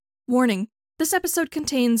Warning, this episode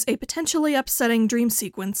contains a potentially upsetting dream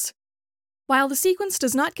sequence. While the sequence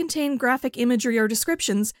does not contain graphic imagery or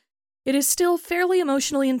descriptions, it is still fairly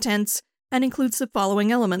emotionally intense and includes the following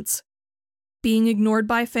elements: being ignored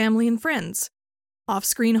by family and friends,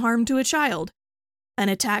 off-screen harm to a child, an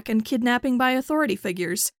attack and kidnapping by authority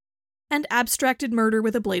figures, and abstracted murder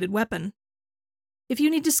with a bladed weapon. If you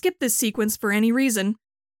need to skip this sequence for any reason,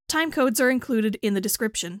 timecodes are included in the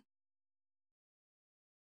description.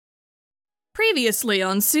 Previously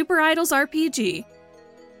on Super Idols RPG,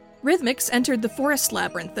 Rhythmix entered the forest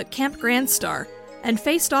labyrinth at Camp Grandstar and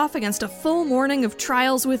faced off against a full morning of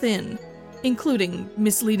trials within, including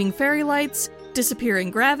misleading fairy lights,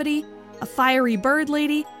 disappearing gravity, a fiery bird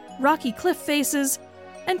lady, rocky cliff faces,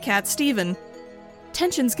 and Cat Steven.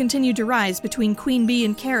 Tensions continued to rise between Queen Bee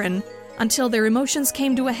and Karen until their emotions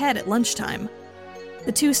came to a head at lunchtime.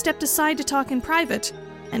 The two stepped aside to talk in private,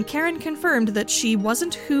 and Karen confirmed that she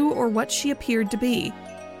wasn't who or what she appeared to be.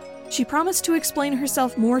 She promised to explain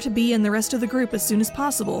herself more to Bee and the rest of the group as soon as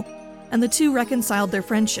possible, and the two reconciled their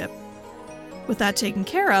friendship. With that taken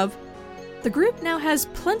care of, the group now has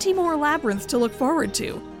plenty more labyrinth to look forward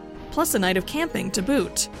to, plus a night of camping to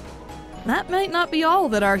boot. That might not be all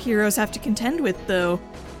that our heroes have to contend with, though,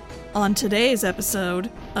 on today's episode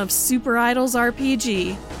of Super Idols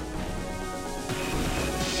RPG.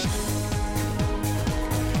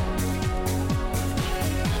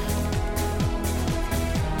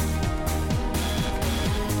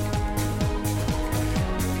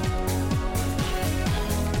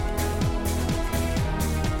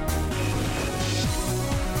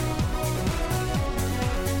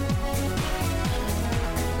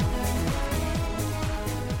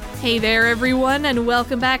 Hey there everyone, and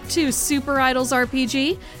welcome back to Super Idols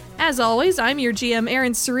RPG. As always, I'm your GM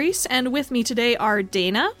Aaron Cerise, and with me today are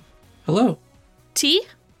Dana. Hello. T.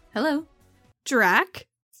 Hello. Drac.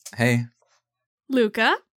 Hey.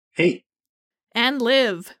 Luca. Hey. And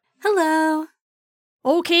Liv. Hello.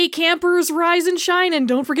 Okay, campers, rise and shine, and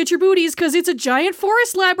don't forget your booties, because it's a giant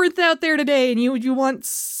forest labyrinth out there today, and you want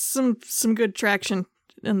some good traction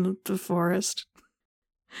in the forest.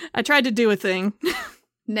 I tried to do a thing.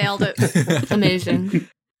 Nailed it. Amazing.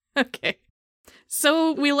 Okay.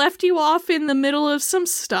 So we left you off in the middle of some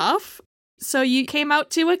stuff. So you came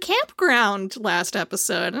out to a campground last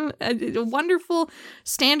episode. A wonderful,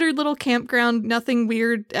 standard little campground, nothing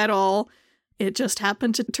weird at all. It just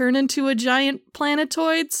happened to turn into a giant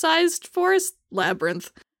planetoid-sized forest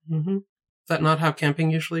labyrinth. Mm-hmm. Is that not how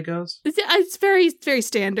camping usually goes? It's very, very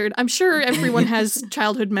standard. I'm sure everyone has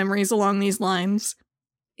childhood memories along these lines.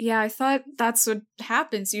 Yeah, I thought that's what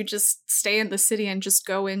happens. You just stay in the city and just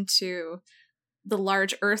go into the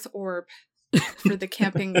large earth orb for the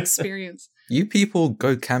camping experience. You people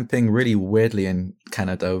go camping really weirdly in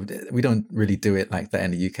Canada. We don't really do it like that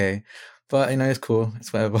in the UK. But, it's cool.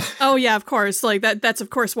 It's whatever. Oh, yeah, of course. Like, that's of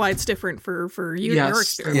course why it's different for you and your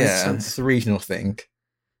experience. Yeah, it's a regional thing.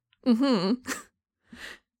 Mm-hmm.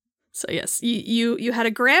 So yes, you had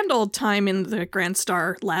a grand old time in the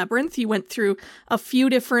Grandstar Labyrinth. You went through a few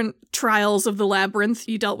different trials of the labyrinth.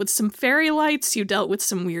 You dealt with some fairy lights, you dealt with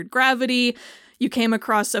some weird gravity, you came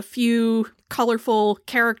across a few colorful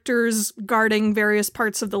characters guarding various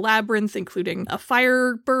parts of the labyrinth, including a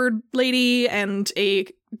firebird lady and a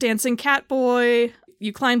dancing cat boy.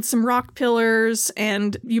 You climbed some rock pillars,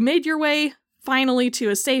 and you made your way finally to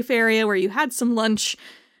a safe area where you had some lunch,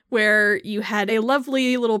 where you had a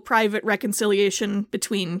lovely little private reconciliation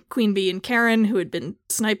between Queen Bee and Karen, who had been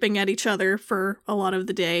sniping at each other for a lot of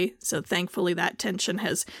the day, so thankfully that tension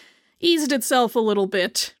has eased itself a little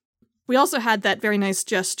bit. We also had that very nice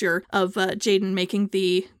gesture of Jaden making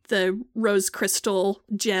the rose crystal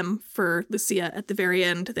gem for Lucia at the very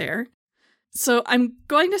end there. So I'm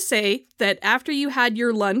going to say that after you had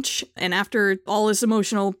your lunch, and after all this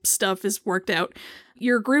emotional stuff is worked out,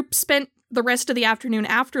 your group spent the rest of the afternoon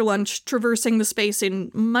after lunch traversing the space in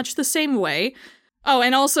much the same way. Oh,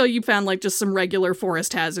 and also you found, just some regular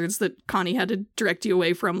forest hazards that Connie had to direct you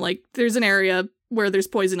away from. There's an area where there's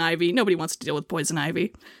poison ivy. Nobody wants to deal with poison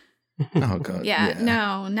ivy. Oh, God. Yeah,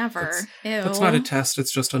 no, never. Ew. That's not a test,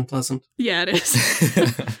 it's just unpleasant. Yeah, it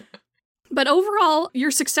is. But overall,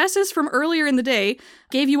 your successes from earlier in the day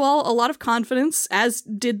gave you all a lot of confidence, as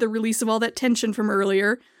did the release of all that tension from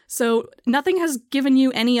earlier. So nothing has given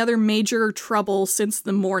you any other major trouble since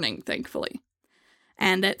the morning, thankfully.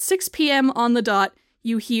 And at 6 p.m. on the dot,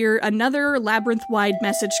 you hear another labyrinth-wide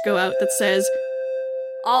message go out that says,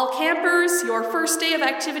 "All campers, your first day of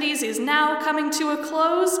activities is now coming to a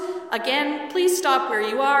close. Again, please stop where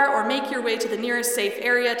you are or make your way to the nearest safe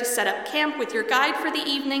area to set up camp with your guide for the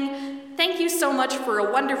evening. thank you so much for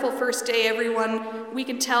a wonderful first day, everyone. We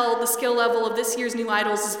can tell the skill level of this year's new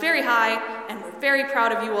idols is very high, and we're very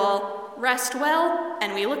proud of you all. Rest well,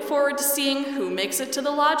 and we look forward to seeing who makes it to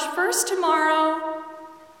the lodge first tomorrow.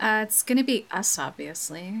 It's gonna be us,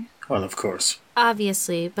 obviously. Well, of course.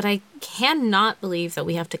 Obviously, but I cannot believe that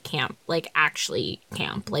we have to camp, like actually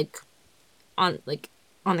camp, like on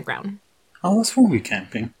the ground. Oh, what's wrong with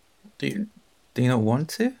camping? Do you not want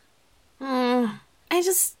to? I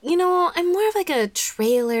just, I'm more of like a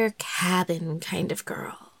trailer cabin kind of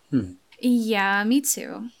girl. Yeah, me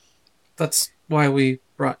too. That's why we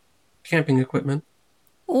brought camping equipment.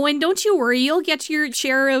 Oh, and don't you worry, you'll get your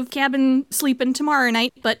share of cabin sleeping tomorrow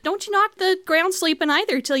night, but don't you knock the ground sleeping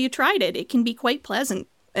either till you tried it. It can be quite pleasant.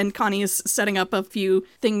 And Connie is setting up a few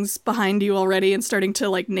things behind you already and starting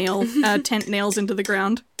to, nail tent nails into the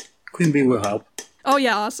ground. Queen Bee will help. Oh,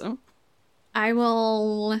 yeah, awesome. I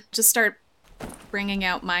will just start bringing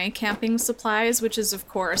out my camping supplies, which is, of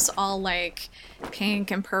course, all,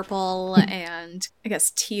 pink and purple and, I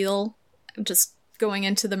guess, teal. I'm just going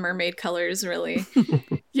into the mermaid colors, really.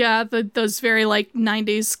 Yeah, those very,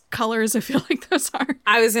 90s colors, I feel like those are.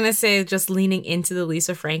 I was going to say just leaning into the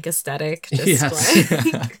Lisa Frank aesthetic. Yes.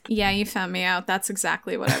 Yeah, you found me out. That's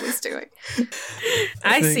exactly what I was doing.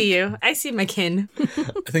 I see you. I see my kin.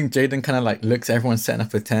 I think Jaden kind of looks at everyone setting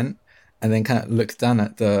up a tent and then kind of looks down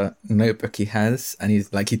at the notebook he has and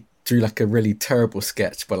he drew a really terrible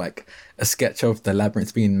sketch, but a sketch of the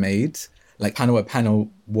labyrinth being made, panel by panel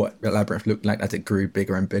what the labyrinth looked like as it grew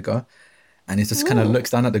bigger and bigger. And he just kind of looks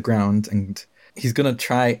down at the ground and he's going to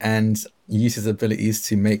try and use his abilities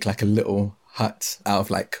to make a little hut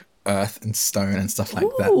out of earth and stone and stuff like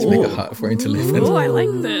that to make a hut for him to live in. Oh, I like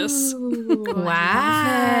this. Wow.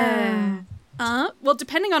 Well,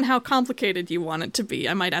 depending on how complicated you want it to be,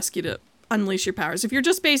 I might ask you to unleash your powers. If you're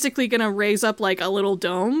just basically going to raise up a little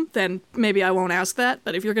dome, then maybe I won't ask that.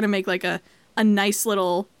 But if you're going to make a nice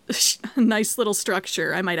little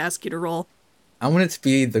structure, I might ask you to roll. I want it to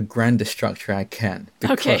be the grandest structure I can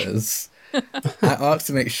because I asked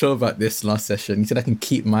to make sure about this last session. You said I can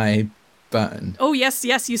keep my burn. Oh, yes,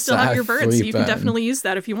 you still have your burn, so you can definitely use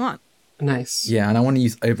that if you want. Nice. Yeah, and I want to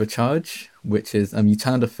use Overcharge, which is you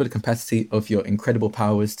turn on the full capacity of your incredible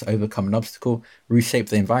powers to overcome an obstacle, reshape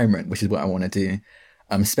the environment, which is what I want to do.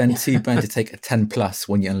 Spend 2 burn to take a 10+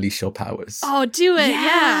 when you unleash your powers. Oh, do it,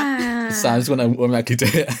 yeah. So I just want to automatically do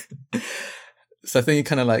it. So I think he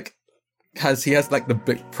kind of he has the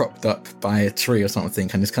book propped up by a tree or something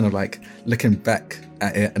and is kind of looking back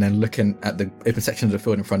at it and then looking at the open section of the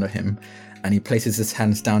field in front of him, and he places his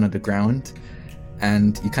hands down on the ground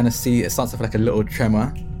and you kind of see it starts off a little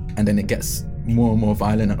tremor and then it gets more and more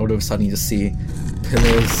violent and all of a sudden you just see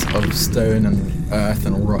pillars of stone and earth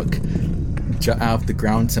and rock jut out of the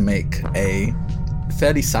ground to make a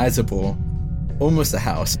fairly sizable, almost a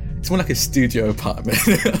house. It's more like a studio apartment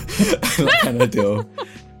kind of deal.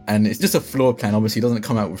 And it's just a floor plan. Obviously, it doesn't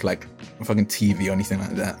come out with a fucking TV or anything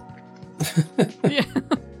like that. Yeah.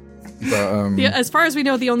 But yeah, as far as we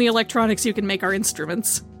know, the only electronics you can make are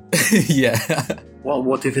instruments. Yeah. Well,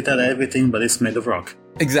 what if it had everything but it's made of rock?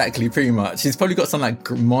 Exactly, pretty much. He's probably got some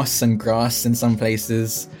moss and grass in some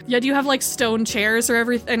places. Yeah, do you have stone chairs or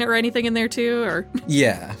anything in there too, or?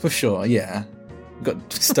 Yeah, for sure. Yeah.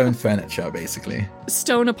 Got stone furniture, basically.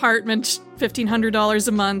 Stone apartment, $1,500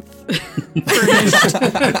 a month. Furnished.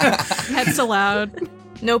 Pets allowed.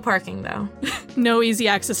 No parking, though. No easy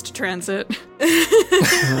access to transit.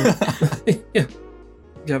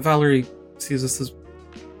 Yeah, Valerie sees this as,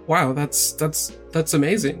 wow, that's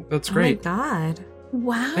amazing. That's great. Oh my god.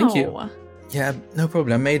 Wow. Thank you. Yeah, no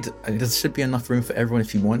problem. There should be enough room for everyone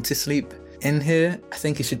if you want to sleep in here. I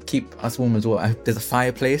think it should keep us warm as well. There's a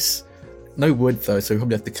fireplace. No wood, though, so we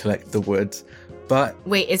probably have to collect the wood. But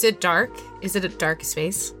Wait, is it dark? Is it a dark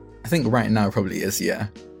space? I think right now it probably is, yeah.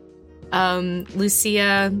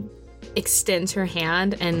 Lucia extends her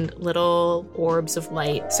hand and little orbs of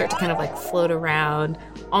light start to kind of float around,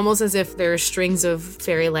 almost as if there are strings of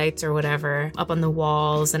fairy lights or whatever up on the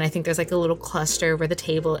walls. And I think there's a little cluster where the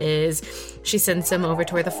table is. She sends them over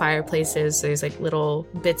to where the fireplace is. So there's little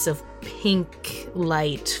bits of pink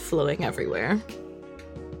light flowing everywhere.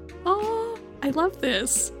 Oh, I love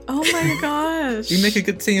this. Oh my gosh. You make a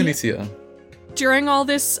good team, Lucia. During all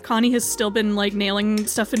this, Connie has still been nailing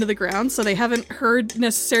stuff into the ground, so they haven't heard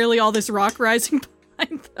necessarily all this rock rising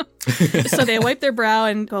behind them. So they wipe their brow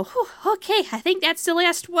and go, okay, I think that's the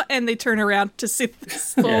last one. And they turn around to see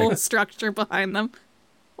this full structure behind them.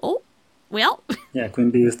 Oh, well. Yeah,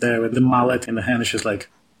 Queen Bee is there with the mallet in the hand. She's like,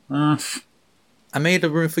 I made a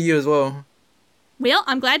room for you as well. Well,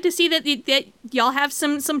 I'm glad to see that y'all have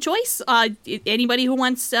some choice. Anybody who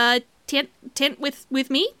wants tent with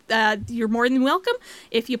me, you're more than welcome.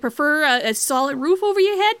 If you prefer a solid roof over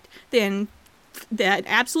your head, then that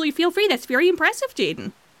absolutely feel free. That's very impressive,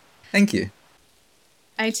 Jaden. Thank you.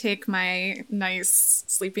 I take my nice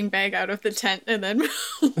sleeping bag out of the tent and then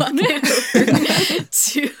walk it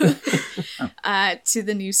over to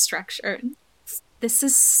the new structure. This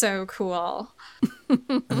is so cool.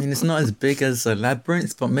 I mean, it's not as big as a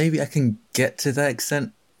labyrinth, but maybe I can get to that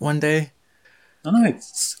extent one day. No,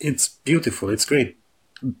 it's beautiful. It's great.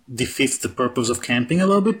 Defeats the purpose of camping a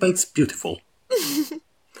little bit, but it's beautiful.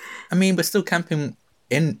 I mean, we're still camping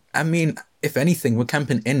in... I mean, if anything, we're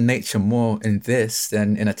camping in nature more in this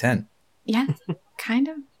than in a tent. Yeah, kind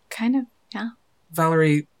of, yeah.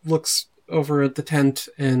 Valerie looks over at the tent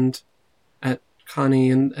and at Connie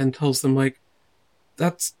and tells them, like,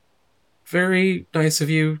 that's very nice of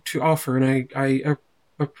you to offer, and I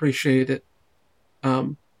appreciate it.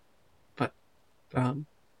 And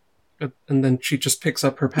then she just picks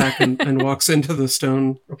up her pack and walks into the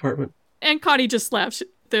stone apartment. And Connie just laughs.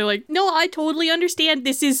 They're like, no, I totally understand.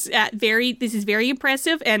 This is very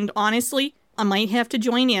impressive, and honestly, I might have to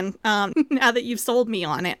join in now that you've sold me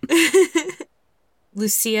on it.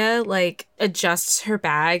 Lucia, like, adjusts her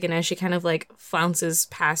bag, and as she kind of, like, flounces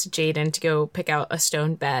past Jaden to go pick out a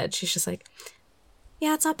stone bed, she's just like,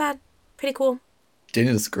 yeah, it's not bad. Pretty cool.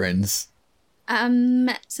 Jaden just grins.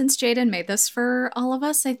 Since Jaden made this for all of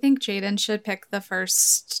us, I think Jaden should pick the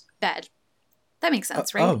first bed. That makes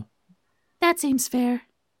sense, right? Oh, That seems fair.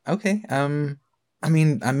 okay. I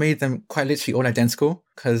mean, I made them quite literally all identical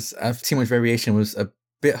because too much variation was a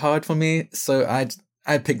bit hard for me, so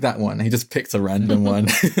I'd pick that one. He just picked a random one.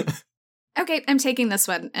 Okay, I'm taking this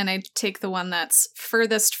one, and I take the one that's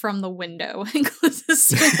furthest from the window and closest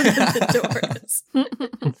to the doors.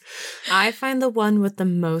 I find the one with the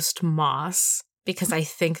most moss because I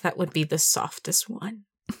think that would be the softest one.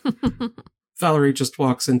 Valerie just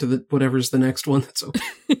walks into whatever's the next one that's open.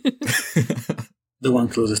 The one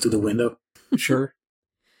closest to the window. Sure.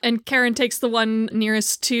 And Karen takes the one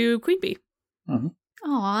nearest to Queen Bee.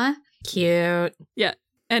 Aw. Cute. Yeah.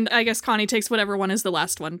 And I guess Connie takes whatever one is the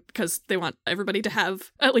last one because they want everybody to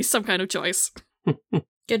have at least some kind of choice.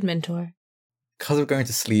 Good mentor. Because we're going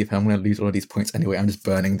to sleep and I'm going to lose all of these points anyway, I'm just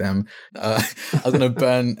burning them. I was going to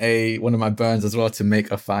burn one of my burns as well to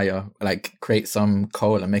make a fire, like create some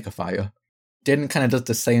coal and make a fire. Jaden kind of does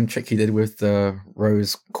the same trick he did with the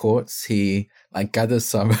rose quartz. He like gathers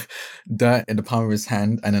some dirt in the palm of his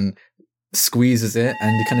hand and then squeezes it,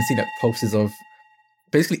 and you kind of see like pulses of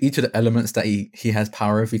basically each of the elements that he has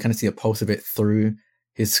power of. You kind of see a pulse of it through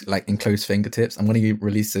his like enclosed fingertips, and when he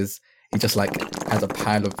releases, he just like has a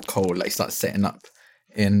pile of coal like starts setting up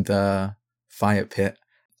in the fire pit.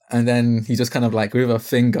 And then he just kind of like with a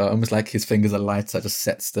finger, almost like his fingers are lighter, just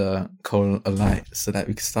sets the coal alight so that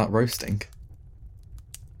we can start roasting.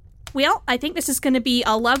 Well, I think this is going to be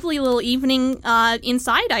a lovely little evening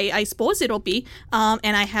inside, I suppose it'll be.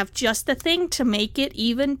 And I have just the thing to make it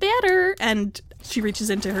even better. And she reaches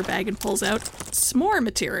into her bag and pulls out s'more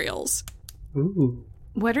materials. Ooh.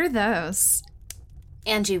 What are those?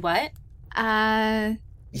 Angie, what?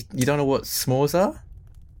 You don't know what s'mores are?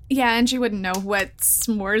 Yeah, Angie wouldn't know what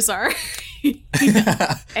s'mores are.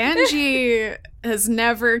 Angie has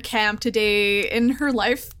never camped a day in her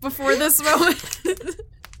life before this moment.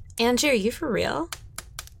 Angie, are you for real?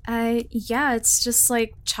 Yeah, it's just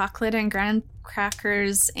like chocolate and graham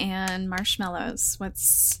crackers and marshmallows.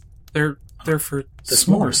 They're for The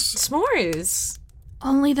s'mores. S'mores.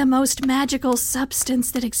 Only the most magical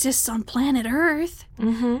substance that exists on planet Earth.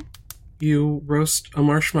 Mm-hmm. You roast a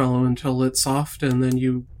marshmallow until it's soft, and then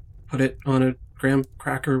you put it on a graham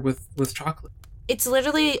cracker with chocolate. It's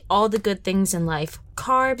literally all the good things in life.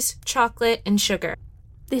 Carbs, chocolate, and sugar.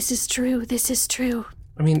 This is true. This is true.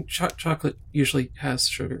 I mean, chocolate usually has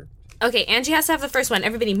sugar. Okay, Angie has to have the first one.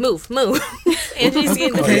 Everybody move. Angie's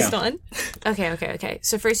getting the Oh, first yeah. one. Okay.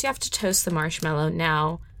 So first you have to toast the marshmallow.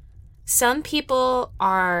 Now, some people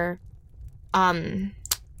are,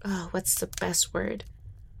 what's the best word?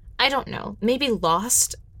 I don't know. Maybe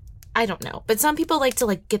lost? I don't know. But some people like to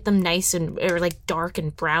like get them nice or like dark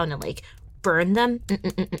and brown and like burn them.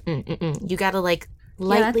 You gotta like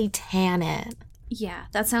lightly tan it. Yeah,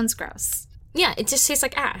 that sounds gross. Yeah, it just tastes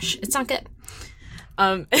like ash. It's not good.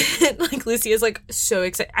 Like Lucia's like so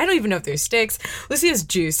excited. I don't even know if there's sticks. Lucia's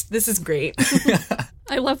juiced. This is great.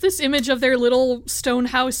 I love this image of their little stone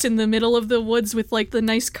house in the middle of the woods with like the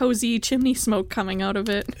nice cozy chimney smoke coming out of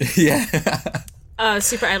it. Yeah.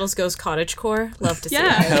 Super Idol's Ghost Cottagecore. Love to see Yeah.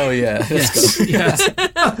 that. Hell yeah. Let's go.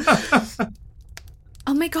 Yes.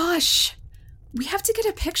 Oh my gosh. We have to get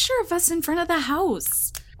a picture of us in front of the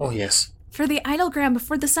house. Oh, yes. For the idlegram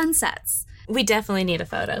before the sun sets. We definitely need a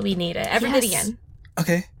photo. We need it. Everybody Yes. in.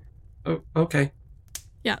 Okay. Oh, okay.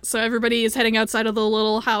 Yeah, so everybody is heading outside of the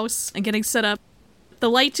little house and getting set up. The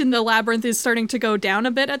light in the labyrinth is starting to go down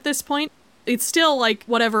a bit at this point. It's still like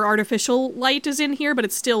whatever artificial light is in here, but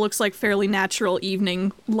it still looks like fairly natural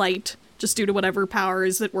evening light, just due to whatever power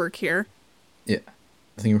is at work here. Yeah.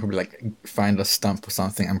 I think we'll probably like find a stump or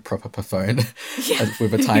something and prop up a phone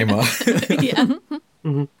with a timer.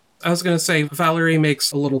 Yeah. I was going to say, Valerie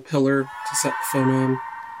makes a little pillar to set the phone on.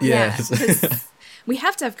 Yeah, Yes. 'cause we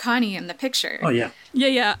have to have Connie in the picture. Oh, yeah.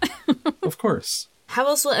 Yeah. Of course. How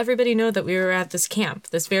else will everybody know that we were at this camp?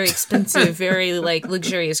 This very expensive, very like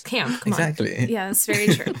luxurious camp. Come on. Exactly. Yeah, that's very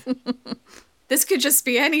true. This could just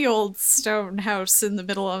be any old stone house in the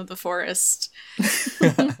middle of the forest.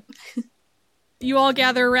 You all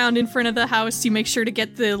gather around in front of the house. You make sure to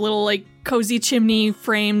get the little, like, cozy chimney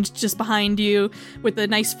framed just behind you with a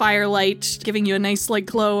nice firelight, giving you a nice, like,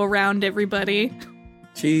 glow around everybody.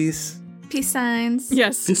 Cheese. Peace signs.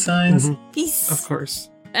 Yes. Peace signs. Peace. Of course.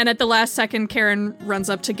 And at the last second, Karen runs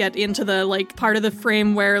up to get into the, like, part of the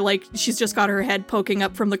frame where, like, she's just got her head poking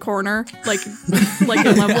up from the corner, like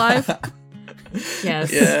in Love Live.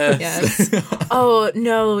 Yes. Yes. Oh,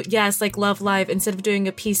 no. Yes. Like Love Live. Instead of doing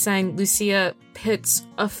a peace sign, Lucia puts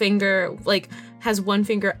a finger, like, has one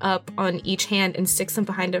finger up on each hand and sticks them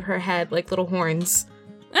behind of her head like little horns.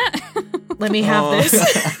 Let me have this.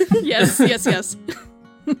 Yes.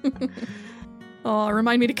 Oh,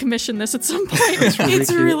 remind me to commission this at some point.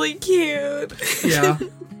 It's really cute. Yeah.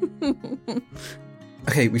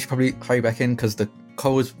 Okay, we should probably hurry back in because the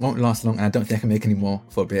coals won't last long and I don't think I can make any more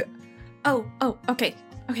for a bit. Oh, okay.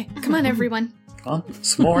 Okay, come on, everyone. On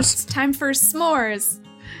s'mores. It's time for s'mores.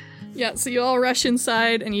 Yeah, so you all rush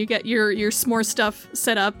inside and you get your s'more stuff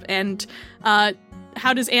set up. And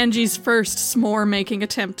how does Angie's first s'more making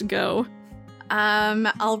attempt go?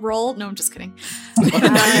 I'll roll. No, I'm just kidding. You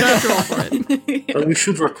don't have to roll for it. But we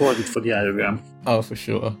should record it for the diagram. Oh, for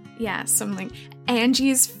sure. Yeah, something.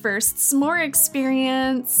 Angie's first s'more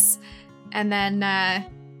experience. And then,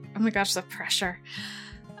 oh my gosh, the pressure.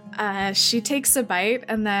 She takes a bite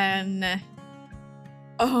and then,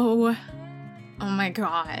 oh my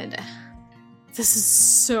god. This is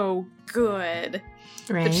so good.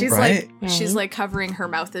 Right. But she's Right? she's like covering her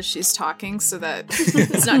mouth as she's talking so that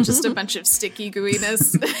it's not just a bunch of sticky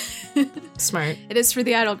gooiness. Smart. It is for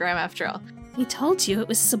the idlegram after all. We told you it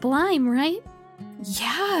was sublime, right?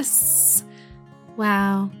 Yes.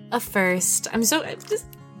 Wow. A first.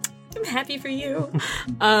 I'm happy for you.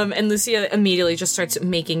 And Lucia immediately just starts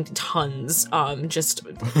making tons. Just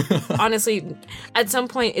honestly, at some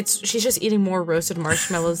point, she's just eating more roasted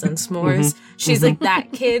marshmallows than s'mores. She's like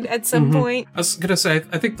that kid at some point. I was gonna say,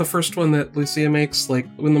 I think the first one that Lucia makes, like,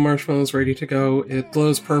 when the marshmallow's ready to go, it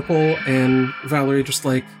glows purple, and Valerie just,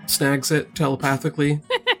 like, snags it telepathically.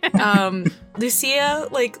 Lucia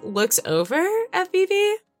like looks over at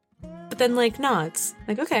Vivi, but then like nods.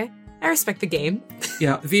 Like, okay, I respect the game.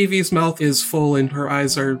 Yeah, Vivi's mouth is full and her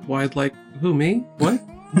eyes are wide like, who, me? What?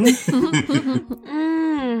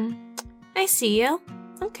 I see you.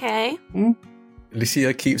 Okay.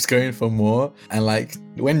 Lucia keeps going for more, and like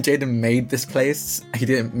when Jaden made this place, he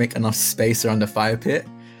didn't make enough space around the fire pit.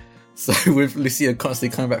 So with Lucia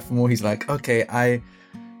constantly coming back for more, he's like, okay, I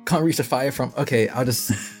can't reach the fire from, okay, and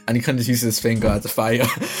he kind of uses his finger as a fire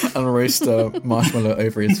and roast a marshmallow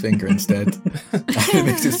over his finger instead. And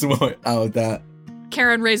makes it more out of that.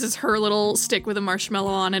 Karen raises her little stick with a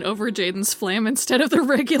marshmallow on it over Jaden's flame instead of the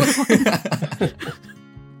regular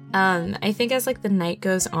one. I think as like the night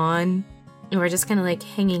goes on, and we're just kind of like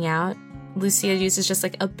hanging out, Lucia uses just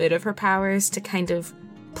like a bit of her powers to kind of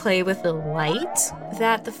play with the light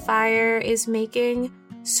that the fire is making.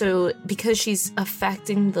 So because she's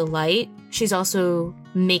affecting the light, she's also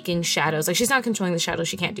making shadows. Like, she's not controlling the shadows,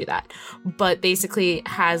 she can't do that. But basically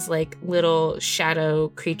has like little shadow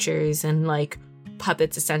creatures and like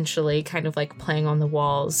puppets essentially kind of like playing on the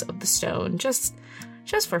walls of the stone. Just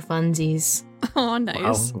for funsies. Oh,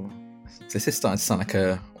 nice. Wow. This is starting to sound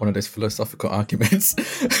like one of those philosophical arguments.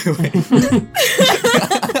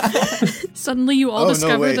 Suddenly you all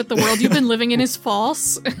discover wait. that the world you've been living in is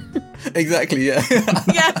false. Exactly, yeah.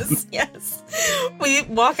 Yes. We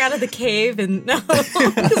walk out of the cave and no,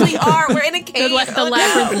 because we're in a cave. The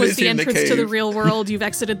labyrinth was the Literally in the entrance to the cave. real world. You've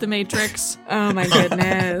exited the Matrix. Oh my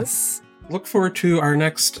goodness. Look forward to our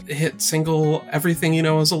next hit single, Everything You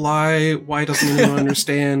Know Is a Lie. Why doesn't anyone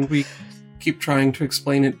understand? We keep trying to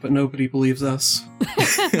explain it, but nobody believes us.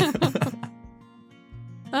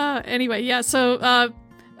 Anyway, yeah, so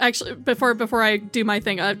Actually, before I do my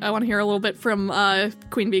thing, I want to hear a little bit from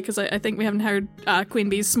Queen Bee, because I think we haven't heard Queen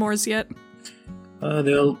Bee's s'mores yet.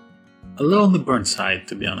 They're a little on the burnt side,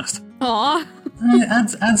 to be honest. Aw.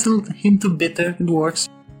 Adds a little hint of bitter. It works.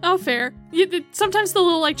 Oh, fair. Sometimes the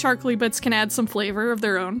little, like, charcoaly bits can add some flavor of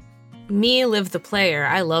their own. Me, Liv the player,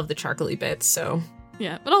 I love the charcoaly bits, so...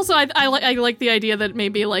 Yeah, but also I like the idea that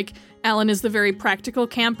maybe, like, Alan is the very practical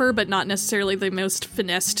camper, but not necessarily the most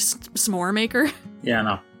finessed s'more maker. Yeah,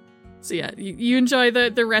 no. So yeah, you enjoy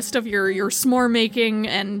the rest of your s'more making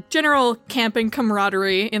and general camping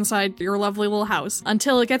camaraderie inside your lovely little house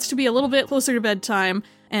until it gets to be a little bit closer to bedtime,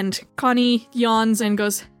 and Connie yawns and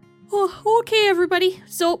goes, "Oh, okay, everybody.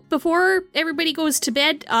 So before everybody goes to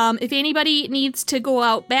bed, if anybody needs to go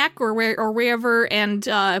out back or wherever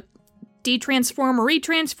and de-transform or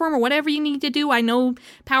retransform or whatever you need to do. I know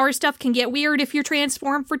power stuff can get weird if you're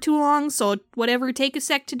transformed for too long, so whatever, take a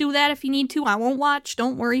sec to do that if you need to. I won't watch,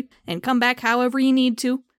 don't worry, and come back however you need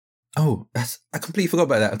to." Oh, I completely forgot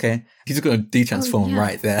about that, okay? He's just going to de-transform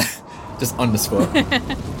right there. Just on the spot.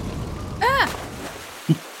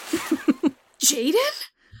 Jaden?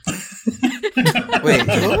 Wait,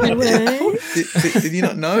 what? Did you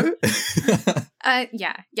not know?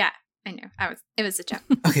 Yeah, I know. It was a joke.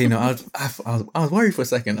 Okay, no, I was worried for a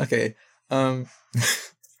second. Okay,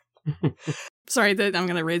 Sorry that I'm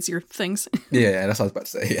gonna raise your things. yeah, that's what I was about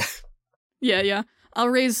to say. Yeah. Yeah. I'll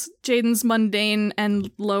raise Jaden's mundane and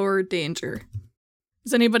lower danger.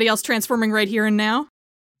 Is anybody else transforming right here and now?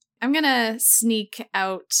 I'm gonna sneak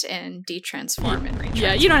out and de-transform and retransform.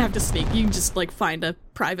 Yeah, you don't have to sneak. You can just, like, find a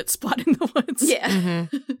private spot in the woods. Yeah.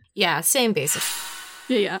 Mm-hmm. Yeah, same basic.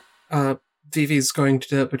 Yeah. Vivi's going to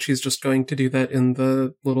do that, but she's just going to do that in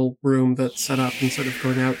the little room that's set up instead of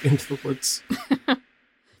going out into the woods.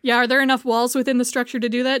 Yeah, are there enough walls within the structure to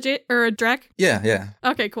do that, Drek? Yeah.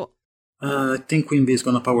 Okay, cool. I think Queen Bee is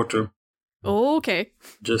gonna power through. Okay.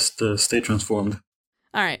 Just stay transformed.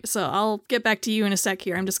 All right, so I'll get back to you in a sec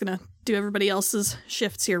here. I'm just going to do everybody else's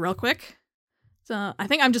shifts here real quick. So I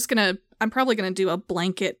think I'm probably going to do a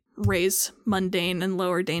blanket raise mundane and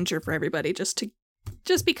lower danger for everybody just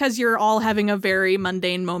because you're all having a very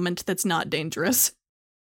mundane moment that's not dangerous.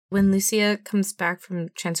 When Lucia comes back from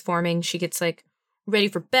transforming, she gets, like, ready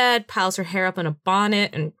for bed, piles her hair up in a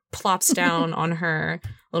bonnet, and plops down on her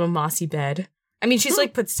little mossy bed. I mean, she's,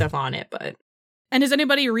 like, put stuff on it, but... And is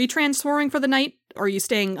anybody retransforming for the night, or are you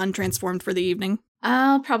staying untransformed for the evening?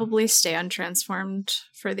 I'll probably stay untransformed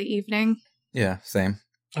for the evening. Yeah, same.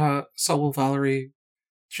 So will Valerie.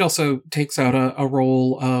 She also takes out a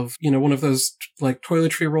roll of, one of those, like,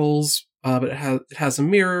 toiletry rolls, but it has a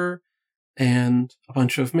mirror and a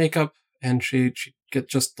bunch of makeup, and she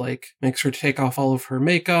makes her take off all of her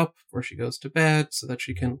makeup before she goes to bed so that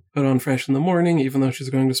she can put on fresh in the morning, even though she's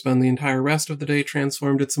going to spend the entire rest of the day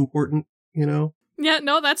transformed. It's important, Yeah,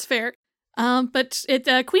 no, that's fair. But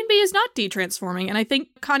Queen Bee is not de-transforming, and I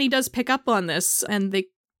think Connie does pick up on this. And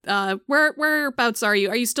whereabouts are you?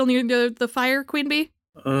 Are you still near the fire, Queen Bee?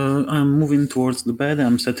 I'm moving towards the bed.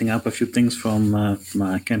 I'm setting up a few things from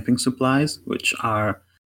my camping supplies, which are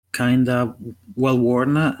kind of well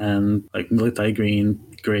worn and like military green,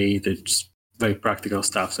 gray. They're just very practical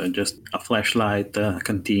stuff. So just a flashlight, a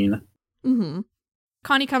canteen. Mm-hmm.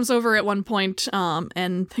 Connie comes over at one point,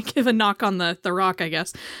 and they give a knock on the rock, I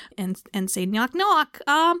guess, and say, "Knock, knock.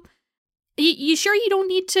 You sure you don't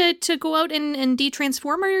need to go out and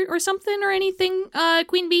de-transform or something or anything,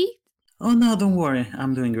 Queen Bee?" Oh no, don't worry.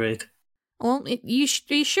 I'm doing great. Well, you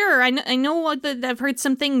sure? I know that I've heard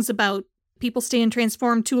some things about people staying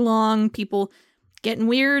transformed too long, people getting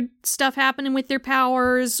weird stuff happening with their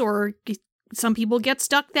powers, or some people get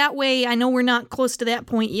stuck that way. I know we're not close to that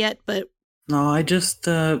point yet, but... No, I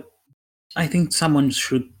think someone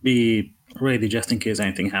should be ready just in case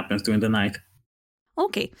anything happens during the night.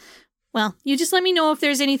 Okay. Well, you just let me know if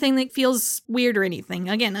there's anything that feels weird or anything.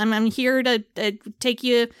 Again, I'm here to take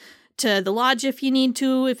you to the lodge if you need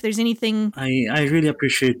to, if there's anything. I really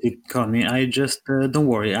appreciate it, Connie. I just don't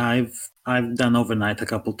worry. I've done overnight a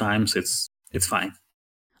couple times. It's fine.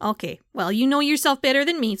 Okay. Well, you know yourself better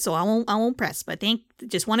than me, so I won't press. But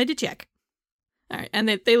just wanted to check. All right, and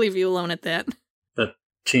they leave you alone at that. But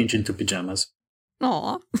change into pajamas.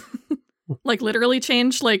 Aw. Like literally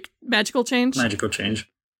change, like magical change. Magical change.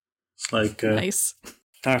 It's like nice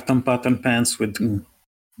tartan pattern pants with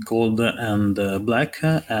gold and black,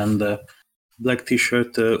 and black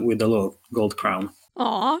t-shirt with a little gold crown.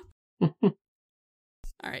 Aw.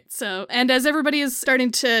 All right, so, and as everybody is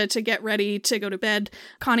starting to get ready to go to bed,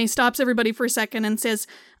 Connie stops everybody for a second and says,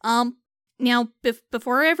 now,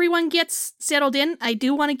 before everyone gets settled in, I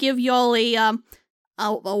do want to give y'all a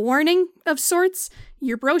a warning of sorts.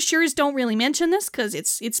 Your brochures don't really mention this because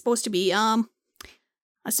it's supposed to be a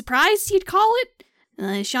surprise, you'd call it.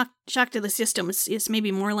 Shock to the system is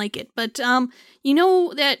maybe more like it. But you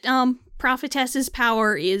know that prophetess's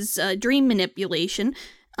power is dream manipulation,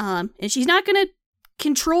 and she's not gonna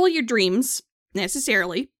control your dreams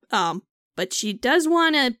necessarily. But she does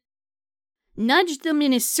want to nudge them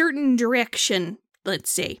in a certain direction, let's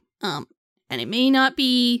say. And it may not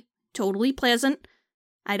be totally pleasant.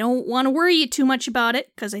 I don't want to worry you too much about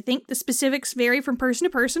it, because I think the specifics vary from person to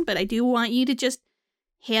person, but I do want you to just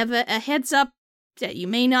have a heads up that you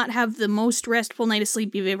may not have the most restful night of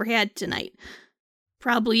sleep you've ever had tonight.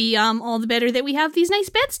 Probably all the better that we have these nice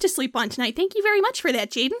beds to sleep on tonight. Thank you very much for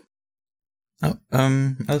that, Jaden. Oh,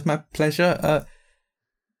 that was my pleasure.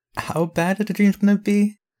 How bad are the dreams gonna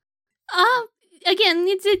be? Again,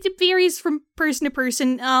 it varies from person to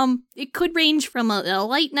person. It could range from a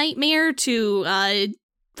light nightmare to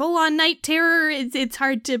full-on night terror. It's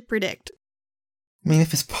hard to predict. I mean,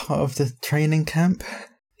 if it's part of the training camp.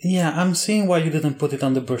 Yeah, I'm seeing why you didn't put it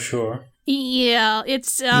on the brochure. Yeah,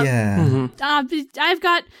 it's Yeah. I've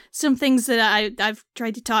got some things that I've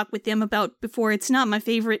tried to talk with them about before. It's not my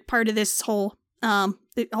favorite part of this whole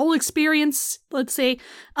the whole experience, let's say,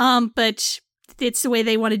 but it's the way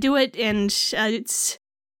they want to do it, and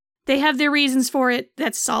they have their reasons for it.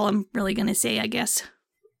 That's all I'm really gonna say, I guess.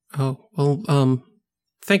 Oh, well,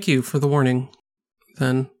 thank you for the warning,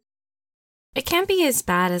 then. It can't be as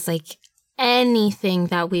bad as, like, anything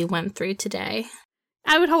that we went through today.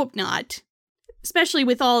 I would hope not. Especially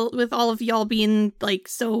with all of y'all being, like,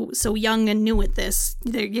 so young and new at this.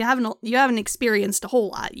 You haven't experienced a whole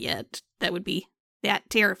lot yet that would be that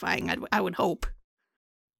terrifying, I would hope.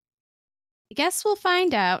 I guess we'll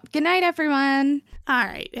find out. Good night, everyone. All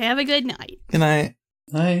right, have a good night. Good night.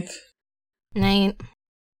 Night. Night.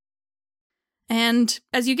 And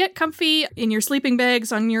as you get comfy in your sleeping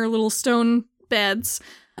bags on your little stone beds,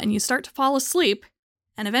 and you start to fall asleep,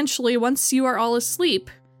 and eventually, once you are all asleep,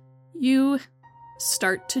 you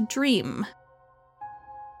start to dream.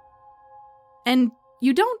 And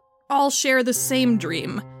you don't all share the same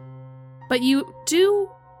dream, but you do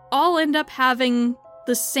all end up having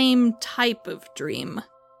the same type of dream.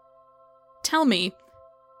 Tell me,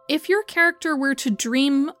 if your character were to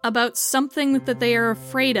dream about something that they are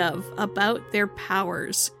afraid of about their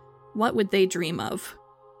powers, what would they dream of?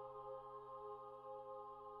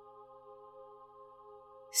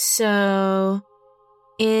 So,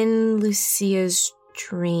 in Lucia's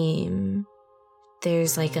dream,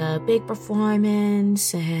 there's like a big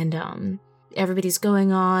performance, and everybody's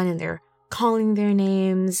going on, and they're calling their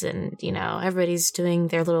names, and, you know, everybody's doing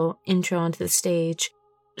their little intro onto the stage.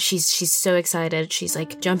 She's so excited. She's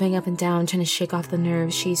like jumping up and down, trying to shake off the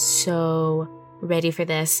nerves. She's so ready for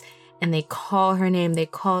this. And they call her name. They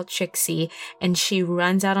call Trixie, and she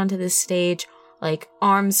runs out onto the stage, like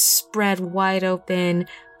arms spread wide open,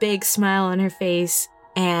 big smile on her face,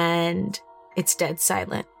 and it's dead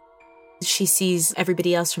silent. She sees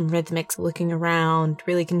everybody else from Rhythmics looking around,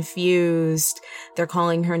 really confused. They're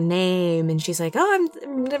calling her name, and she's like, "Oh,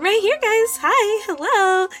 I'm right here, guys. Hi,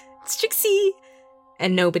 hello, it's Trixie."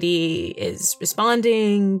 And nobody is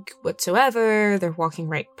responding whatsoever. They're walking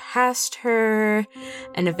right past her.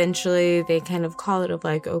 And eventually they kind of call it of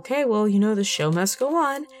like, okay, well, you know, the show must go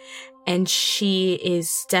on. And she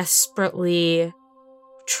is desperately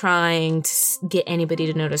trying to get anybody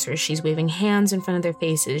to notice her. She's waving hands in front of their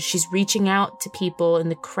faces. She's reaching out to people in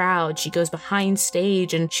the crowd. She goes behind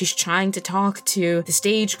stage and she's trying to talk to the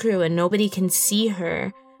stage crew, and nobody can see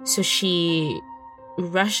her. So she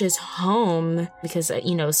rushes home because,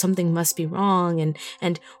 you know, something must be wrong.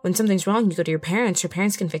 And when something's wrong, you go to your parents. Your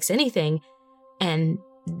parents can fix anything. And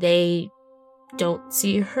they don't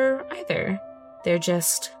see her either. They're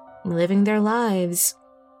just living their lives.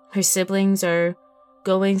 Her siblings are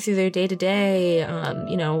going through their day-to-day,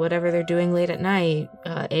 you know, whatever they're doing late at night.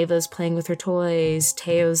 Ava's playing with her toys.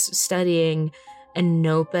 Teo's studying. And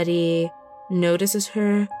nobody notices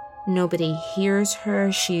her. Nobody hears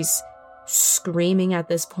her. She's screaming at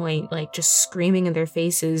this point, like just screaming in their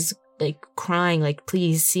faces, like crying, like,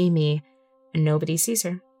 please see me. And nobody sees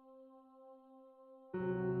her.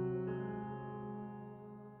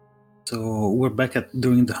 So we're back at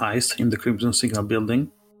doing the heist in the Crimson Signal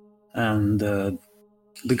building, and the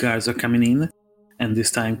guards are coming in, and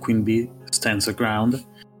this time Queen Bee stands her ground,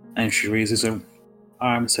 and she raises her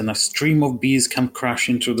arms, and a stream of bees come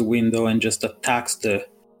crashing through the window and just attacks the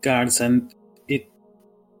guards, and it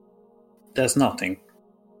does nothing.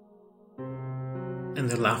 And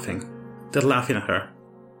they're laughing. They're laughing at her.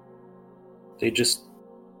 They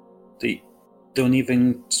don't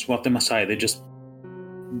even swat them aside. They just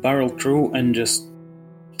barrel through and just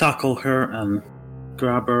tackle her and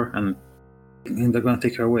grab her, and they're gonna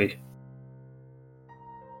take her away.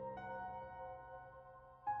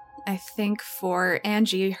 I think for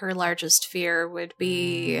Angie, her largest fear would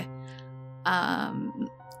be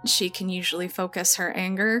she can usually focus her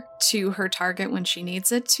anger to her target when she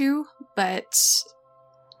needs it to, but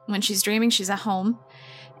when she's dreaming, she's at home,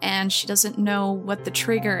 and she doesn't know what the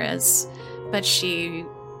trigger is, but she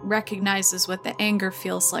recognizes what the anger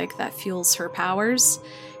feels like that fuels her powers,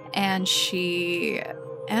 and she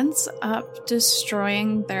ends up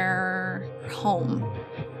destroying their home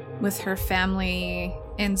with her family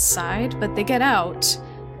inside, but they get out.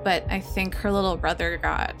 But I think her little brother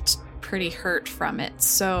got pretty hurt from it,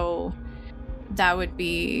 so that would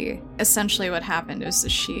be essentially what happened, is that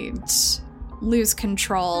she'd lose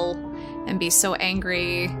control and be so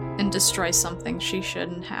angry and destroy something she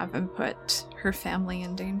shouldn't have and put her family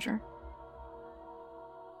in danger.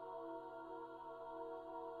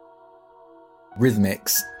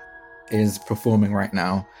 Rhythmix is performing right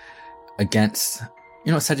now against,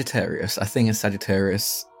 Sagittarius. I think it's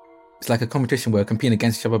Sagittarius. It's like a competition where we're competing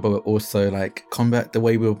against each other, but we're also like combat the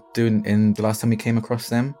way we were doing in the last time we came across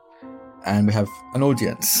them. And we have an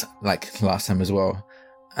audience like last time as well.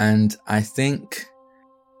 And I think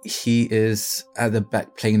he is at the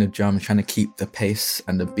back playing the drums, trying to keep the pace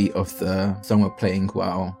and the beat of the song we're playing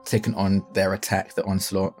while taking on their attack, the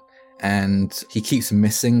onslaught. And he keeps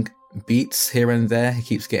missing beats here and there. He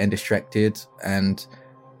keeps getting distracted. And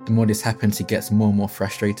the more this happens, he gets more and more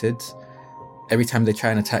frustrated. Every time they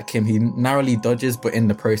try and attack him, he narrowly dodges, but in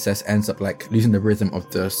the process ends up like losing the rhythm of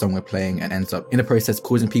the song we're playing, and ends up in the process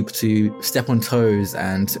causing people to step on toes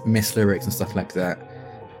and miss lyrics and stuff like that.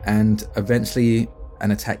 And eventually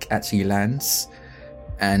an attack actually lands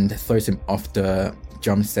and throws him off the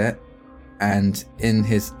drum set. And in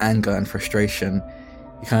his anger and frustration,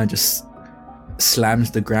 he kind of just slams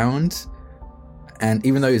the ground. And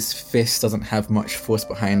even though his fist doesn't have much force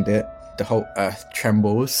behind it, the whole earth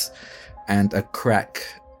trembles. And a crack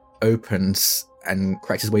opens and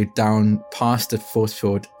cracks his way down past the force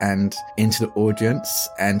field and into the audience.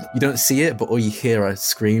 And you don't see it, but all you hear are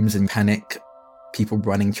screams and panic, people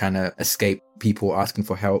running, trying to escape, people asking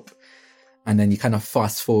for help. And then you kind of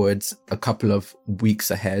fast forward a couple of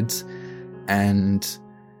weeks ahead, and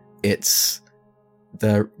it's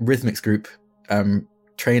the Rhythmix group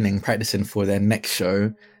practicing for their next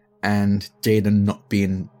show, and Jaden not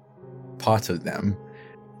being part of them.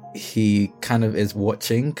 He kind of is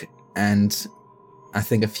watching, and I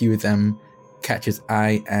think a few of them catch his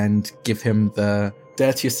eye and give him the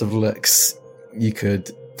dirtiest of looks you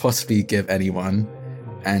could possibly give anyone,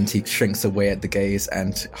 and he shrinks away at the gaze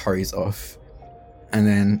and hurries off. And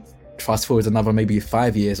then fast forward another maybe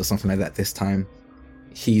 5 years or something like that this time.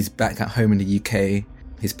 He's back at home in the UK.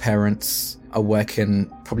 His parents are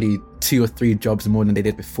working probably 2 or 3 jobs more than they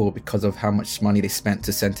did before because of how much money they spent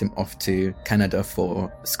to send him off to Canada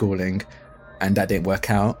for schooling, and that didn't work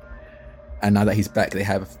out. And now that he's back, they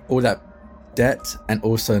have all that debt and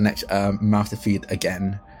also an extra mouth to feed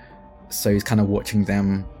again. So he's kind of watching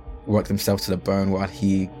them work themselves to the bone while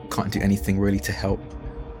he can't do anything really to help.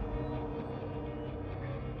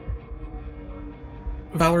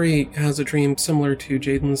 Valerie has a dream similar to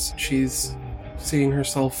Jaden's. She's seeing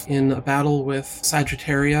herself in a battle with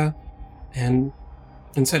Sagittaria, and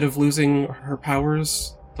instead of losing her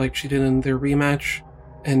powers like she did in their rematch,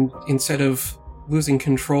 and instead of losing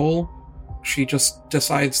control, she just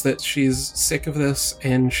decides that she's sick of this,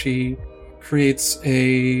 and she creates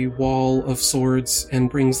a wall of swords and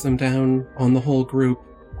brings them down on the whole group.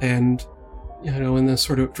 And, in this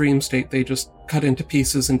sort of dream state, they just cut into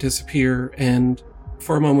pieces and disappear, and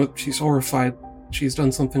for a moment she's horrified. She's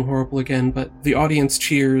done something horrible again, but the audience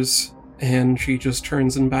cheers, and she just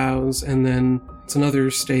turns and bows, and then it's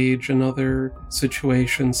another stage, another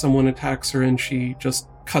situation. Someone attacks her, and she just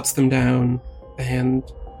cuts them down, and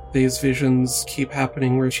these visions keep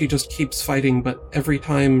happening where she just keeps fighting, but every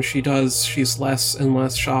time she does, she's less and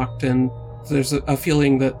less shocked, and there's a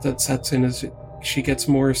feeling that sets in as she gets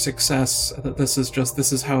more success, that this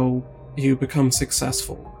is how you become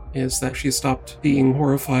successful. Is that she stopped being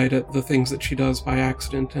horrified at the things that she does by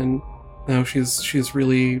accident, and now she's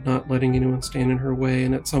really not letting anyone stand in her way.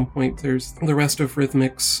 And at some point there's the rest of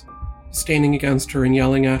Rhythmix standing against her and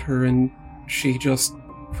yelling at her, and she just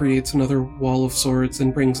creates another wall of swords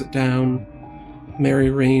and brings it down. Mary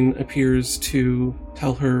Rain appears to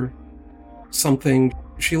tell her something.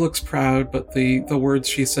 She looks proud, but the words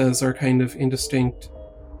she says are kind of indistinct,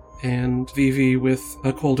 and Vivi, with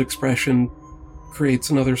a cold expression, creates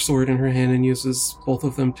another sword in her hand and uses both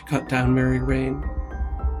of them to cut down Mary Rain.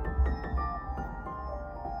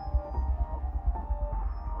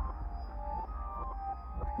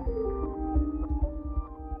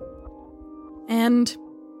 And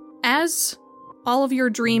as all of your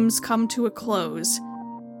dreams come to a close,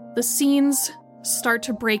 the scenes start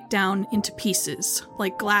to break down into pieces,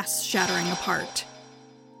 like glass shattering apart.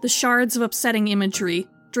 The shards of upsetting imagery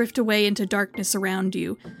drift away into darkness around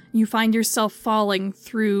you. You find yourself falling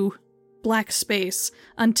through black space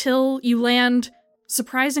until you land,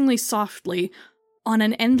 surprisingly softly, on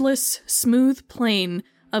an endless, smooth plane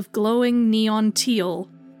of glowing neon teal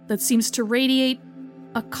that seems to radiate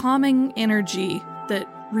a calming energy that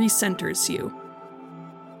recenters you.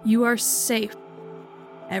 You are safe.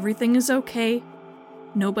 Everything is okay.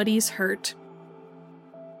 Nobody's hurt.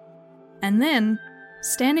 And then,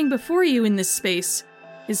 standing before you in this space,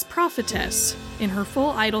 is Prophetess in her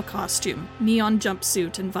full idol costume, neon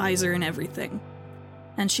jumpsuit and visor and everything.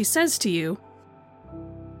 And she says to you,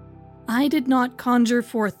 "I did not conjure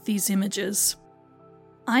forth these images.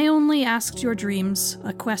 I only asked your dreams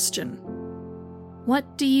a question.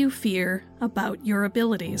 What do you fear about your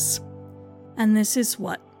abilities? And this is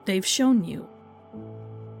what they've shown you.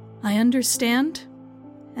 I understand,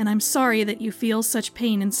 and I'm sorry that you feel such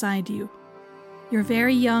pain inside you. You're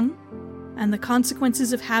very young, and the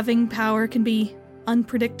consequences of having power can be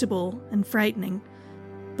unpredictable and frightening.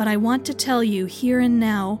 But I want to tell you here and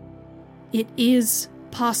now, it is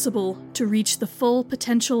possible to reach the full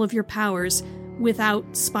potential of your powers without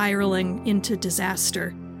spiraling into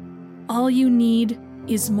disaster. All you need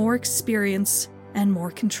is more experience and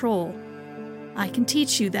more control. I can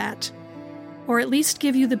teach you that, or at least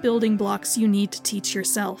give you the building blocks you need to teach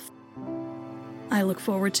yourself. I look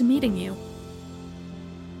forward to meeting you."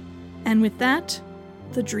 And with that,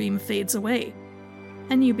 the dream fades away,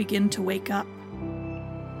 and you begin to wake up.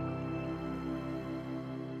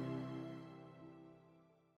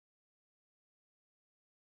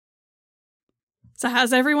 So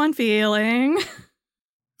how's everyone feeling?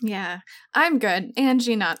 Yeah, I'm good.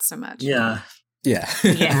 Angie, not so much. Yeah. Yeah.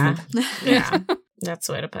 Yeah. Yeah. That's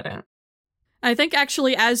the way to put it. I think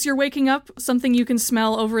actually as you're waking up, something you can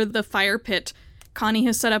smell over the fire pit. Connie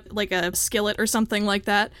has set up like a skillet or something like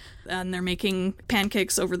that, and they're making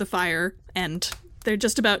pancakes over the fire, and they're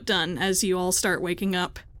just about done as you all start waking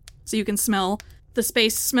up. So you can smell the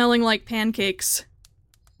space smelling like pancakes.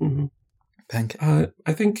 Mm-hmm. Pancake.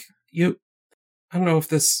 I think you. I don't know if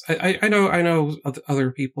this. I know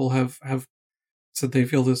other people have said they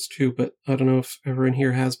feel this too, but I don't know if everyone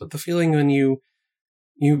here has. But the feeling when you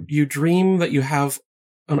dream that you have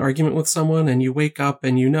an argument with someone and you wake up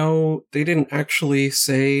and you know they didn't actually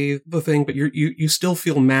say the thing, but you still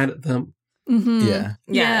feel mad at them. Mm-hmm. Yeah.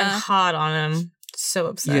 Yeah. And hot on him. So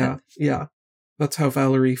upset. Yeah. That's how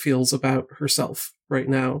Valerie feels about herself right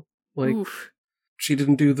now. Like, Oof. she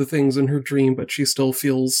didn't do the things in her dream, but she still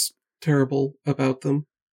feels terrible about them.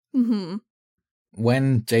 Mm-hmm.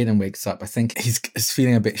 When Jaden wakes up, I think he's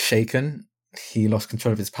feeling a bit shaken. He lost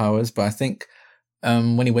control of his powers, but I think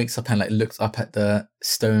when he wakes up and like looks up at the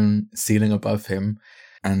stone ceiling above him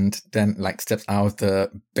and then like steps out of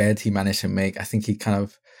the bed he managed to make, I think he kind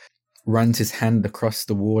of runs his hand across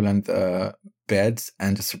the wall and the bed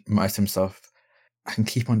and just reminds himself, I can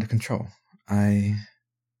keep under control. I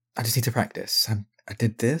just need to practice. I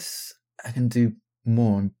did this. I can do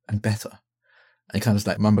more and better. And he kind of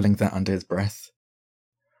like mumbling that under his breath.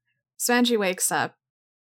 So Angie wakes up.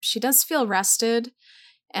 She does feel rested,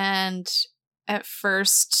 and at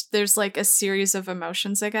first there's like a series of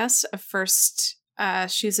emotions, I guess. At first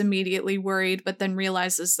she's immediately worried, but then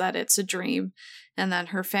realizes that it's a dream and that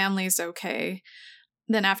her family's okay.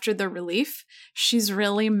 Then after the relief, she's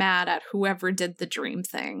really mad at whoever did the dream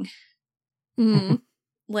thing. Mm.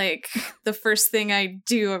 Like, the first thing I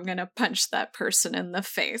do, I'm gonna punch that person in the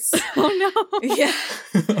face. Oh no.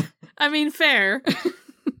 Yeah. I mean, fair.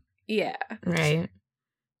 Yeah. Right.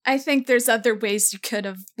 I think there's other ways you could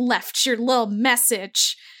have left your little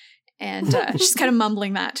message. And she's kind of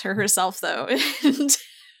mumbling that to herself, though. And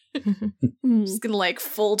she's gonna, like,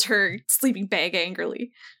 fold her sleeping bag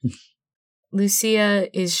angrily. Lucia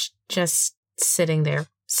is just sitting there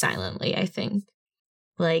silently, I think.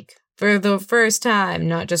 Like, for the first time,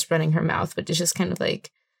 not just running her mouth, but just kind of like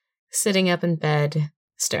sitting up in bed,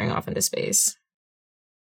 staring off into space.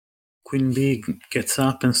 Queen Bee gets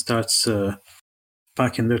up and starts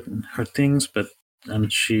packing her things,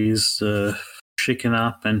 and she's shaken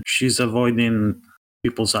up and she's avoiding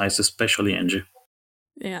people's eyes, especially Angie.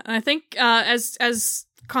 Yeah, I think as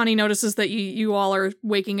Connie notices that you all are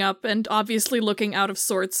waking up and obviously looking out of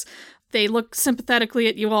sorts, they look sympathetically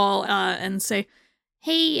at you all and say,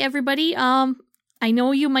 "Hey, everybody, I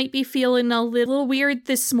know you might be feeling a little weird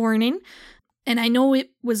this morning, and I know it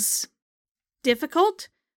was difficult,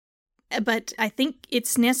 but I think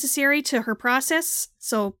it's necessary to her process.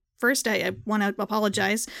 So first, I want to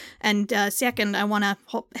apologize. And second, I want to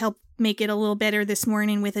help make it a little better this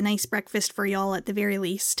morning with a nice breakfast for y'all at the very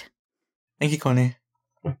least. Thank you, Connie.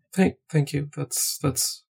 Thank you.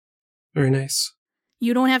 That's very nice.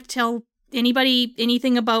 You don't have to tell anybody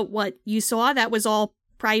anything about what you saw. That was all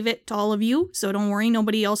private to all of you. So don't worry.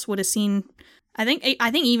 Nobody else would have seen. I think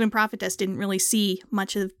even Prophetess didn't really see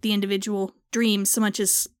much of the individual dreams so much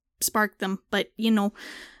as sparked them. But,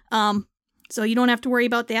 so you don't have to worry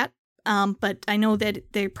about that. But I know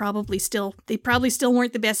that they probably still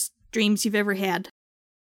weren't the best dreams you've ever had.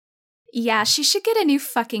 Yeah, she should get a new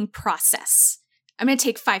fucking process. I'm gonna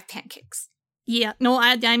take 5 pancakes. Yeah, no,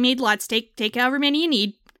 I made lots. Take however many you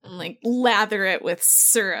need. And, like, lather it with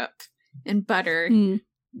syrup and butter.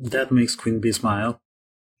 That makes Queen Bee smile.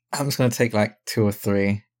 I'm just going to take like 2 or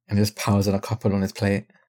 3 and just piles in a couple on his plate.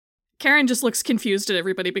 Karen just looks confused at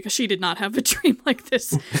everybody because she did not have a dream like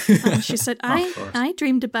this. She said, I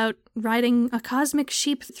dreamed about riding a cosmic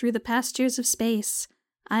sheep through the pastures of space.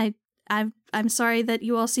 I'm sorry that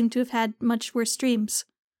you all seem to have had much worse dreams.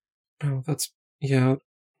 Oh, yeah.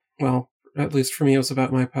 Well, at least for me, it was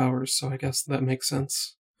about my powers, so I guess that makes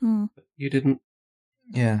sense. You didn't.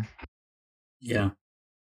 Yeah. Yeah.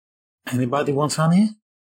 Anybody wants honey?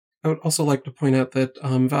 I would also like to point out that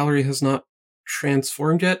Valerie has not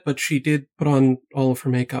transformed yet, but she did put on all of her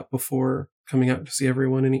makeup before coming out to see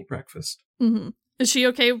everyone and eat breakfast. Mm-hmm. Is she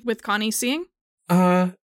okay with Connie seeing?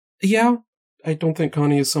 Yeah. I don't think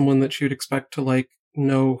Connie is someone that she would expect to,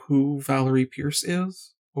 know who Valerie Pierce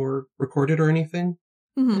is, or record it or anything.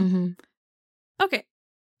 Mm-hmm. Okay.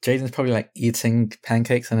 Jaden's probably, eating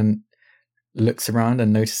pancakes and then looks around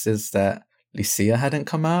and notices that Lucia hadn't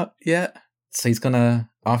come out yet. So he's gonna,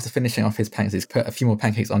 after finishing off his pancakes, put a few more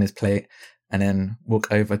pancakes on his plate and then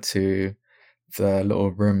walk over to the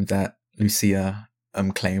little room that Lucia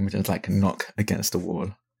claimed and knock against the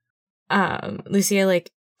wall. Lucia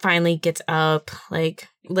finally gets up,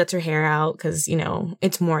 lets her hair out because,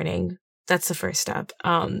 it's morning. That's the first step.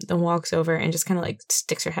 Then walks over and just kind of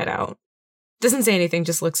sticks her head out. Doesn't say anything,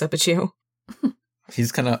 just looks up at you. He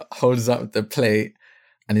just kind of holds up the plate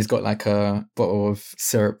and he's got a bottle of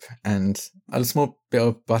syrup and a small bit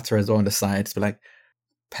of butter as well on the side. But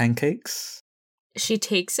pancakes? She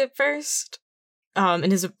takes it first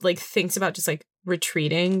and is thinks about just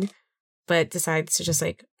retreating, but decides to just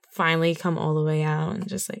finally come all the way out and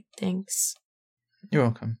just thanks. You're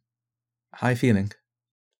welcome. How are you feeling?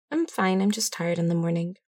 I'm fine. I'm just tired in the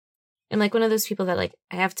morning. And one of those people that I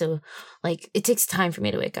have to, it takes time for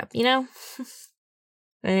me to wake up, I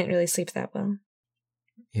didn't really sleep that well.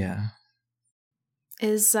 Yeah.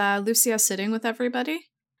 Is Lucia sitting with everybody?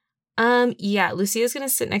 Yeah, Lucia's gonna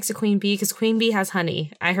sit next to Queen Bee because Queen Bee has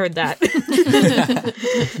honey. I heard that.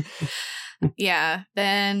 Yeah,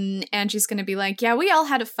 then Angie's gonna be yeah, we all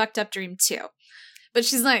had a fucked up dream too. But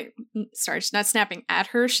she's she's not snapping at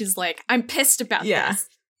her. She's I'm pissed about this.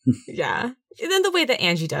 Yeah. And then the way that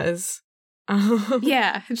Angie does.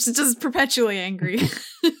 Yeah, she's just perpetually angry.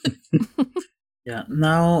 Yeah,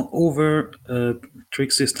 now over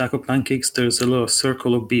Trixie's taco pancakes, there's a little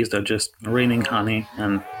circle of bees that are just raining honey,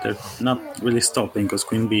 and they're not really stopping because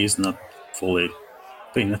Queen Bee is not fully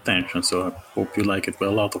paying attention, so I hope you like it with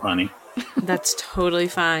a lot of honey. That's totally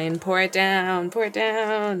fine. Pour it down.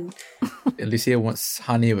 Lucia wants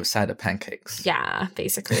honey with side of pancakes. Yeah,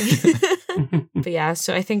 basically. But yeah,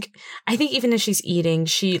 so I think even as she's eating,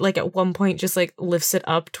 she at one point just lifts it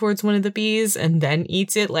up towards one of the bees and then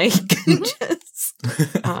eats it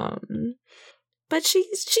but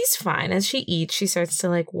she's fine. As she eats, she starts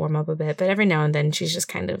to warm up a bit, but every now and then she's just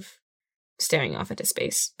kind of staring off into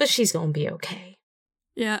space. But she's gonna be okay.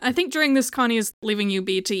 Yeah, I think during this, Connie is leaving you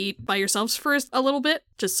be to eat by yourselves for a little bit,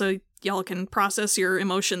 just so y'all can process your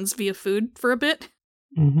emotions via food for a bit.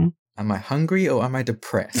 Mm-hmm. Am I hungry or am I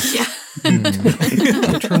depressed? Yeah.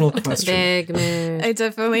 Eternal question. Big mood. I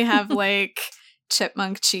definitely have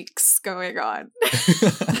chipmunk cheeks going on.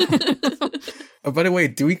 Oh, by the way,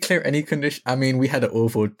 do we clear any condition? I mean, we had an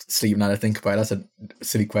awful sleep now that I think about it. That's a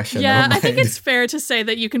silly question. Yeah, I think it's fair to say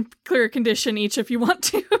that you can clear a condition each if you want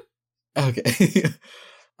to. Okay.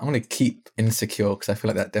 I want to keep insecure because I feel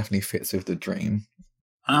like that definitely fits with the dream.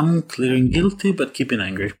 I'm clearing guilty, but keeping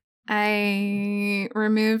angry. I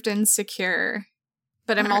removed insecure,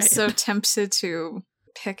 but I'm also tempted to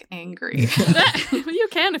pick angry. You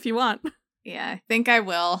can if you want. Yeah, I think I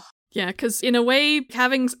will. Yeah, because in a way,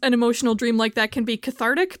 having an emotional dream like that can be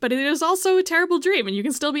cathartic, but it is also a terrible dream, and you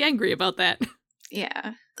can still be angry about that.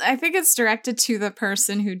 Yeah. I think it's directed to the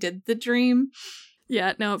person who did the dream.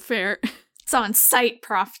 Yeah, no, fair. It's on site,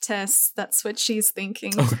 prophetess. That's what she's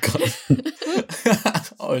thinking. Oh god.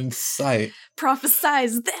 On site.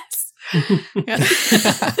 Prophesize this.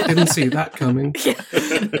 Didn't see that coming.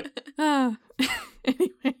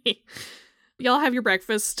 Anyway, y'all have your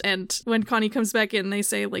breakfast, and when Connie comes back in, they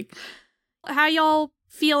say, like, how y'all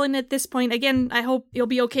feeling at this point? Again, I hope you'll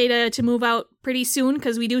be okay to move out pretty soon,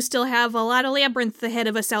 because we do still have a lot of labyrinth ahead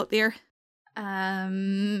of us out there.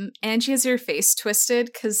 Angie has her face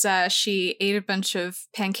twisted because she ate a bunch of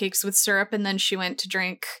pancakes with syrup, and then she went to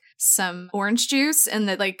drink some orange juice, and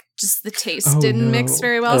just the taste didn't mix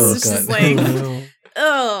very well. Oh, so she's God. like, No.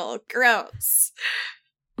 oh, gross.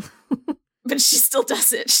 But she still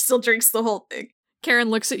does it. She still drinks the whole thing. Karen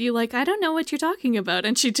looks at you like, I don't know what you're talking about,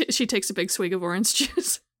 and she takes a big swig of orange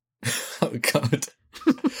juice. Oh god.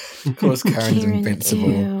 Of course Karen's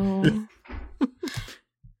invincible. Ew.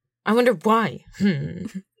 I wonder why.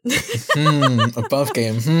 Above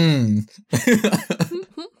game.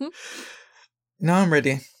 Now I'm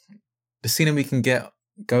ready. The sooner we can get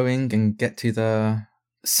going and get to the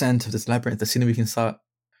center of this labyrinth, the sooner we can start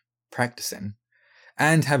practicing.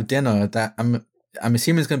 And have dinner that I'm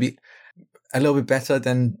assuming is going to be a little bit better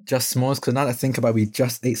than just s'mores, because now that I think about it, we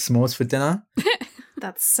just ate s'mores for dinner.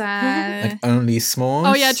 That's Like only s'mores.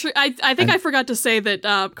 Oh yeah, true. I think I forgot to say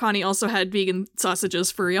that Connie also had vegan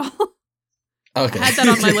sausages for y'all. Okay. I had that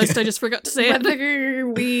on my list, I just forgot to say it. whether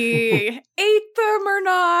we ate them or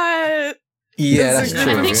not. Yeah, that's Those are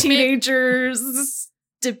gonna be true. teenagers.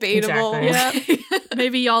 Debatable. Exactly. Yeah.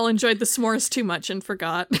 Maybe y'all enjoyed the s'mores too much and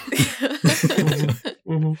forgot.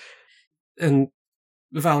 Mhm. And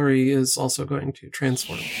Valerie is also going to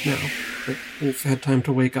transform now. But we've had time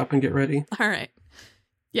to wake up and get ready. All right.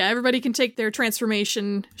 Yeah, everybody can take their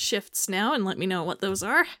transformation shifts now and let me know what those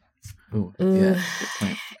are. Ooh, yeah. Good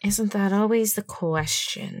point. Isn't that always the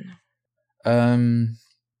question? I'm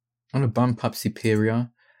gonna bump up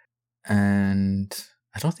Superior, and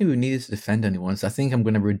I don't think we needed to defend anyone, so I think I'm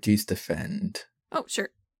gonna reduce defend. Oh, sure.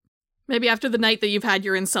 Maybe after the night that you've had,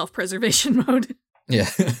 you're in self-preservation mode. Yeah.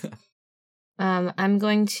 I'm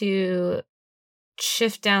going to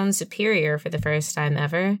shift down Superior for the first time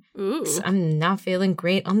ever. Ooh. 'Cause I'm not feeling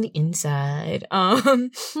great on the inside.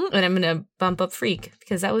 And I'm gonna bump up Freak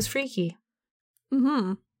because that was freaky.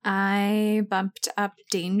 Mm-hmm. I bumped up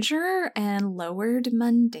Danger and lowered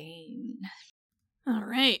Mundane. All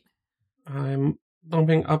right. I'm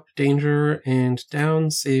bumping up Danger and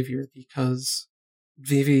down Savior because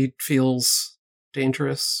Vivi feels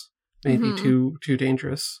dangerous. Maybe Mhm. too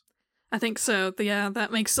dangerous. I think so. Yeah,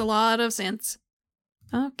 that makes a lot of sense.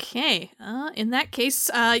 Okay. In that case,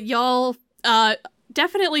 y'all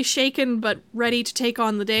definitely shaken but ready to take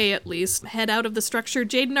on the day at least. Head out of the structure.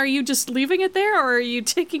 Jaden, are you just leaving it there or are you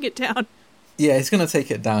taking it down? Yeah, he's gonna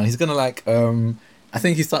take it down. He's gonna I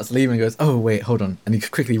think he starts leaving and goes, oh wait, hold on. And he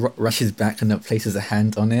quickly rushes back and places a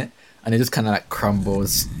hand on it. And it just kind of like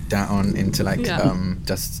crumbles down into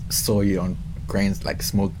just soil on grains, like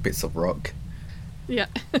small bits of rock. Yeah.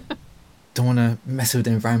 Don't want to mess with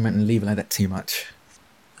the environment and leave it like that too much.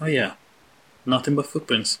 Oh yeah, nothing but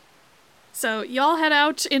footprints. So y'all head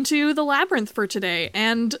out into the labyrinth for today.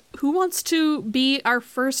 And who wants to be our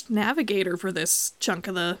first navigator for this chunk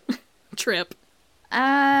of the trip?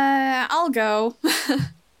 I'll go.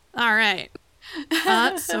 All right.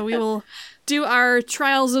 So we will do our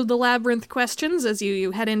Trials of the Labyrinth questions as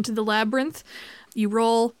you head into the labyrinth. You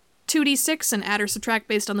roll 2d6 and add or subtract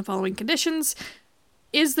based on the following conditions.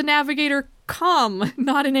 Is the navigator calm,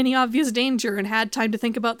 not in any obvious danger, and had time to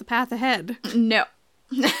think about the path ahead? No.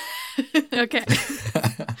 Okay.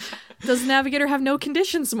 Does the navigator have no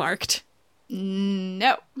conditions marked?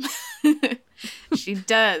 No. She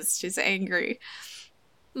does. She's angry.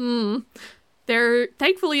 There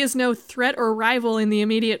thankfully is no threat or rival in the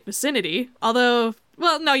immediate vicinity, although,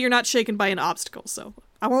 well, no, you're not shaken by an obstacle, so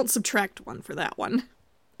I won't subtract one for that one.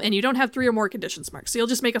 And you don't have 3 or more conditions marked, so you'll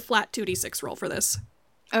just make a flat 2d6 roll for this.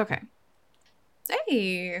 Okay.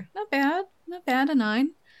 Hey, not bad. Not bad, a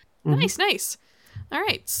 9. Nice, nice. All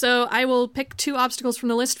right, so I will pick 2 obstacles from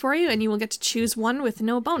the list for you, and you will get to choose one with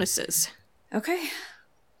no bonuses. Okay.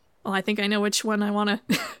 Well, I think I know which one I want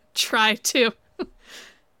to try, too.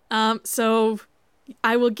 So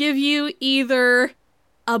I will give you either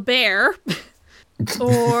a bear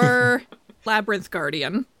or Labyrinth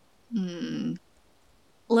Guardian.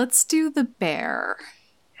 Let's do the bear.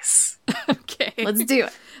 Yes. Okay. Let's do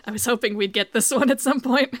it. I was hoping we'd get this one at some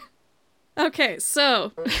point. Okay,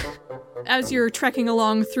 so as you're trekking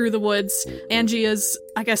along through the woods, Angie is,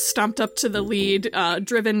 I guess, stomped up to the lead,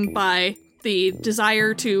 driven by the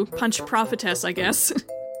desire to punch Prophetess, I guess.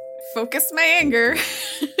 Focus my anger.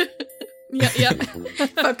 Yeah.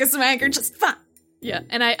 Focus my anger, just fuck. Yeah,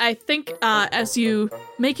 and I think as you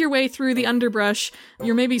make your way through the underbrush,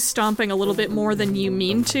 you're maybe stomping a little bit more than you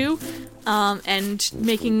mean to, and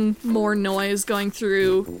making more noise going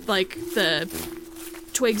through, like, the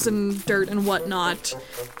twigs and dirt and whatnot.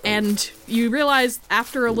 And you realize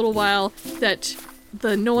after a little while that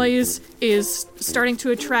the noise is starting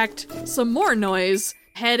to attract some more noise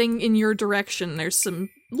heading in your direction. There's some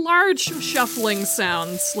large shuffling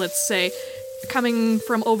sounds, let's say, coming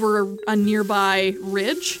from over a nearby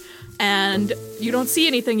ridge, and you don't see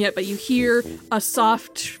anything yet, but you hear a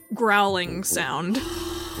soft growling sound.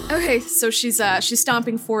 Okay, so she's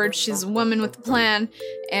stomping forward. She's a woman with a plan,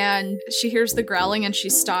 and she hears the growling and she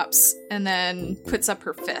stops and then puts up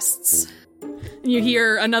her fists. And you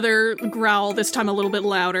hear another growl, this time a little bit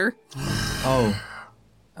louder. Oh.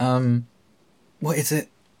 What is it?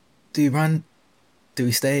 Do we run? Do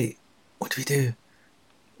we stay? What do we do?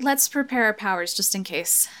 Let's prepare our powers just in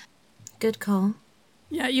case. Good call.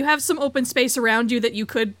 Yeah, you have some open space around you that you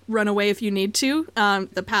could run away if you need to.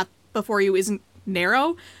 The path before you isn't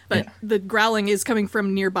narrow, but the growling is coming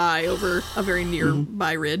from nearby over a very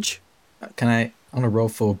nearby ridge. I want to roll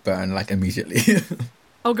for burn, like, immediately.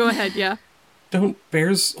 Oh, go ahead, yeah. Don't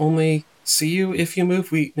bears only see you if you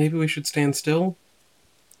move? Maybe we should stand still?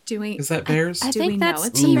 Do we? Is that bears? I Do we think know that's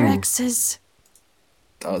it's T-Rexes.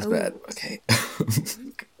 That was bad. Okay.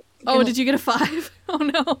 Oh, did you get a 5? Oh,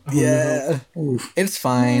 no. Yeah. Oof. It's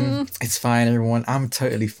fine. It's fine, everyone. I'm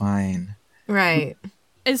totally fine. Right.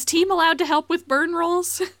 Is team allowed to help with burn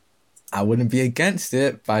rolls? I wouldn't be against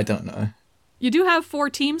it, but I don't know. You do have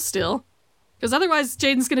 4 teams still. Because otherwise,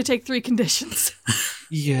 Jaden's going to take 3 conditions.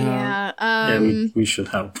 Yeah. We should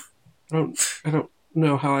help. I don't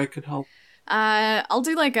know how I could help. I'll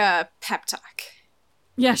do like a pep talk.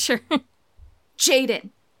 Yeah, sure. Jaden,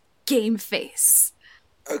 game face.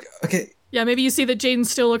 Okay. Yeah, maybe you see that Jaden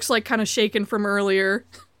still looks like kind of shaken from earlier.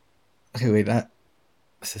 Okay, wait,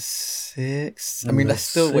 that's a 6. I mean, let's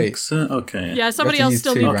still wait. 6, okay. Yeah, somebody You have to else use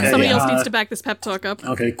still 2, needs, right? somebody Yeah. else needs to back this pep talk up.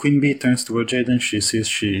 Okay, Queen Bee turns toward Jaden. She sees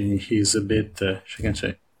he's a bit. She can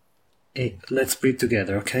say, "Hey, let's breathe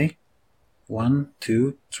together, okay? 1,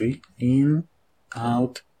 2, 3, in,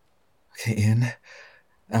 out. Okay, in,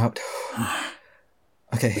 out.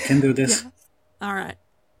 Okay, We can do this." All right.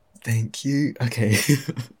 thank you. Okay.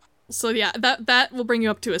 So yeah, that will bring you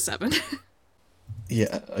up to a 7.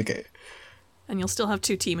 Yeah, okay. And you'll still have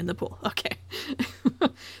 2 team in the pool. Okay.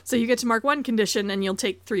 So you get to mark 1 condition and you'll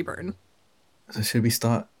take 3 burn. So should we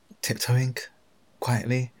start tiptoeing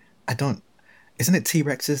quietly? Isn't it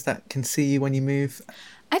T-Rexes that can see you when you move?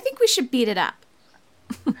 I think we should beat it up.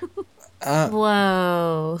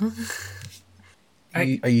 Whoa. Are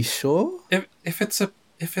you sure? If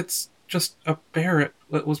it's just a bear, it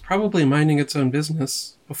was probably minding its own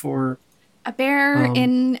business before. A bear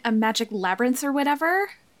in a magic labyrinth or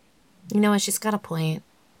whatever? You know what? She's got a point.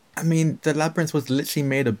 I mean, the labyrinth was literally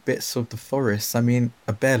made of bits of the forest. I mean,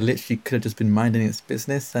 a bear literally could have just been minding its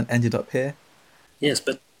business and ended up here. Yes,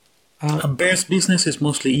 but a bear's business is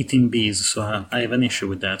mostly eating bees, so I have an issue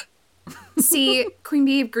with that. See, Queen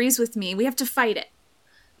Bee agrees with me. We have to fight it.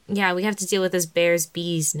 Yeah, we have to deal with this bear's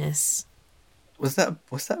beesness. Was that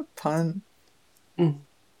a pun? That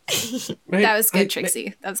was good,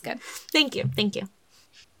 Trixie. That was good. Thank you.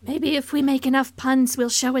 Maybe if we make enough puns, we'll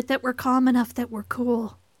show it that we're calm enough that we're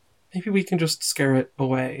cool. Maybe we can just scare it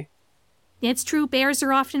away. It's true, bears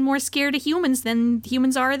are often more scared of humans than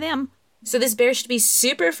humans are of them. So this bear should be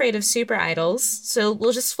super afraid of super idols, so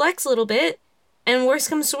we'll just flex a little bit, and worst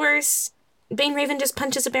comes to worst, Bane Raven just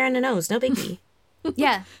punches a bear in the nose, no biggie.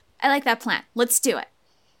 Yeah, I like that plan. Let's do it.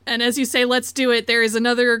 And as you say, let's do it, there is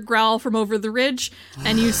another growl from over the ridge,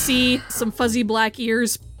 and you see some fuzzy black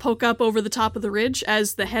ears poke up over the top of the ridge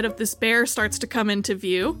as the head of this bear starts to come into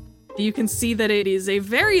view. You can see that it is a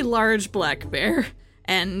very large black bear,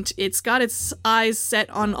 and it's got its eyes set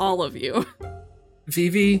on all of you.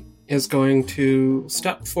 Vivi is going to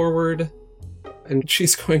step forward, and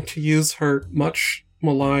she's going to use her much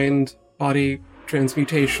maligned body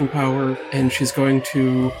transmutation power, and she's going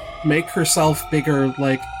to make herself bigger,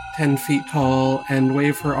 like 10 feet tall, and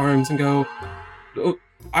wave her arms and go, "Oh,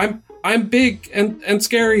 I'm big and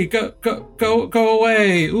scary. Go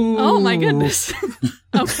away. Ooh." Oh my goodness.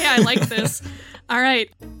 Okay, I like this. All right.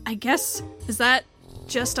 I guess, is that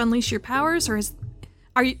just unleash your powers, or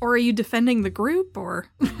are you defending the group, or?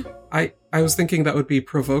 I was thinking that would be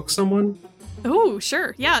provoke someone. Oh,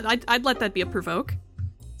 sure. Yeah, I'd let that be a provoke.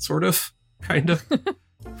 Sort of. Kind of.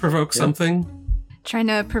 Provoke something. Trying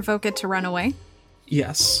to provoke it to run away.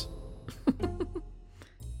 Yes.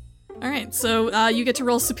 All right, so you get to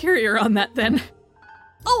roll superior on that then.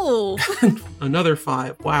 Oh, Another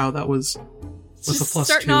 5. Wow, that was a just plus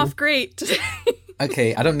starting 2. off great.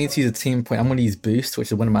 Okay, I don't need to use a team point. I'm going to use Boost, which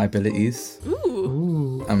is one of my abilities.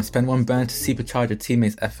 Ooh. Ooh. Spend 1 burn to supercharge your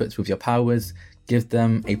teammates' efforts with your powers. Give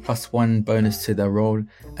them a +1 bonus to their roll,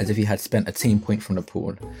 as if you had spent a team point from the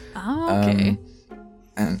pool. Oh, okay.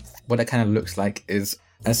 And what that kind of looks like is,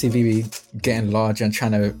 as Vivi getting larger and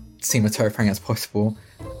trying to seem as terrifying as possible,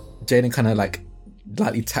 Jaden kind of like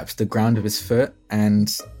lightly taps the ground with his foot,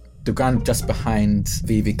 and the ground just behind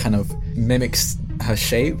Vivi kind of mimics her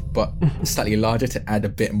shape, but slightly larger to add a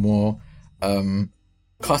bit more,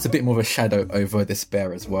 cast a bit more of a shadow over this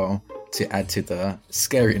bear as well, to add to the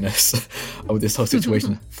scariness of this whole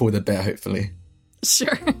situation for the bear, hopefully.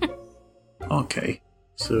 Sure. Okay.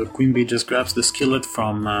 So Queen Bee just grabs the skillet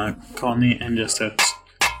from Connie and just starts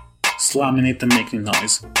slamming it and making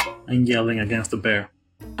noise and yelling against the bear.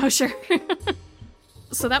 Oh, sure.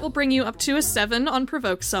 So that will bring you up to a 7 on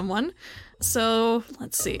Provoke Someone. So,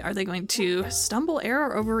 let's see. Are they going to stumble,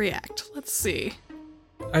 err, or overreact? Let's see.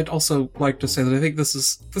 I'd also like to say that I think this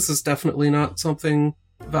is definitely not something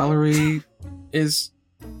Valerie is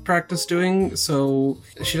practice doing, so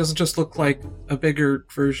she doesn't just look like a bigger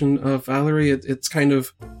version of Valerie. It's kind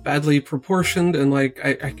of badly proportioned, and like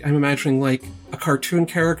I'm imagining like a cartoon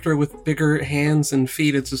character with bigger hands and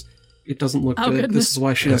feet. It doesn't look good. Goodness. This is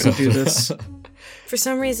why she doesn't do this. For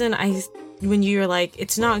some reason, when you were like,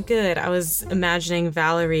 it's not good, I was imagining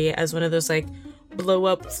Valerie as one of those like blow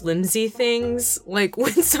up flimsy things, like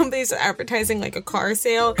when somebody's advertising like a car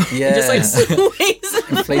sale, Yeah. and just like sways.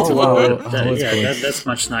 Inflatable. Yeah, that's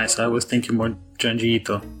much nicer. I was thinking more Junji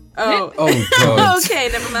Ito. Oh, Oh, God. okay,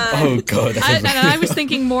 never mind. Oh, God. I was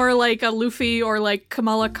thinking more like a Luffy or like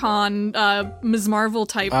Kamala Khan, Ms. Marvel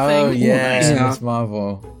type Oh, thing. yeah, Yeah. Miss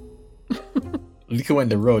Marvel. Luca went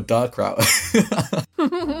the real dark route.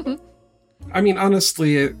 I mean,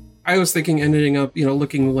 honestly, I was thinking ending up,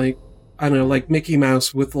 looking like, I don't know, like Mickey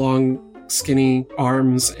Mouse with long, skinny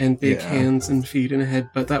arms and big Yeah. hands and feet and a head.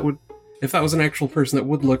 But that would, if that was an actual person, that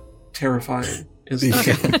would look terrifying.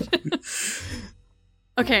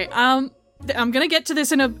 Okay, I'm gonna get to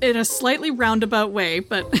this in a slightly roundabout way,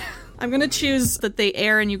 but I'm gonna choose that they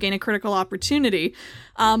err and you gain a critical opportunity.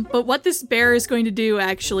 But what this bear is going to do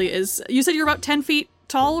actually is, you said you're about 10 feet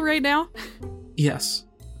tall right now? Yes.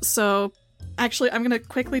 So, actually, I'm gonna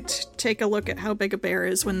quickly take a look at how big a bear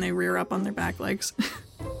is when they rear up on their back legs.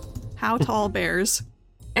 How tall bears?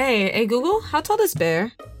 Hey, Google, how tall is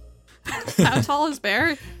bear? How tall is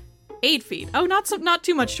bear? 8 feet. Oh, not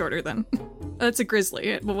too much shorter then. That's a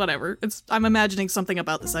grizzly, but whatever. I'm imagining something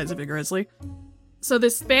about the size of a grizzly. So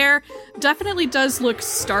this bear definitely does look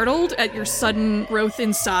startled at your sudden growth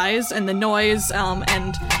in size and the noise,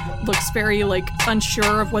 and looks very,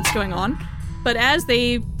 unsure of what's going on. But as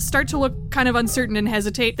they start to look kind of uncertain and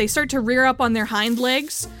hesitate, they start to rear up on their hind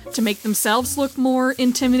legs to make themselves look more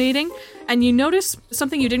intimidating. And you notice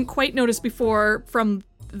something you didn't quite notice before from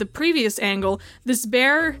the previous angle. This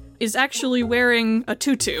bear is actually wearing a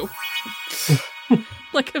tutu. Kind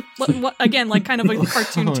of a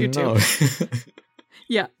cartoon tutu. No.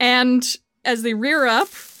 Yeah, and as they rear up,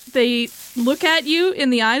 they look at you in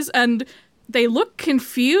the eyes, and they look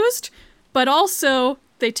confused, but also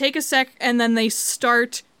they take a sec, and then they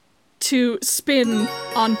start to spin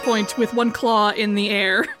on point with one claw in the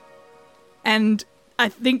air. And I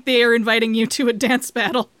think they are inviting you to a dance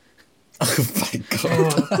battle. Oh my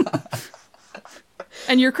God.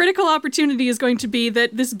 And your critical opportunity is going to be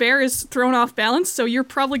that this bear is thrown off balance, so you're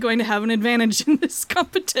probably going to have an advantage in this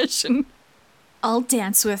competition. I'll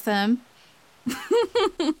dance with him.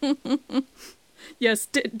 Yes,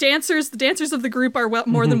 the dancers of the group are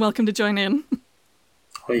more than welcome to join in.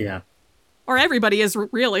 Oh yeah. Or everybody is,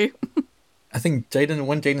 really. I think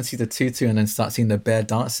when Jaden sees the tutu and then starts seeing the bear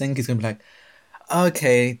dancing, he's going to be like,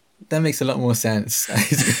 okay, that makes a lot more sense.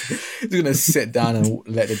 He's going to sit down and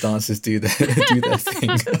let the dancers do their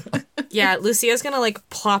thing. Yeah, Lucia's gonna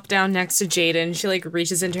plop down next to Jaden. She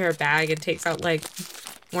reaches into her bag and takes out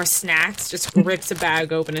more snacks, just rips a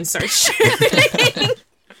bag open and starts shooting.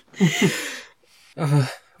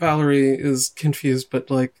 Valerie is confused, but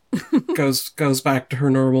goes back to her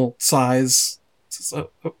normal size.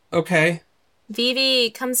 So, okay. Vivi,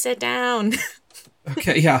 come sit down.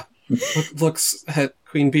 Okay, yeah. Looks at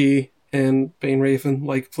Queen Bee and Bane Raven,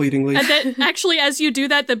 pleadingly. And then, actually, as you do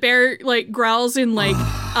that, the bear, growls in,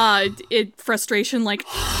 frustration,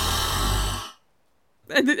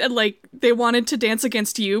 and, they wanted to dance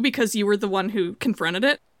against you because you were the one who confronted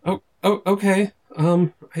it. Oh, okay.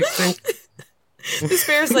 I think... This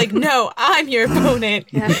bear's no, I'm your opponent.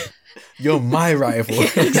 Yeah. You're my rival.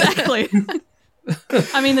 Exactly.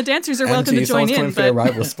 I mean, the dancers are welcome to join in, for a but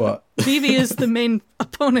rival spot. Vivi is the main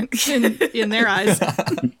opponent in their eyes.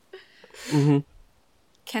 Mm-hmm.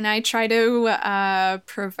 Can I try to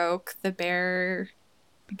provoke the bear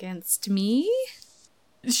against me?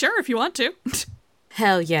 Sure, if you want to.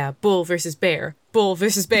 Hell yeah, bull versus bear. Bull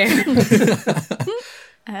versus bear.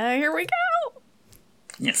 Here we go.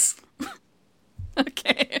 Yes.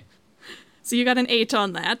 Okay. So you got an 8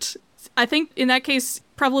 on that. I think in that case,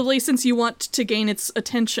 probably since you want to gain its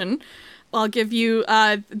attention, I'll give you,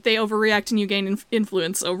 they overreact and you gain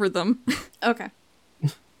influence over them. Okay.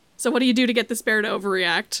 So what do you do to get this bear to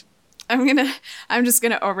overreact? I'm just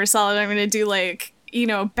gonna oversell it. I'm gonna do like,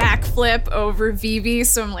 backflip over Vivi,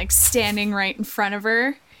 so I'm like standing right in front of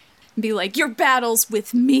her and be like, your battle's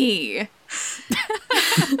with me.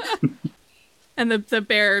 And the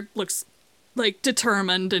bear looks like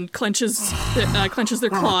determined and clenches their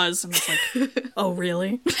claws. I'm just like, oh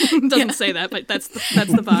really? Doesn't say that, but that's the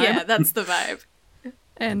vibe. Yeah, that's the vibe.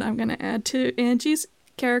 And I'm gonna add to Angie's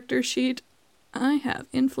character sheet, I have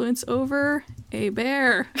influence over a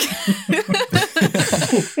bear.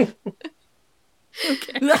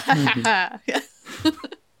 Okay.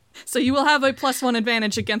 So you will have a +1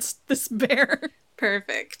 advantage against this bear.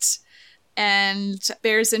 Perfect. And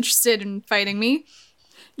bear's interested in fighting me.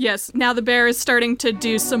 Yes, now the bear is starting to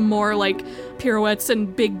do some more, like, pirouettes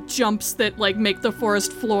and big jumps that, like, make the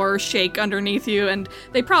forest floor shake underneath you, and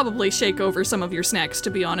they probably shake over some of your snacks, to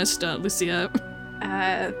be honest, Lucia.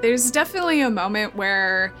 There's definitely a moment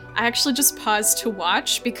where I actually just pause to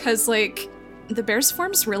watch because, like, the bear's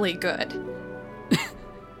form's really good.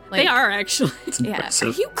 They are, actually. Yeah.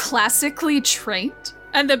 Impressive. Are you classically trained?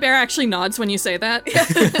 And the bear actually nods when you say that.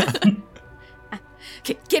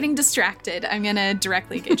 Getting distracted. I'm gonna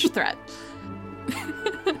directly engage threat.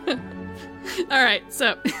 Alright,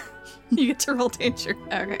 so you get to roll danger.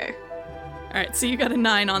 Okay. Alright, so you got a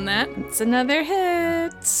 9 on that. It's another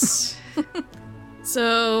hit.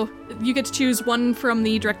 So you get to choose one from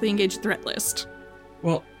the directly engaged threat list.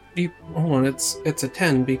 Well, hold on. It's a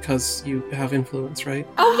 10 because you have influence, right?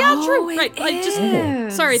 Oh yeah, true. it Right. I just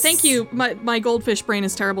is. sorry. Thank you. My goldfish brain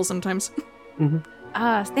is terrible sometimes.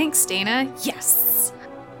 Thanks, Dana. Yes.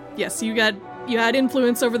 Yes, you had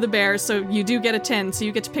influence over the bear, so you do get a 10. So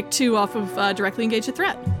you get to pick 2 off of directly engage a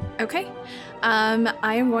threat. Okay.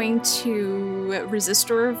 I am going to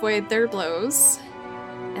resist or avoid their blows,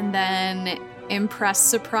 and then impress,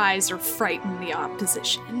 surprise, or frighten the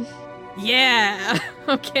opposition. Yeah.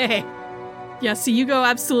 Okay. Yeah. So you go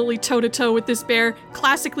absolutely toe to toe with this bear,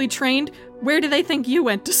 classically trained. Where do they think you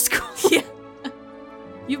went to school? Yeah.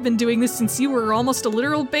 You've been doing this since you were almost a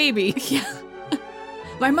literal baby. Yeah.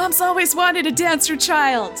 My mom's always wanted a dancer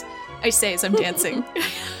child, I say as I'm dancing.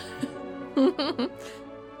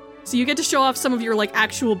 So you get to show off some of your, like,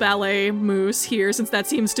 actual ballet moves here, since that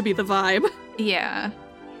seems to be the vibe. Yeah.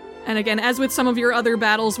 And again, as with some of your other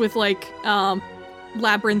battles with, like,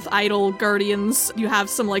 Labyrinth Idol Guardians, you have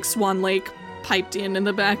some, like, Swan Lake piped in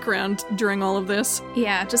the background during all of this.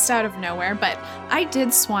 Yeah, just out of nowhere, but I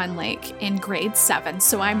did Swan Lake in grade 7,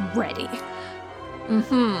 so I'm ready.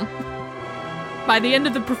 By the end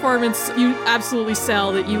of the performance, you absolutely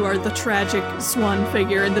sell that you are the tragic swan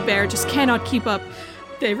figure, and the bear just cannot keep up.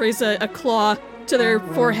 They raise a claw to their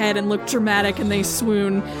forehead and look dramatic, and they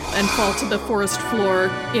swoon and fall to the forest floor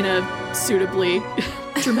in a suitably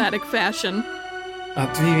dramatic fashion.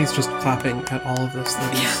 Vivi's just clapping at all of this.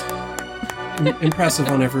 That is impressive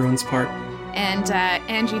on everyone's part. And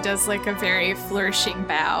Angie does like a very flourishing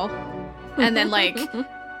bow. And then like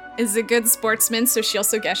is a good sportsman, so she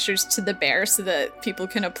also gestures to the bear so that people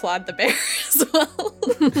can applaud the bear as well.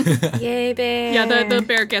 Yay, bear. Yeah, the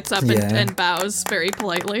bear gets up Yeah. and bows very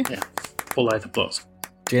politely. Yeah. Polite applause.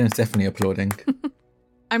 Jana's definitely applauding.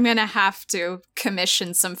 I'm gonna have to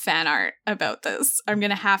commission some fan art about this. I'm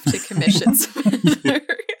gonna have to commission some fan art.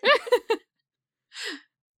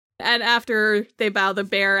 And after they bow, the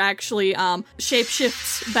bear actually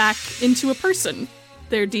shapeshifts back into a person.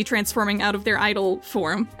 They're de-transforming out of their idol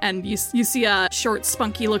form, and you see a short,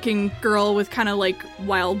 spunky-looking girl with kind of like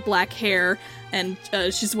wild black hair, and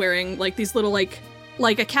she's wearing like these little like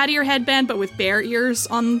a cat ear headband, but with bear ears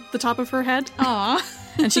on the top of her head. Aw,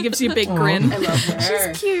 And she gives you a big grin. I love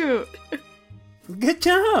her. she's cute. Good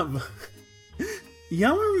job!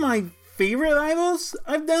 Y'all are my favorite idols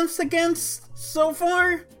I've danced against so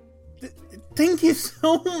far. Thank you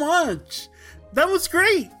so much. That was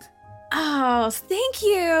great. Oh, thank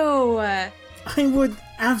you. I would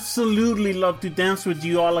absolutely love to dance with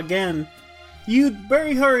you all again. You'd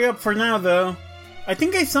better hurry up for now, though. I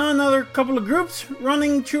think I saw another couple of groups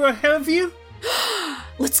running through ahead of you.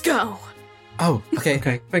 Let's go. Oh, okay.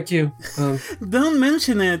 Okay, thank you. Don't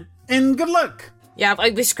mention it, and good luck. Yeah,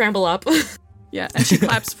 we scramble up. Yeah, and she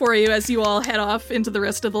claps for you as you all head off into the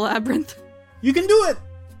rest of the labyrinth. You can do it.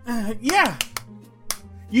 Yeah.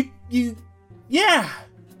 Yeah.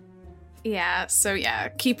 Yeah, so yeah,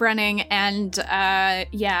 keep running, and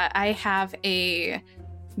yeah, I have a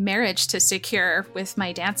marriage to secure with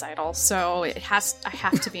my dance idol, so I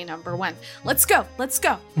have to be number one. Let's go.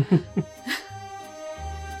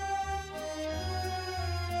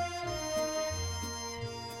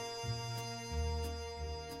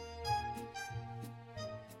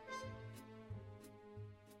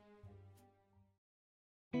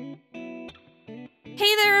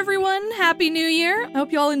 Hey there, everyone! Happy New Year! I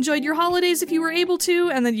hope you all enjoyed your holidays if you were able to,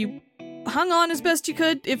 and then you hung on as best you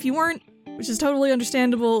could if you weren't, which is totally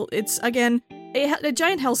understandable. It's, again, a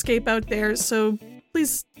giant hellscape out there, so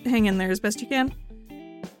please hang in there as best you can.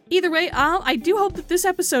 Either way, I do hope that this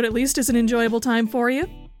episode, at least, is an enjoyable time for you.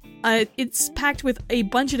 It's packed with a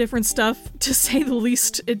bunch of different stuff, to say the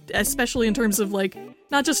least, especially in terms of, like,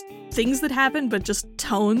 not just things that happen, but just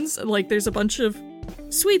tones. Like, there's a bunch of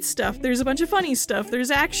sweet stuff, there's a bunch of funny stuff,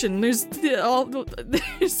 there's action, there's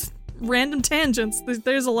random tangents,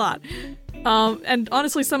 there's a lot. And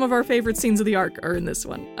honestly, some of our favorite scenes of the arc are in this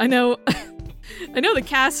one. I know the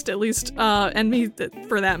cast, at least, and me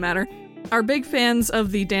for that matter, are big fans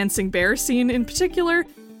of the dancing bear scene in particular,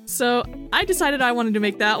 so I decided I wanted to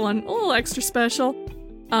make that one a little extra special.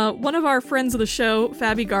 One of our friends of the show,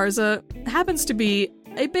 Fabi Garza, happens to be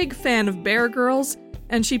a big fan of Bear Girls,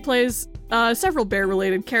 and she plays several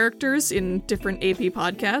bear-related characters in different AP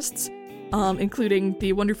podcasts, including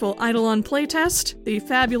the wonderful Eidolon Playtest, the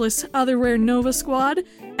fabulous Otherwhere Nova Squad,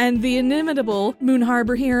 and the inimitable Moon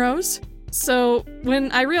Harbor Heroes. So when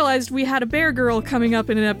I realized we had a bear girl coming up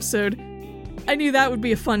in an episode, I knew that would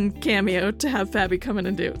be a fun cameo to have Fabi come in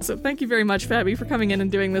and do. So thank you very much, Fabi, for coming in and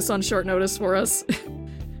doing this on short notice for us.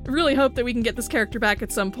 I really hope that we can get this character back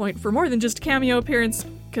at some point for more than just a cameo appearance,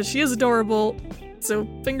 because she is adorable. So,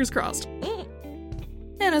 fingers crossed.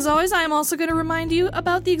 And as always, I am also going to remind you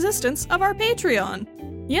about the existence of our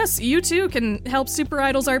Patreon. Yes, you too can help Super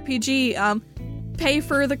Idols RPG pay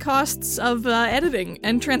for the costs of editing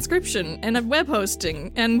and transcription and web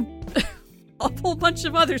hosting and a whole bunch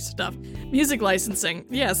of other stuff. Music licensing,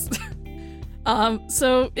 yes.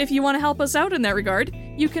 So if you want to help us out in that regard,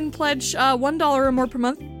 you can pledge $1 or more per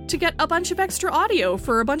month to get a bunch of extra audio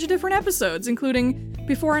for a bunch of different episodes, including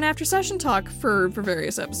before and after session talk for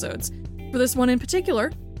various episodes. For this one in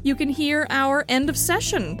particular, you can hear our end of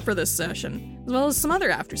session for this session, as well as some other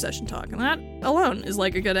after session talk, and that alone is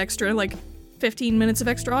like a good extra, 15 minutes of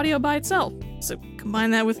extra audio by itself. So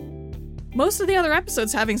combine that with most of the other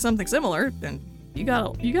episodes having something similar, then you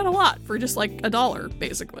got a lot for just $1,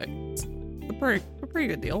 basically. It's a pretty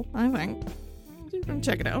good deal, I think.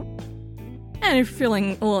 Check it out. And if you're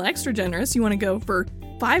feeling a little extra generous, you want to go for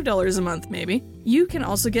 $5 a month maybe, you can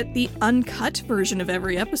also get the uncut version of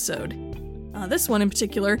every episode. This one in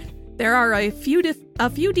particular, there are a few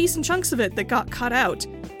decent chunks of it that got cut out,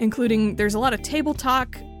 including there's a lot of table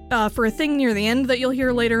talk for a thing near the end that you'll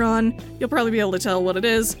hear later on. You'll probably be able to tell what it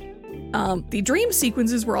is. The dream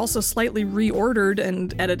sequences were also slightly reordered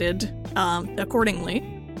and edited accordingly.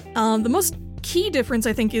 The most key difference,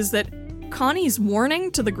 I think, is that Connie's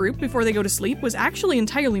warning to the group before they go to sleep was actually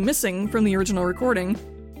entirely missing from the original recording.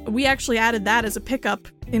 We actually added that as a pickup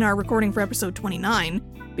in our recording for episode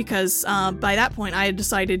 29, because by that point I had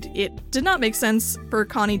decided it did not make sense for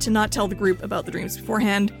Connie to not tell the group about the dreams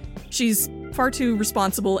beforehand. She's far too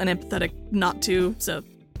responsible and empathetic not to, so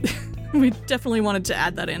we definitely wanted to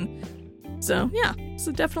add that in. So yeah,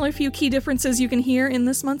 so definitely a few key differences you can hear in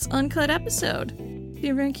this month's uncut episode, if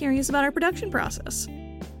you're very curious about our production process.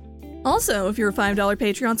 Also, if you're a $5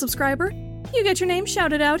 Patreon subscriber, you get your name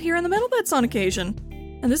shouted out here in the Metal Bits on occasion.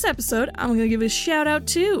 And this episode, I'm going to give a shout out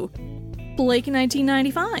to Blake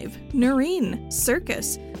 1995, Noreen,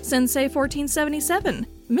 Circus, Sensei 1477,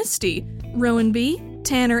 Misty, Rowan B,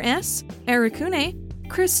 Tanner S, Arikune,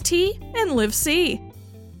 Chris T, and Liv C.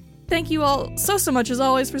 Thank you all so much as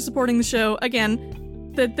always for supporting the show.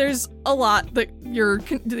 Again, that there's a lot that your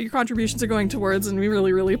contributions are going towards, and we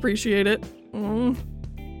really, really appreciate it.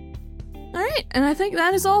 Alright, and I think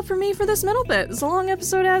that is all for me for this middle bit. It's a long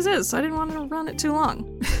episode as is, so I didn't want to run it too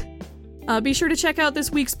long. Be sure to check out this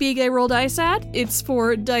week's Be Gay Roll Dice ad. It's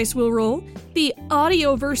for Dice Will Roll, the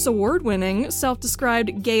Audioverse award-winning,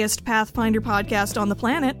 self-described gayest Pathfinder podcast on the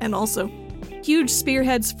planet, and also huge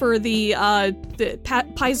spearheads for the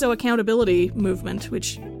Paizo accountability movement,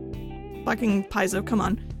 which... Fucking Paizo, come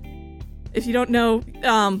on. If you don't know,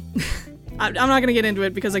 I'm not gonna get into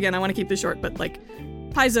it because, again, I want to keep this short, but,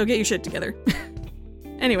 Paizo, get your shit together.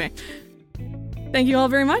 Anyway, thank you all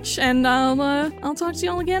very much, and I'll talk to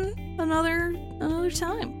you all again another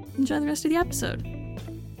time. Enjoy the rest of the episode.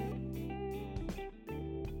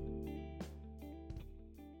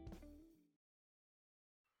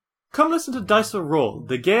 Come listen to Dice Will Roll,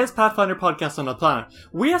 the gayest Pathfinder podcast on the planet.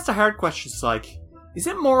 We ask the hard questions like, is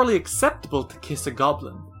it morally acceptable to kiss a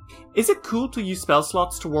goblin? Is it cool to use spell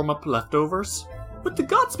slots to warm up leftovers? Would the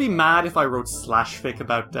gods be mad if I wrote slashfic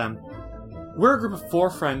about them? We're a group of 4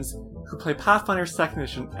 friends who play Pathfinder 2nd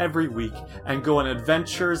Edition every week and go on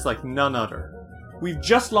adventures like none other. We've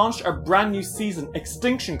just launched our brand new season,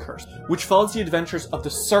 Extinction Curse, which follows the adventures of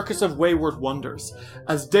the Circus of Wayward Wonders,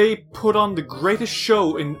 as they put on the greatest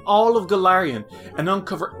show in all of Golarion and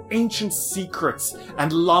uncover ancient secrets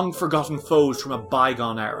and long-forgotten foes from a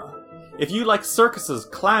bygone era. If you like circuses,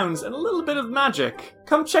 clowns, and a little bit of magic,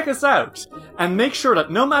 come check us out, and make sure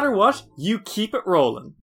that no matter what, you keep it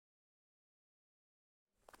rolling.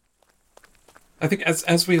 I think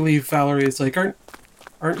as we leave, Valerie is like,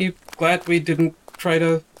 aren't you glad we didn't try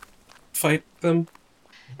to fight them?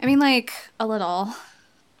 I mean, like, a little.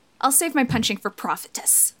 I'll save my punching for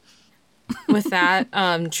Prophetess. With that,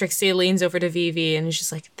 Trixie leans over to Vivi and is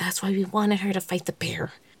just like, that's why we wanted her to fight the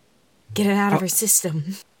bear. Get it out of her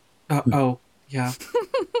system. Oh, yeah.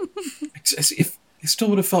 I still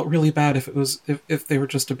would have felt really bad if they were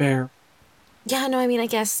just a bear. Yeah, no, I mean, I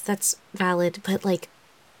guess that's valid, but like,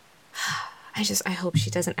 I hope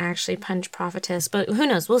she doesn't actually punch Prophetess, but who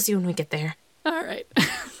knows? We'll see when we get there. All right.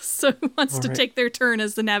 So who wants to take their turn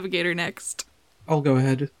as the navigator next? I'll go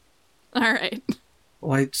ahead. All right.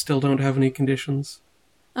 Well, I still don't have any conditions.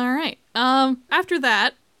 All right. After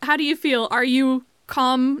that, how do you feel? Are you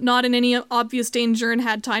calm, not in any obvious danger, and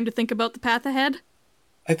had time to think about the path ahead?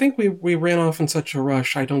 I think we ran off in such a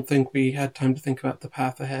rush, I don't think we had time to think about the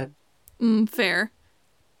path ahead. Fair.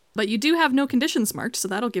 But you do have no conditions marked, so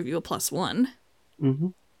that'll give you a +1. Mm-hmm.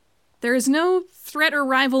 There is no threat or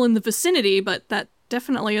rival in the vicinity, but that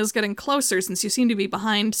definitely is getting closer since you seem to be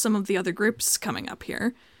behind some of the other groups coming up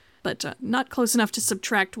here. But not close enough to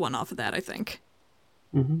subtract 1 off of that, I think.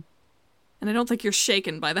 Mm-hmm. And I don't think you're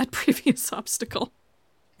shaken by that previous obstacle.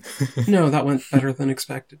 No, that went better than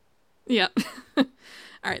expected. Yeah. All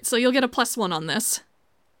right, so you'll get a +1 on this.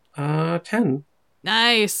 10.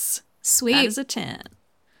 Nice. Sweet. That is a 10.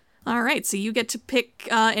 All right, so you get to pick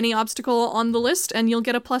any obstacle on the list, and you'll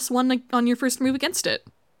get a +1 on your first move against it.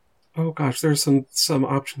 Oh gosh, there's some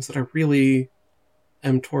options that I really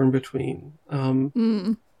am torn between.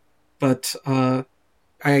 But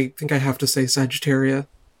I think I have to say Sagittaria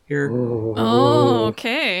here. Oh,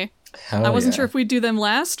 okay. Hell I wasn't yeah. sure if we'd do them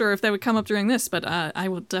last or if they would come up during this, but I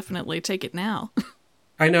will definitely take it now.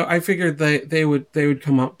 I know. I figured they would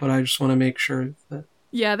come up, but I just want to make sure that.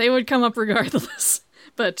 Yeah, they would come up regardless.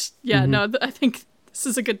 But yeah, no, I think this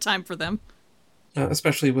is a good time for them.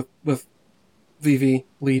 Especially with Vivi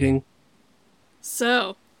leading.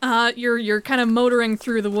 So, you're kind of motoring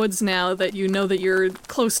through the woods now that you know that you're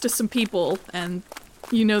close to some people, and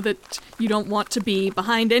you know that you don't want to be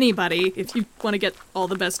behind anybody if you want to get all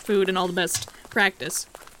the best food and all the best practice.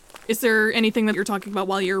 Is there anything that you're talking about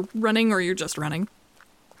while you're running, or you're just running?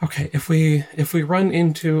 Okay, if we run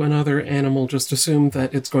into another animal, just assume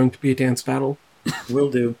that it's going to be a dance battle. Will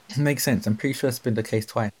do. Makes sense. I'm pretty sure it's been the case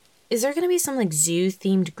twice. Is there going to be some like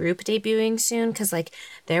zoo-themed group debuting soon? Because like,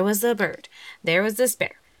 there was the bird, there was this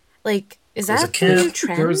bear. Like, is There's that a a new cat.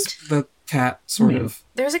 trend? There's the cat, sort of.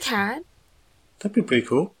 There's a cat. That'd be pretty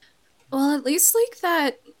cool. Well, at least like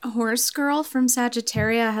that horse girl from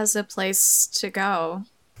Sagittaria has a place to go.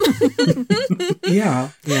 Yeah.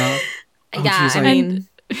 Oh, Yeah, geez, I mean,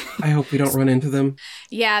 I hope we don't run into them.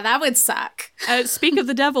 Yeah, that would suck. Speak of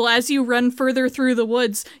the devil, as you run further through the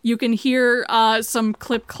woods, you can hear some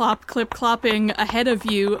clip-clopping ahead of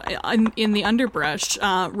you in the underbrush,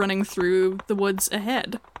 running through the woods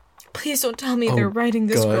ahead. please don't tell me they're riding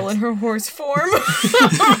this God. girl in her horse form.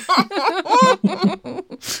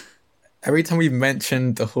 Every time we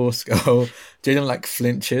mention the horse girl, Jaden like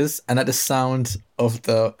flinches, and at the sound of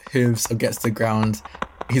the hooves against the ground,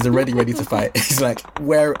 he's already ready to fight. He's like,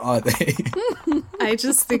 where are they? I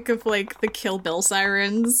just think of like the Kill Bill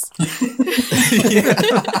sirens.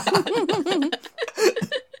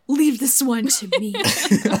 Leave this one to me.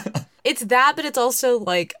 It's that, but it's also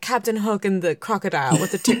like Captain Hook and the crocodile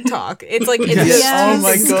with the TikTok. It's like, it's Yes. Oh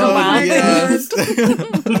my it's God,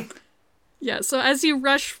 combined. yes. Yeah, so as you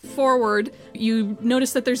rush forward, you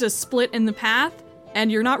notice that there's a split in the path,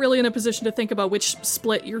 and you're not really in a position to think about which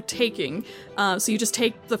split you're taking. So you just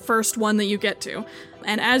take the first one that you get to.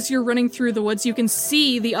 And as you're running through the woods, you can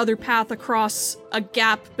see the other path across a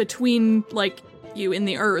gap between, like, you in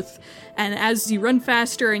the earth. And as you run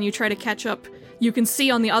faster and you try to catch up, you can see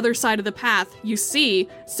on the other side of the path, you see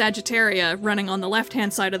Sagittaria running on the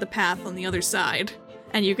left-hand side of the path on the other side.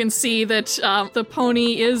 And you can see that the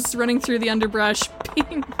pony is running through the underbrush,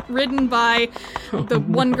 being ridden by the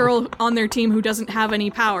one girl on their team who doesn't have any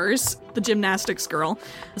powers, the gymnastics girl,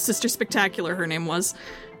 Sister Spectacular her name was.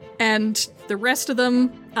 And the rest of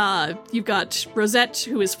them, you've got Rosette,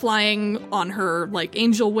 who is flying on her, like,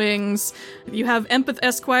 angel wings. You have Empath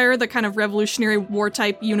Esquire, the kind of Revolutionary War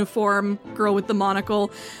type uniform girl with the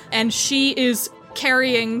monocle. And she is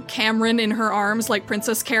carrying Cameron in her arms, like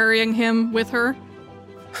Princess carrying him with her.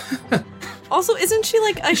 Also, isn't she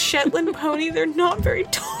like a Shetland pony? They're not very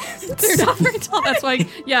tall. They're not very tall. That's why,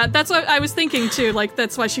 yeah, that's what I was thinking too. Like,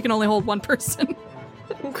 that's why she can only hold one person.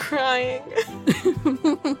 I'm crying.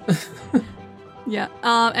 Yeah,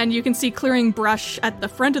 and you can see clearing brush at the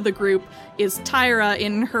front of the group is Tyra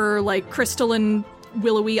in her, like, crystalline,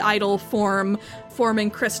 willowy idol form, forming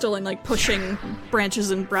crystal and, like, pushing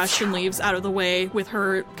branches and brush and leaves out of the way with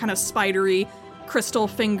her kind of spidery crystal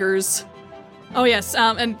fingers. Oh, yes,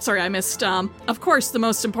 and sorry, I missed, of course, the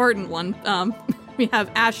most important one. We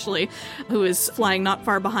have Ashley, who is flying not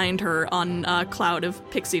far behind her on a cloud of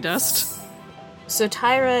pixie dust. So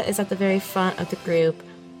Tyra is at the very front of the group,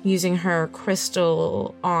 using her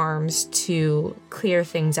crystal arms to clear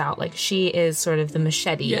things out. Like, she is sort of the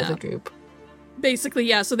machete of the group. Basically,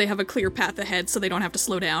 yeah, so they have a clear path ahead so they don't have to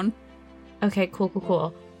slow down. Okay,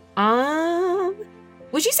 cool.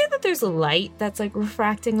 Would you say that there's light that's, like,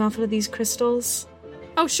 refracting off of these crystals?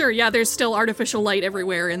 Oh, sure, yeah, there's still artificial light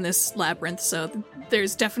everywhere in this labyrinth, so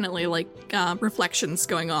there's definitely, like, reflections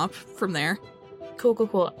going off from there.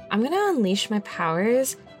 Cool. I'm gonna unleash my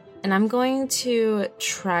powers, and I'm going to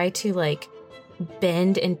try to, like,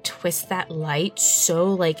 bend and twist that light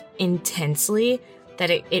so, like, intensely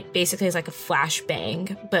that it basically is like a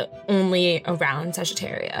flashbang, but only around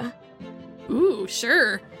Sagittaria. Ooh,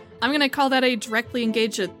 sure. I'm gonna call that a directly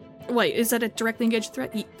engage Wait, is that a directly engaged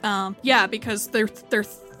threat? Yeah, because they're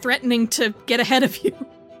threatening to get ahead of you.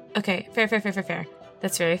 Okay, fair.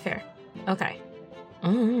 That's very fair. Okay.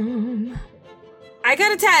 I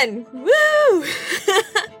got a 10! Woo!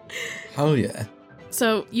 Oh, yeah.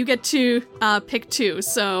 So you get to pick two,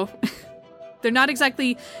 so they're not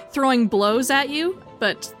exactly throwing blows at you,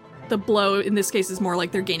 but the blow in this case is more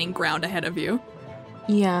like they're gaining ground ahead of you.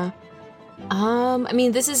 Yeah. I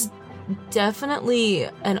mean, this is definitely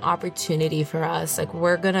an opportunity for us. Like,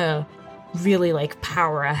 we're gonna really, like,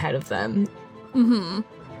 power ahead of them.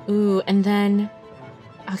 Mm-hmm. Ooh, and then...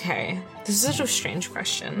 Okay, this is such a strange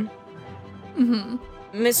question. Mm-hmm.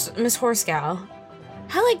 Miss Horsegal,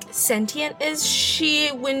 how, like, sentient is she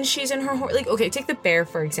when she's in her like, okay, take the bear,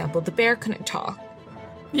 for example. The bear couldn't talk.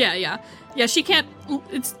 Yeah, she can't...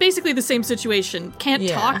 It's basically the same situation. Can't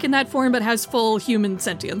talk in that form, but has full human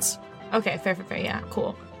sentience. Okay, fair, yeah,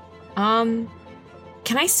 cool. Can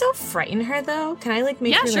I still frighten her, though? Can I, like,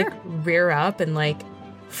 make her, sure. like, rear up and, like,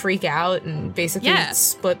 freak out and basically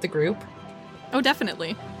split the group? Oh,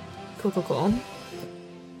 definitely. Cool.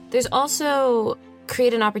 There's also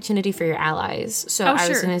create an opportunity for your allies. So I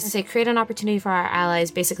was going to say create an opportunity for our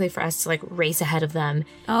allies, basically for us to, like, race ahead of them.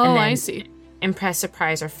 Oh, and then I see. Impress,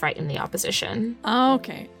 surprise, or frighten the opposition.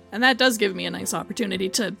 Okay. And that does give me a nice opportunity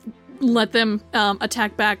to let them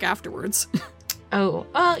attack back afterwards. Oh,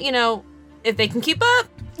 well, you know, if they can keep up.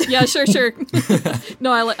 Yeah, sure.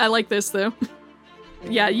 No, I like this, though.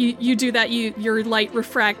 Yeah, you do that. Your light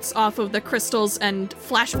refracts off of the crystals and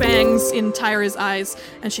flashbangs in Tyra's eyes,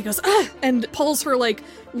 and she goes, ah! And pulls her, like,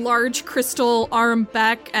 large crystal arm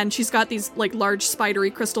back, and she's got these, like, large spidery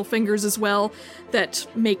crystal fingers as well that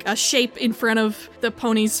make a shape in front of the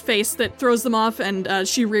pony's face that throws them off, and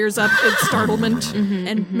she rears up in startlement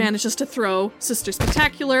and manages to throw Sister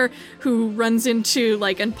Spectacular, who runs into,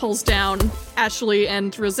 like, and pulls down Ashley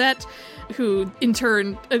and Rosette, who in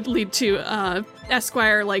turn lead to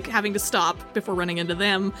Esquire, like, having to stop before running into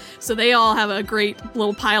them. So they all have a great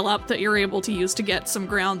little pile up that you're able to use to get some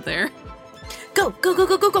ground there. Go,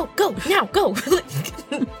 now, go.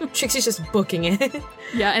 Trixie's just booking it.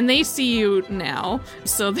 Yeah, and they see you now,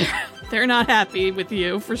 so they're not happy with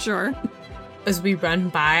you, for sure. As we run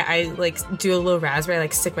by, I, like, do a little raspberry,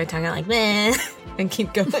 like, stick my tongue out, like, meh, and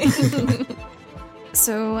keep going.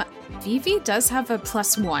 So Vivi does have a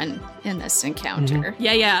 +1 in this encounter. Mm-hmm.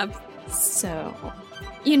 Yeah. So,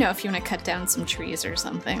 you know, if you want to cut down some trees or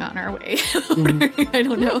something on our way. I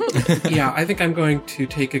don't know. Yeah, I think I'm going to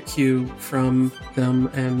take a cue from them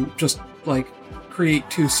and just, like, create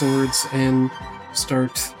 2 swords and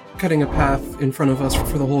start cutting a path in front of us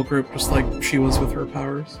for the whole group, just like she was with her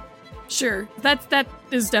powers. Sure. That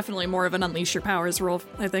is definitely more of an unleash your powers roll,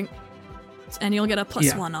 I think. And you'll get a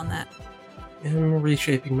 +1 on that. I'm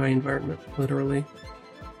reshaping my environment, literally.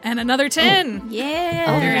 And another 10!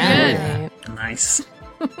 Yeah. Very good. Nice.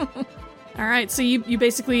 All right, so you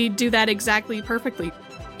basically do that exactly perfectly.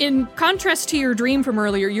 In contrast to your dream from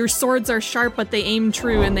earlier, your swords are sharp, but they aim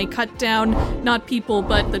true, and they cut down not people,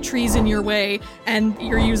 but the trees in your way, and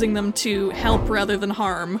you're using them to help rather than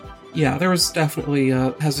harm. Yeah, there was definitely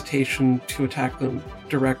hesitation to attack them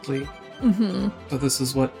directly. Mm-hmm. So this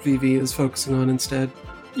is what VV is focusing on instead.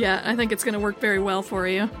 Yeah, I think it's going to work very well for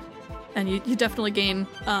you. And you definitely gain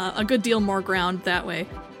a good deal more ground that way.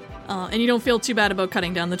 And you don't feel too bad about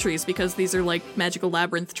cutting down the trees, because these are like magical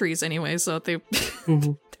labyrinth trees anyway, so they're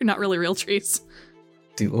not really real trees.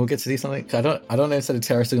 Do we all get to do something? I don't know if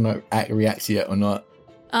Sagittarius is going to react yet or not.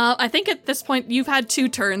 I think at this point you've had 2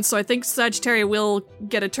 turns, so I think Sagittaria will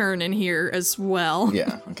get a turn in here as well.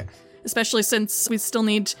 Yeah, okay. Especially since we still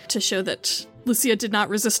need to show that Lucia did not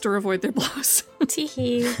resist or avoid their blows.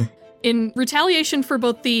 Teehee. In retaliation for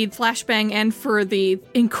both the flashbang and for the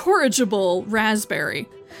incorrigible raspberry,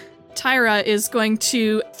 Tyra is going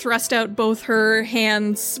to thrust out both her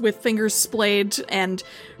hands with fingers splayed, and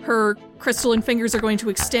her crystalline fingers are going to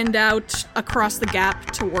extend out across the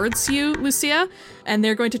gap towards you, Lucia, and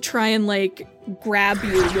they're going to try and, like, grab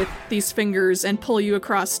you with these fingers and pull you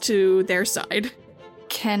across to their side.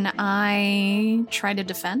 Can I try to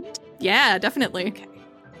defend? Yeah, definitely. Okay.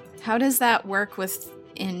 How does that work with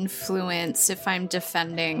influence if I'm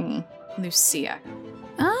defending Lucia?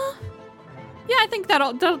 Yeah, I think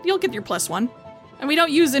you'll get your +1. And we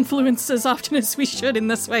don't use influence as often as we should in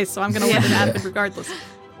this way, so I'm going to let it happen regardless.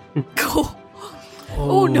 Cool.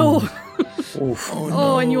 Oh no. Oof.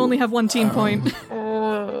 Oh, and you only have 1 team point.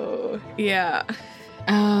 Oh, yeah.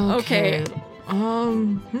 Okay.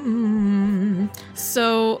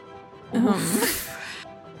 So,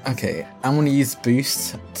 Okay, I'm going to use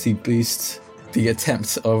boost to boost the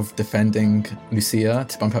attempt of defending Lucia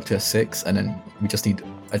to bump up to a 6, and then we just need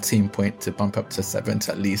a team point to bump up to 7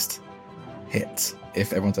 to at least hit,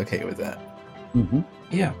 if everyone's okay with that. Mm-hmm.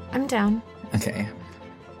 Yeah. I'm down. Okay.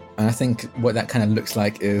 And I think what that kind of looks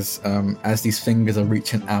like is as these fingers are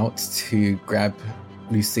reaching out to grab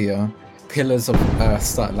Lucia, pillars of earth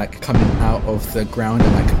start like coming out of the ground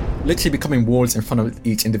and like literally becoming walls in front of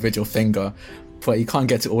each individual finger. But you can't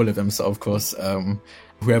get to all of them, so of course,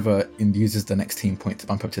 whoever uses the next team point to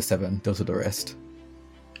bump up to 7, those are the rest.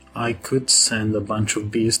 I could send a bunch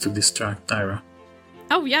of bees to distract Tyra.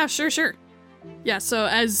 oh yeah, sure. Yeah, so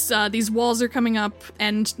as these walls are coming up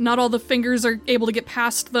and not all the fingers are able to get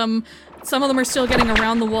past them, some of them are still getting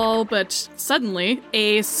around the wall, but suddenly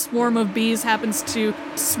a swarm of bees happens to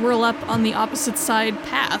swirl up on the opposite side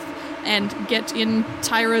path and get in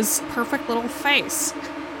Tyra's perfect little face.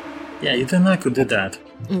 Yeah, you think I could do that?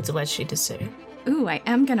 That's what she just said. Ooh, I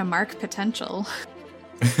am gonna mark potential.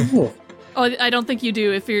 Ooh. Oh, I don't think you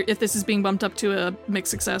do if this is being bumped up to a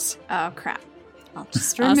mixed success. Oh, crap. I'll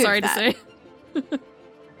just remove Sorry that. to say.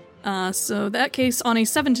 So that case, on a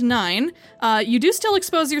 7 to 9, you do still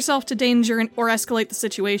expose yourself to danger or escalate the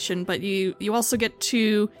situation, but you also get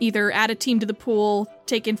to either add a team to the pool,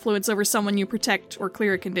 take influence over someone you protect, or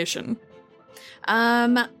clear a condition.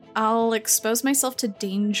 I'll expose myself to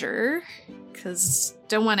danger, because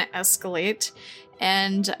don't want to escalate,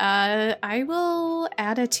 and I will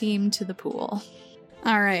add a team to the pool.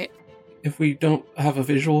 All right. If we don't have a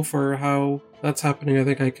visual for how that's happening, I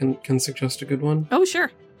think I can suggest a good one. Oh,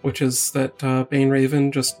 sure. Which is that Bane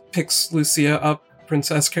Raven just picks Lucia up,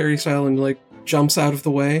 Princess Carrie style, and like jumps out of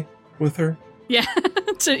the way with her. Yeah,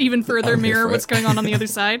 to even further I'm here mirror for what's it. going on the other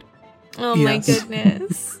side. Oh Yes. my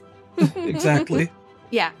goodness. Exactly.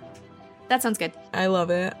 Yeah, that sounds good. I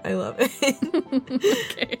love it.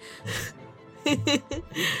 Okay.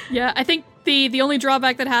 Yeah, I think the only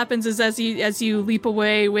drawback that happens is as you leap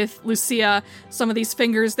away with Lucia, some of these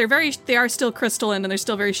fingers they are still crystalline and they're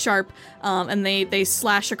still very sharp, and they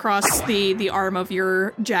slash across the arm of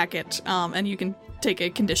your jacket, and you can take a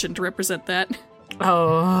condition to represent that.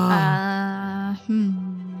 Oh.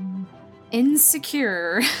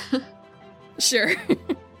 Insecure. Sure.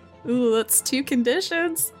 Ooh, that's 2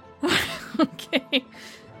 conditions. Okay.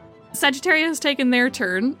 Sagittarius has taken their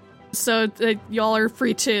turn, so y'all are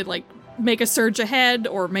free to like make a surge ahead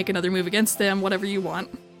or make another move against them, whatever you want.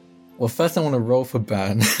 Well, first I want to roll for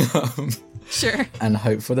burn. Sure. And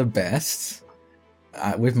hope for the best.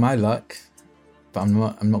 With my luck, but I'm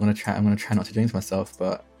not going to try. I'm going to try not to jinx myself.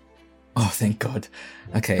 But oh, thank God.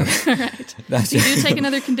 Okay. All right. That's You do take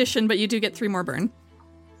another condition, but you do get 3 more burn.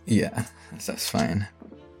 Yeah, that's fine.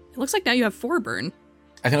 It looks like now you have 4 burn.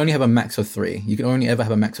 I can only have a max of 3. You can only ever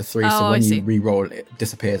have a max of 3, so Oh, when I see. you re-roll, it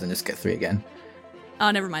disappears and just get 3 again.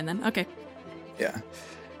 Oh, never mind then. Okay. Yeah.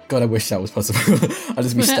 God, I wish that was possible. I'll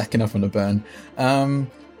just be stacking up on the burn.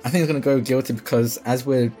 I think he's going to go guilty because as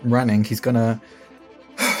we're running, he's going to...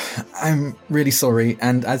 I'm really sorry.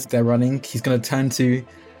 And as they're running, he's going to turn to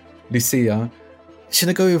Lucia. Should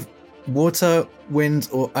I go with water, wind,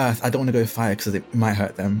 or earth? I don't want to go with fire because it might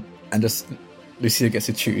hurt them. And just Lucia gets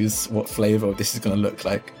to choose what flavor this is going to look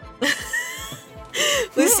like.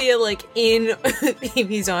 Lucia, like, in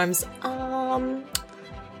Amy's arms.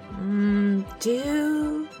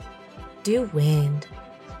 Do wind.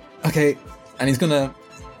 Okay, and he's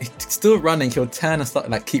still running, he'll turn and start,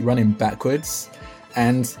 like, keep running backwards.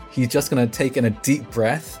 And he's just gonna take in a deep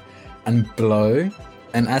breath and blow.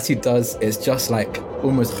 And as he does, it's just like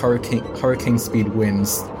almost hurricane speed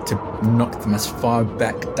winds to knock them as far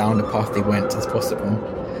back down the path they went as possible.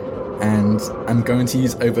 And I'm going to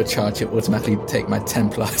use overcharge to automatically take my 10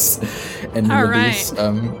 plus and release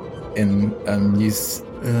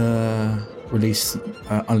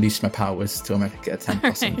unleash my powers to make it get a 10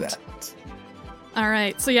 plus on that. All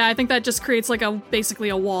right. So yeah, I think that just creates like basically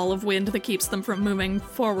a wall of wind that keeps them from moving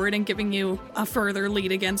forward and giving you a further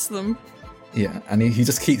lead against them. Yeah, and he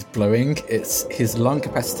just keeps blowing. It's his lung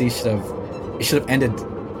capacity should have ended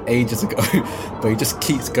ages ago, but he just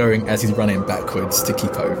keeps going as he's running backwards to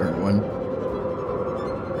keep over everyone.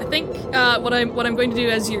 I think what I'm going to do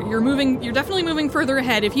as you're definitely moving further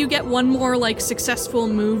ahead. If you get one more like successful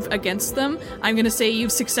move against them, I'm going to say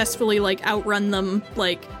you've successfully like outrun them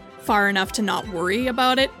like far enough to not worry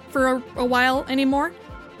about it for a while anymore.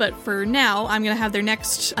 But for now, I'm going to have their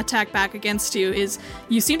next attack back against you.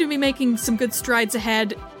 You seem to be making some good strides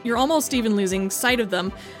ahead. You're almost even losing sight of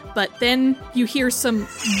them. But then you hear some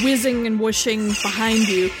whizzing and whooshing behind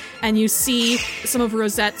you, and you see some of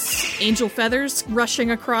Rosette's angel feathers rushing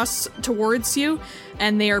across towards you,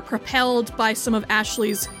 and they are propelled by some of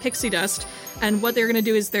Ashley's pixie dust. And what they're going to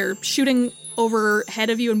do is they're shooting overhead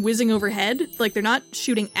of you and whizzing overhead. Like, they're not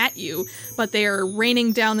shooting at you, but they are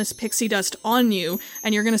raining down this pixie dust on you,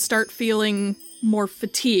 and you're going to start feeling more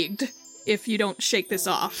fatigued if you don't shake this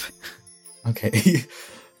off. Okay.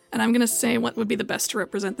 And I'm going to say what would be the best to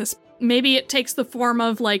represent this. Maybe it takes the form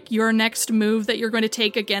of, like, your next move that you're going to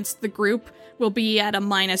take against the group will be at a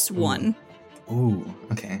 -1. Ooh,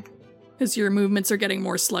 okay. Because your movements are getting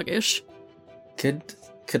more sluggish.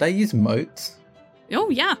 Could I use moat? Oh,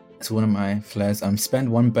 yeah. It's one of my flares. Spend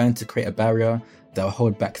 1 burn to create a barrier that will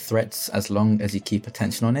hold back threats as long as you keep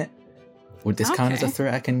attention on it. Would this count as a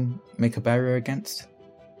threat I can make a barrier against?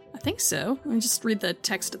 I think so. Let me just read the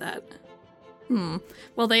text of that.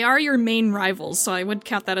 Well, they are your main rivals, so I would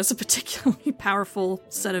count that as a particularly powerful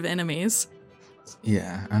set of enemies.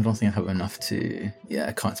 Yeah, I don't think I have enough to... Yeah,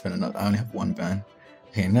 I can't spend enough. I only have 1 burn.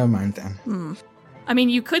 Okay, never mind then. I mean,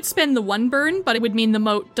 you could spend the 1 burn, but it would mean the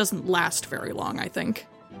moat doesn't last very long, I think.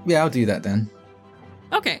 Yeah, I'll do that then.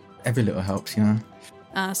 Okay. Every little helps, you know?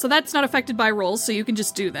 So that's not affected by rolls, so you can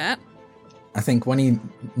just do that. I think when he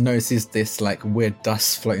notices this, like, weird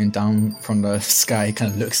dust floating down from the sky, he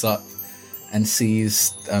kind of looks up and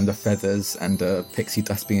sees the feathers and the pixie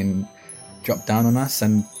dust being dropped down on us,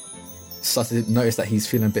 and starts to notice that he's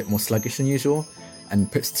feeling a bit more sluggish than usual,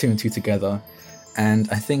 and puts 2 and 2 together. And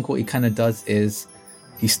I think what he kind of does is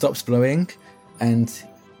he stops blowing and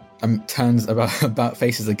turns about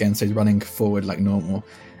faces again, so he's running forward like normal.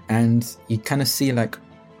 And you kind of see like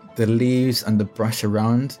the leaves and the brush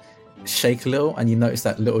around shake a little, and you notice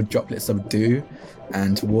that little droplets of dew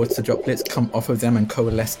and water droplets come off of them and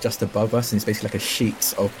coalesce just above us, and it's basically like a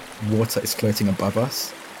sheet of water is floating above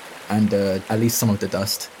us, and at least some of the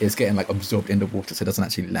dust is getting like absorbed in the water, so it doesn't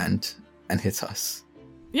actually land and hit us.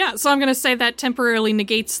 Yeah, so I'm going to say that temporarily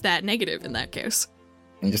negates that negative in that case.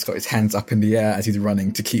 And he just got his hands up in the air as he's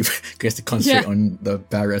running to keep, he has to concentrate on the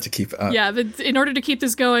barrier to keep it up. Yeah, but in order to keep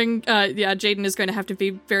this going, Jaden is going to have to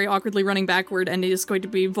be very awkwardly running backward, and he is going to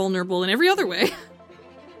be vulnerable in every other way.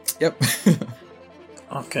 Yep.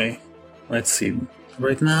 Okay, let's see.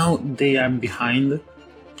 Right now, they are behind.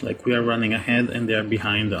 Like, we are running ahead, and they are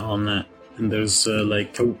behind on... and there's,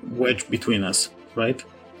 like, a wedge between us, right?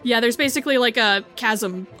 Yeah, there's basically like a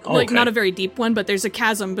chasm. Okay. Like, not a very deep one, but there's a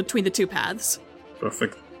chasm between the 2 paths.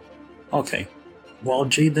 Perfect. Okay. While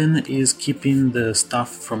Jaden is keeping the stuff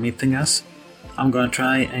from hitting us, I'm gonna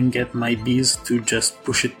try and get my bees to just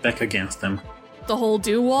push it back against them. The whole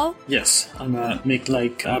dew wall? Yes, I'm gonna make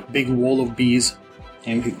like a big wall of bees,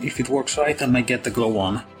 and if it works right, I might get the glow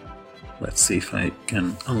on. Let's see if I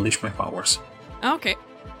can unleash my powers. Okay.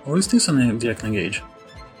 Or is this an direct engage?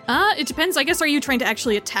 It depends. I guess, are you trying to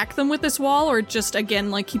actually attack them with this wall, or just,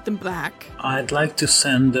 again, like, keep them back? I'd like to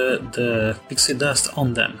send the pixie dust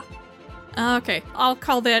on them. Okay, I'll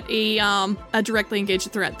call that a directly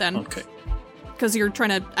engaged threat then. Okay. Because you're trying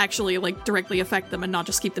to actually, like, directly affect them and not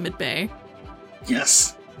just keep them at bay.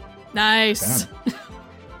 Yes. Nice.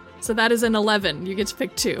 So that is an 11. You get to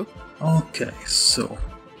pick 2. Okay, so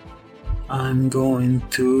I'm going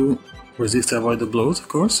to resist, avoid the blows, of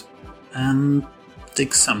course, and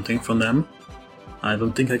take something from them. I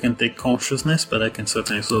don't think I can take consciousness, but I can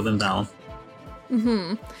certainly slow them down.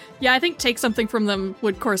 Mm-hmm. Yeah, I think take something from them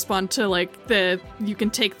would correspond to, like, you can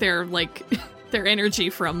take their, like, their energy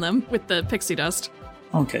from them with the pixie dust.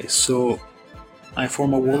 Okay, so I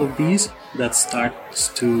form a wall of these that starts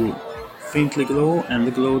to faintly glow, and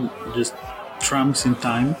the glow just trumps in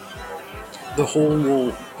time. The whole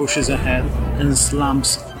wall pushes ahead and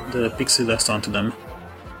slams the pixie dust onto them.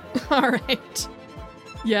 Alright.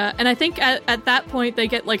 Yeah, and I think at that point they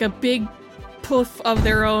get, like, a big poof of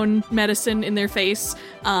their own medicine in their face,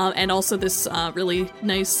 and also this really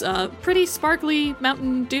nice, pretty sparkly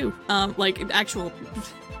Mountain Dew, like actual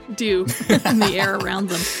dew in the air around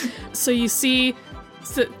them. So you see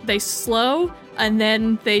they slow, and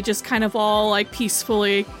then they just kind of all, like,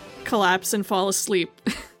 peacefully collapse and fall asleep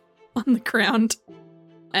on the ground.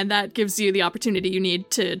 And that gives you the opportunity you need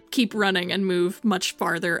to keep running and move much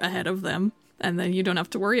farther ahead of them, and then you don't have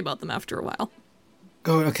to worry about them after a while.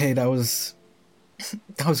 Oh, okay, that was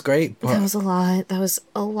great. But... That was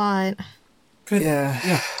a lot. Good.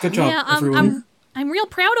 Yeah. Good job, Yeah, everyone. I'm real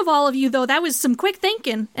proud of all of you, though. That was some quick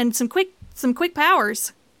thinking and some quick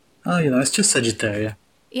powers. Oh, it's just Sagittaria.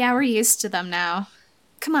 Yeah, we're used to them now.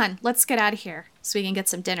 Come on, let's get out of here so we can get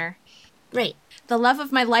some dinner. Right. The love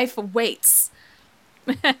of my life awaits.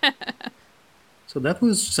 So that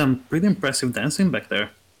was some pretty impressive dancing back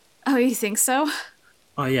there. Oh, you think so?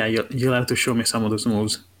 Oh yeah, you'll have to show me some of those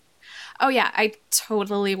moves. Oh yeah, I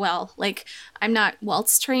totally will. Like, I'm not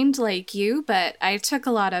waltz trained like you, but I took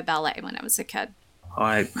a lot of ballet when I was a kid.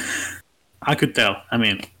 I could tell. I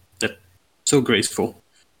mean, that's so graceful.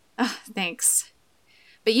 Oh, thanks.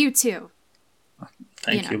 But you too.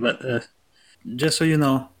 Thank you. But just so you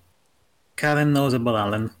know, Karen knows about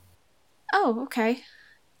Alan. Oh, okay.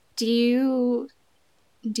 Do you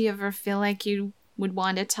ever feel like you would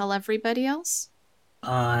want to tell everybody else?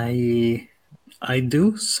 I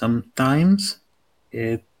do sometimes.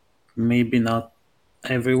 It maybe not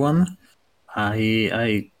everyone.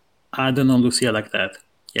 I don't know Lucia like that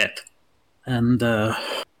yet, and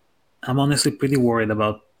I'm honestly pretty worried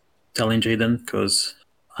about telling Jaden because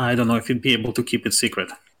I don't know if he'd be able to keep it secret.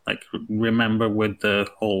 Like, remember with the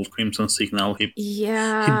whole Crimson Signal, he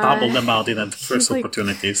babbled about it at the first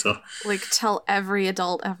opportunity. So, like, tell every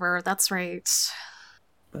adult ever. That's right.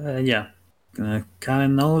 Yeah.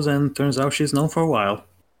 Karen knows, and turns out she's known for a while.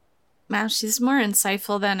 Wow, she's more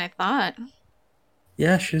insightful than I thought.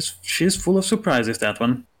 Yeah, she's full of surprises, that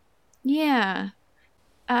one. Yeah.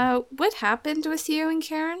 What happened with you and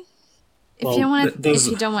Karen? If Well, you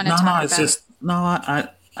don't want to talk about it.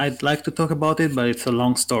 I'd like to talk about it, but it's a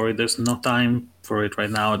long story. There's no time for it right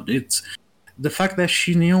now. It's the fact that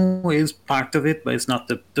she knew is part of it, but it's not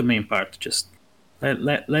the main part. Just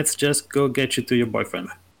let's just go get you to your boyfriend.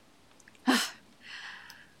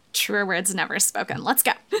 Truer words never spoken. Let's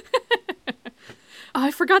go. I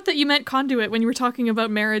forgot that you meant conduit when you were talking about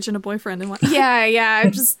marriage and a boyfriend and whatnot. Yeah.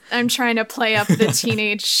 I'm trying to play up the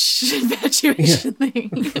teenage infatuation thing.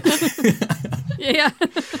 Yeah.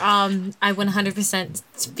 I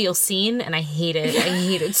 100% feel seen, and I hate it. I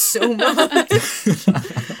hate it so much.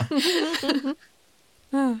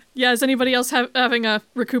 Yeah, is anybody else having a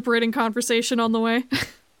recuperating conversation on the way?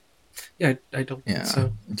 Yeah, I don't think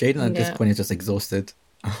so. Jaden at this point is just exhausted.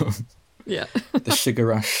 Yeah. The sugar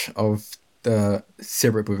rush of the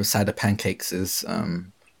syrup with a side of pancakes is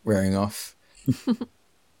wearing off.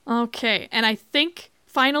 Okay, and I think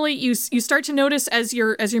finally you start to notice as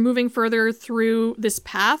you're moving further through this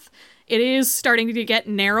path, it is starting to get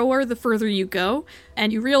narrower the further you go,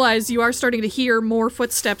 and you realize you are starting to hear more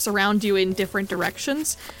footsteps around you in different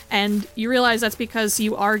directions, and you realize that's because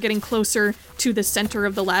you are getting closer to the center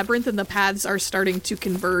of the labyrinth and the paths are starting to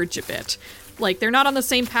converge a bit. Like, they're not on the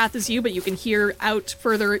same path as you, but you can hear out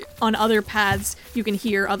further on other paths, you can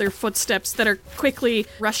hear other footsteps that are quickly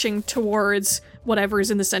rushing towards whatever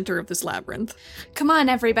is in the center of this labyrinth. Come on,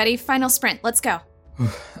 everybody. Final sprint. Let's go.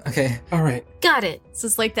 Okay. All right. Got it. This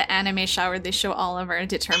is like the anime shower. They show all of our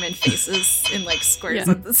determined faces in, like, squares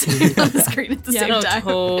on the screen at the same time.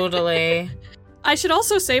 Totally. I should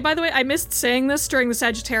also say, by the way, I missed saying this during the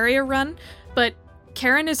Sagittaria run, but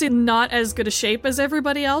Karen is in not as good a shape as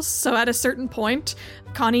everybody else, so at a certain point,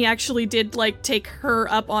 Connie actually did, like, take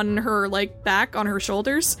her up on her, like, back, on her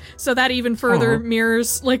shoulders, so that even further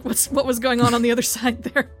mirrors, like, what was going on the other side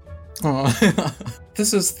there.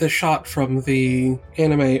 This is the shot from the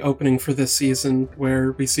anime opening for this season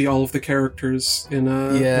where we see all of the characters in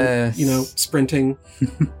sprinting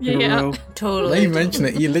in a row. Totally. Now you mention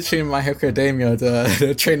it, you literally in My Hero Academia,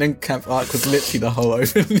 the training camp arc was literally the whole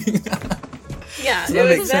opening. Yeah, So it that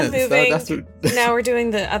was makes them sense. moving. That's Now we're doing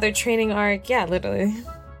the other training arc. Yeah, literally.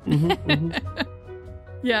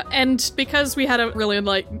 Yeah, and because we had a really,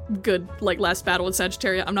 like, good, like, last battle with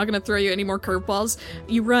Sagittaria, I'm not going to throw you any more curveballs.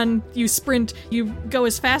 You run, you sprint, you go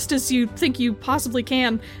as fast as you think you possibly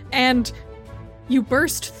can, and you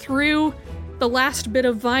burst through the last bit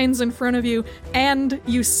of vines in front of you, and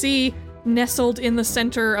you see, nestled in the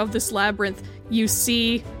center of this labyrinth, you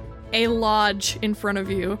see a lodge in front of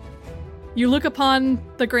you. You look upon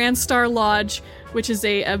the Grand Star Lodge, which is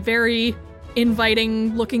a very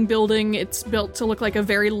inviting looking building. It's built to look like a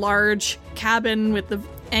very large cabin with the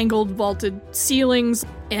angled vaulted ceilings,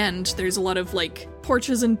 and there's a lot of like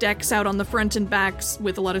porches and decks out on the front and backs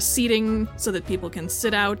with a lot of seating so that people can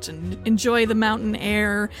sit out and enjoy the mountain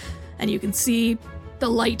air. And you can see the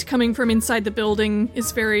light coming from inside the building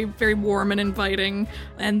is very, very warm and inviting,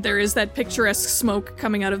 and there is that picturesque smoke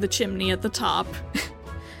coming out of the chimney at the top.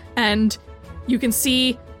 And you can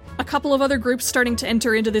see a couple of other groups starting to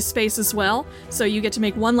enter into this space as well, so you get to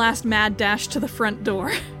make one last mad dash to the front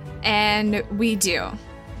door. And we do.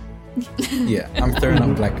 Yeah, I'm throwing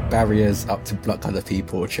up like barriers up to block other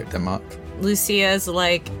people or trip them up. Lucia's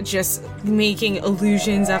like just making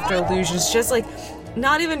illusions after illusions, just like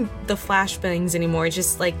not even the flashbangs anymore,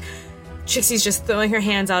 just like Trixie's just throwing her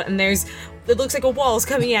hands out and it looks like a wall's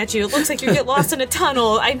coming at you. It looks like you get lost in a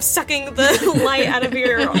tunnel. I'm sucking the light out of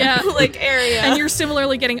your like area. And you're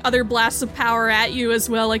similarly getting other blasts of power at you as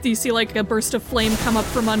well. Like you see like a burst of flame come up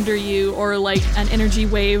from under you, or like an energy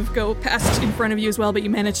wave go past in front of you as well, but you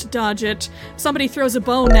manage to dodge it. Somebody throws a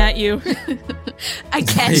bone at you. I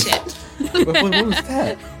catch it. What was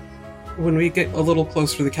that? When we get a little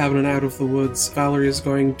closer to the cabin and out of the woods, Valerie is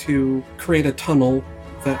going to create a tunnel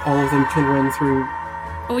that all of them can run through.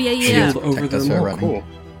 Oh, yeah. Shield over them. Oh, cool.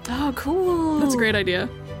 Oh, cool. That's a great idea.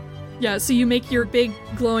 Yeah, so you make your big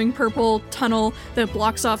glowing purple tunnel that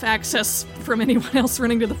blocks off access from anyone else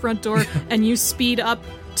running to the front door, and you speed up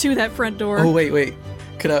to that front door. Oh, wait.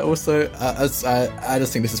 Could I also, I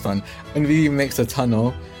just think this is fun. When we make the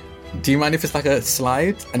tunnel, do you mind if it's like a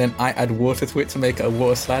slide, and then I add water to it to make it a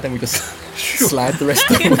water slide, and we just slide the rest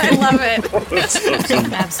of the way? I love it. That's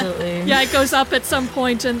awesome. Absolutely. Yeah, it goes up at some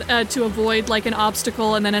point and to avoid like an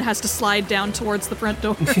obstacle, and then it has to slide down towards the front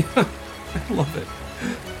door. I love it.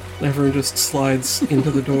 Everyone just slides into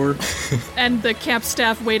the door. And the camp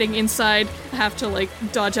staff waiting inside have to like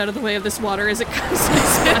dodge out of the way of this water as it comes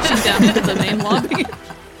smashing down into the main lobby.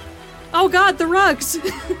 Oh god, the rugs!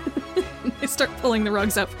 They start pulling the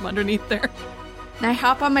rugs out from underneath there. And I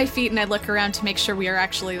hop on my feet and I look around to make sure we are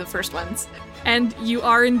actually the first ones. And you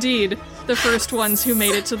are indeed the first ones who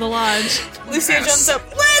made it to the lodge. Lucia jumps up.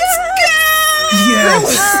 Let's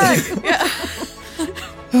Yes!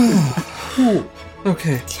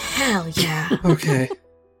 Okay. Hell yeah. Okay.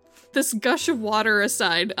 This gush of water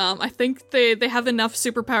aside, I think they have enough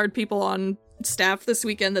superpowered people on staff this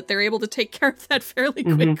weekend that they're able to take care of that fairly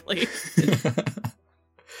quickly.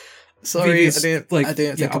 Sorry, Vivi's, I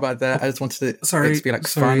didn't think about that. I just wanted it to be like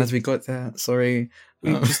fun as we got there. Sorry.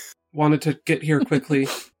 We just wanted to get here quickly.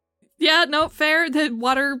 Yeah, no, fair. The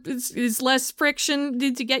water is less friction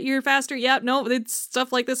to get you faster. Yeah, no, it's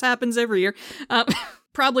stuff like this happens every year.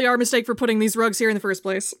 Probably our mistake for putting these rugs here in the first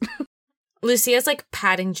place. Lucia's like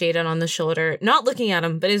patting Jaden on the shoulder, not looking at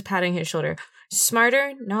him, but is patting his shoulder.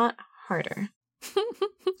 Smarter, not harder.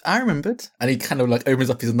 I remembered. And he kind of like opens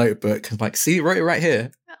up his notebook and like, see, wrote it right here.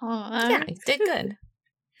 Yeah, you did good.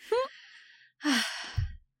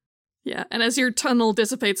 Yeah, and as your tunnel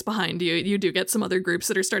dissipates behind you, you do get some other groups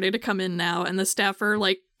that are starting to come in now, and the staff are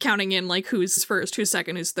like counting in like who's first, who's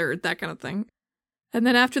second, who's third, that kind of thing. And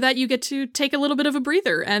then after that, you get to take a little bit of a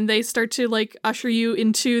breather, and they start to like usher you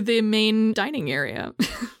into the main dining area.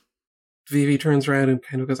 Vivi turns around and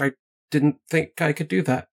kind of goes, I didn't think I could do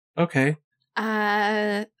that. Okay.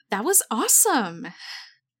 That was awesome.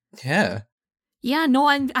 Yeah. Yeah, no,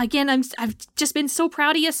 I've just been so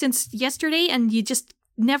proud of you since yesterday, and you just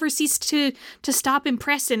never ceased to stop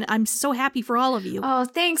impressing. I'm so happy for all of you. Oh,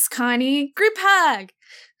 thanks, Connie. Group hug.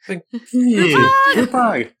 Group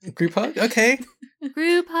hug. Group hug? Okay.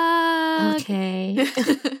 Group hug. Okay.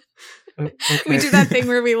 Okay. We do that thing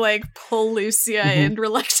where we like pull Lucia in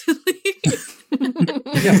reluctantly.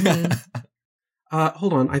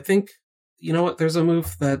 Hold on. I think, you know what? There's a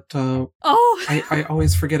move that I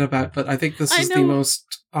always forget about, but I think this is the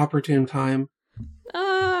most opportune time.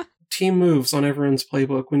 Team moves on everyone's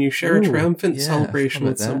playbook when you share a triumphant celebration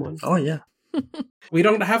with someone. Oh, yeah. We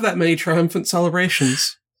don't have that many triumphant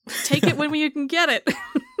celebrations. Take it when you can get it.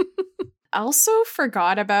 I also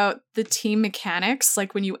forgot about the team mechanics.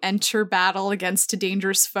 Like when you enter battle against a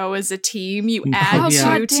dangerous foe as a team, you add two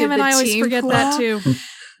God to damn it, the I always team forget pool. that too.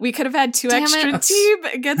 We could have had two Damn extra it. team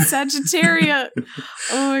against Sagittaria.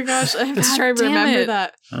 Oh my gosh, I have to God try and damn remember it.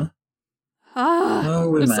 that. Oh,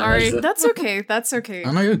 we I'm managed sorry. it. That's okay. That's okay.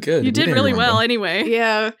 I know you're good. You We did didn't really remember. well anyway.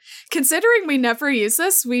 Yeah, considering we never use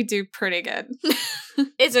this, we do pretty good.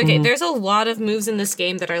 It's okay. There's a lot of moves in this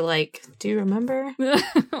game that are like, do you remember?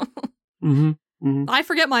 I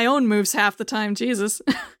forget my own moves half the time, Jesus.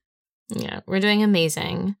 Yeah, we're doing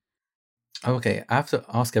amazing. Okay, I have to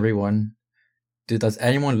ask everyone, does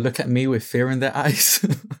anyone look at me with fear in their eyes?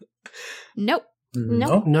 Nope.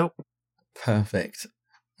 Nope. Nope. Perfect.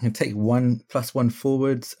 I can take 1+1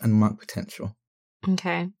 forwards and mark potential.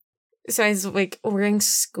 Okay. So as like we're getting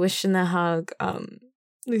squished in the hug,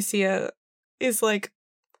 Lucia is like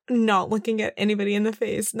not looking at anybody in the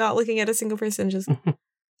face, not looking at a single person, just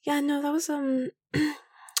yeah, no, that was yeah,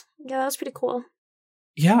 that was pretty cool.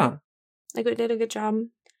 Yeah. Like we did a good job.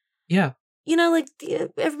 Yeah. You know, like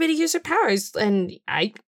everybody used their powers, and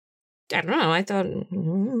I don't know. I thought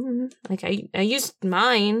like I used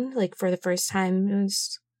mine like for the first time. It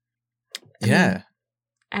was I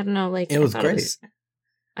don't know. Like It was great.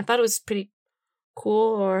 I thought it was pretty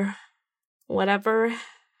cool or whatever.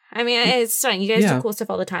 I mean, it's fine. You guys do cool stuff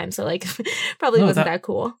all the time, so like probably wasn't that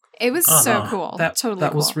cool. It was so cool. That Totally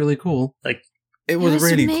was really cool. Like it was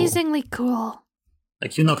really amazingly cool.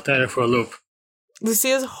 Like you knocked Tyler for a loop.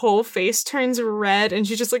 Lucia's whole face turns red, and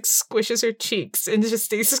she just like squishes her cheeks and just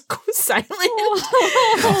stays silent.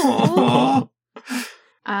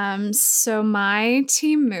 So my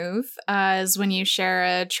team move is when you share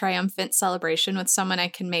a triumphant celebration with someone, I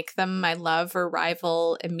can make them my love or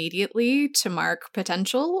rival immediately to mark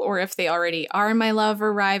potential, or if they already are my love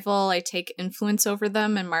or rival, I take influence over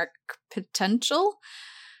them and mark potential.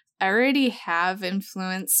 I already have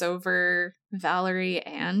influence over Valerie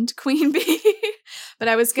and Queen Bee, but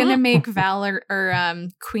I was gonna make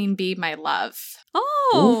Queen Bee my love.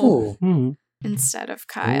 Oh, instead of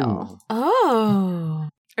Kyle. Oh.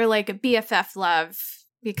 Or like a BFF love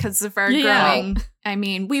because of our growing. I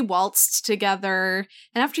mean, we waltzed together,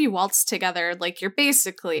 and after you waltz together, like you're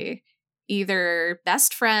basically either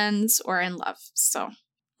best friends or in love. So,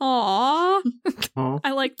 aw,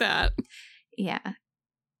 I like that. Yeah.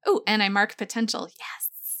 Oh, and I mark potential.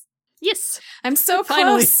 Yes. I'm so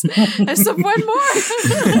Finally. close. I just have one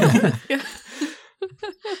more.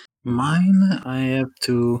 Mine, I have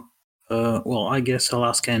to. Well, I guess I'll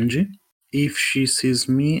ask Angie if she sees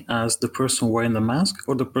me as the person wearing the mask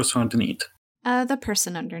or the person underneath. The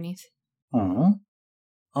person underneath. Oh,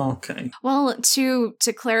 okay. Well, to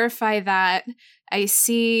clarify that, I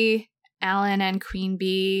see Alan and Queen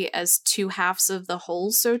Bee as two halves of the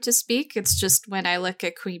whole, so to speak. It's just when I look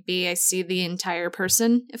at Queen Bee, I see the entire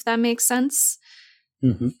person, if that makes sense.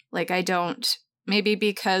 Mm-hmm. Like, I don't... Maybe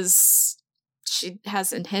because she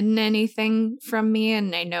hasn't hidden anything from me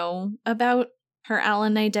and I know about her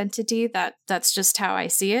Alan identity, that's just how I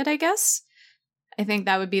see it, I guess. I think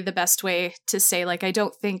that would be the best way to say, like, I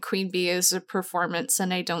don't think Queen Bee is a performance,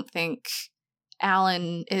 and I don't think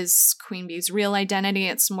Alan is Queen Bee's real identity.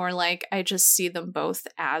 It's more like I just see them both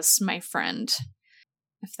as my friend,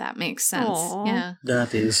 if that makes sense. Aww. Yeah.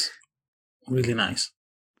 That is really nice.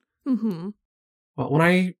 Mm-hmm. Well, when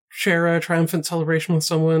I share a triumphant celebration with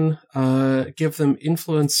someone, give them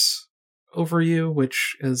influence over you,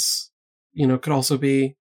 which is, could also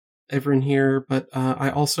be everyone here, but I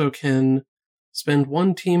also can spend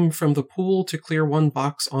one team from the pool to clear one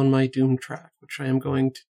box on my Doom track, which I am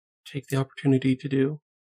going to take the opportunity to do.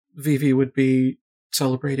 Vivi would be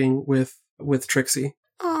celebrating with Trixie.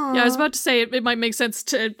 Aww. Yeah, I was about to say it might make sense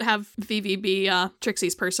to have Vivi be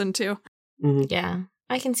Trixie's person too. Mm-hmm. Yeah,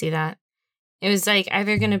 I can see that. It was like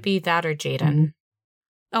either going to be that or Jaden. Mm-hmm.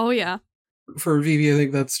 Oh, yeah. For Vivi, I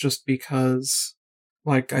think that's just because,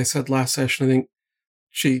 like I said last session, I think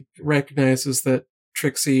she recognizes that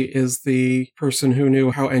Trixie is the person who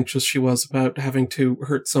knew how anxious she was about having to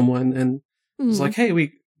hurt someone, and was like, hey,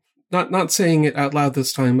 we... Not saying it out loud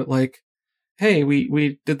this time, but like, hey,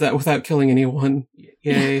 we did that without killing anyone.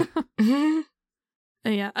 Yay.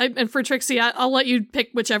 Yeah, and for Trixie, I'll let you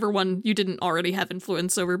pick whichever one you didn't already have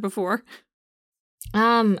influence over before.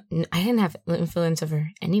 I didn't have influence over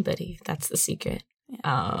anybody. That's the secret.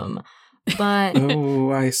 Yeah. But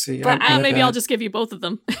Oh, I see. But Maybe I'll just give you both of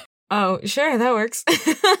them. oh, sure, that works.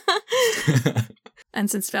 And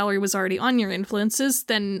since Valerie was already on your influences,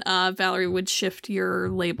 then Valerie would shift your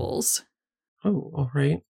labels. Oh, all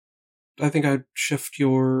right. I think I'd shift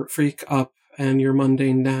your freak up and your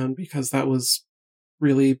mundane down, because that was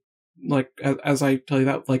really, like, as I tell you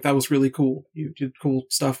that, like, that was really cool. You did cool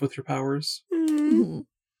stuff with your powers. Mm.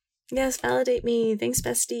 Yes, validate me. Thanks,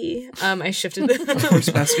 bestie. I shifted the Of course,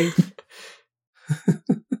 bestie.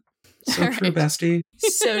 So All true, right. bestie.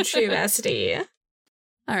 So true, bestie.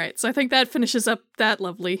 All right, so I think that finishes up that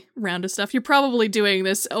lovely round of stuff. You're probably doing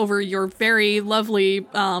this over your very lovely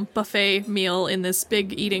buffet meal in this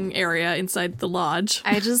big eating area inside the lodge.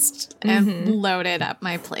 I just have loaded up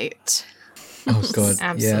my plate. Oh god,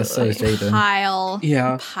 yeah, so is Jaden.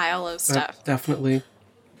 Pile of stuff. Definitely.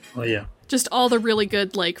 Oh yeah. Just all the really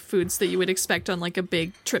good, like, foods that you would expect on, like, a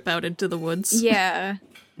big trip out into the woods. Yeah.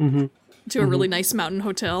 Mm-hmm. To a really nice mountain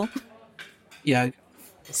hotel. Yeah.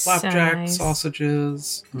 Flapjack, So nice.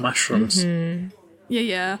 sausages. Mushrooms.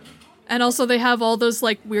 Yeah. And also they have all those,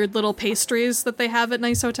 like, weird little pastries that they have at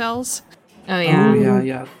nice hotels. Oh, yeah. Oh,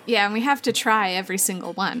 yeah. Yeah, and we have to try every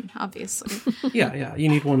single one, obviously. Yeah, you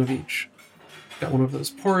need one of each. Got one of those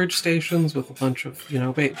porridge stations with a bunch of,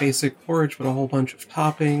 basic porridge, but a whole bunch of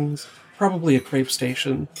toppings. Probably a crepe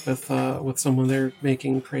station with someone there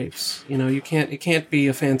making crepes. It can't be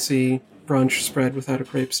a fancy brunch spread without a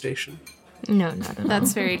crepe station. No, not at all.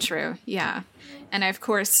 That's very true. Yeah. And I, of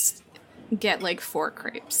course, get like 4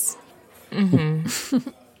 crepes.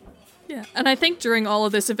 Yeah, and I think during all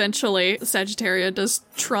of this, eventually, Sagittaria does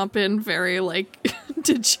tromp in very, like,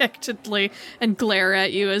 dejectedly and glare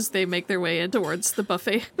at you as they make their way in towards the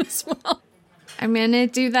buffet as well. I'm gonna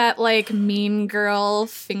do that, like, mean girl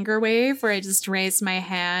finger wave where I just raise my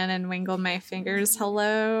hand and wiggle my fingers.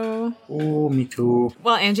 Hello. Oh, me too.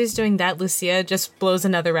 While Angie's doing that, Lucia just blows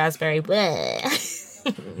another raspberry. Bleh.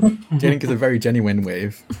 Jaden gives a very genuine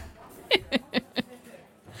wave.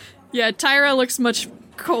 Yeah, Tyra looks much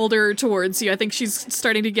colder towards you. I think she's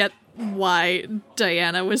starting to get why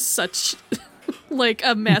Diana was such, like,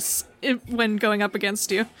 a mess when going up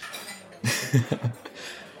against you.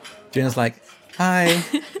 Jaden's like, hi.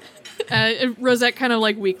 Rosette kind of,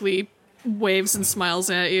 like, weakly waves and smiles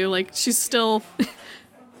at you. Like, she's still,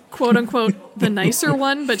 quote-unquote, the nicer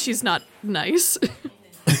one, but she's not nice.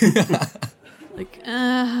 Like,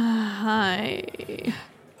 hi.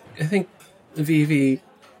 I think Vivi,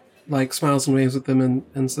 like, smiles and waves at them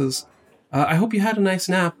and says, I hope you had a nice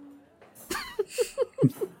nap.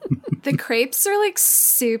 The crepes are, like,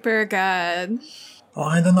 super good. Oh,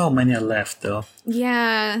 I don't know how many are left though.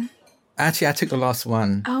 Yeah. Actually, I took the last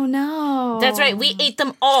one. Oh, no. That's right, we ate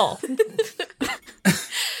them all.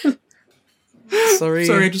 Sorry.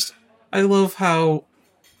 I love how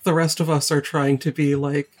the rest of us are trying to be,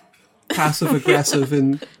 like, passive-aggressive,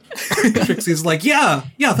 and Trixie's like, yeah,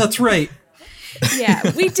 that's right. Yeah,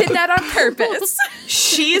 we did that on purpose.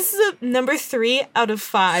 She's number 3 out of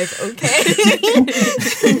 5, okay?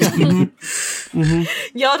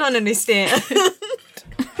 Y'all don't understand.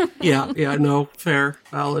 Yeah, no, fair,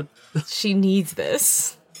 valid. She needs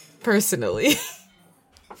this, personally.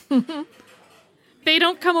 They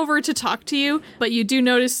don't come over to talk to you, but you do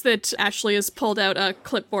notice that Ashley has pulled out a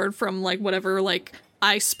clipboard from, like, whatever, like,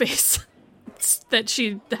 iSpace that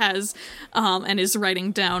she has, and is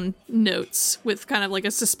writing down notes with kind of like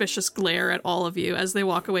a suspicious glare at all of you as they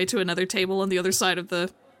walk away to another table on the other side of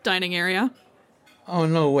the dining area. Oh,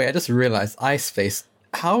 no, wait, I just realized iSpace.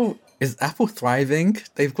 How is Apple thriving?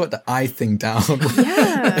 They've got the I thing down.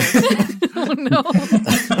 Yeah. Oh, no.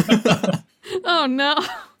 Oh, no.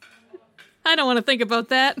 I don't want to think about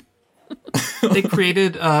that. They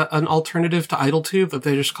created an alternative to IdleTube that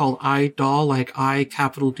they just called iDoll, like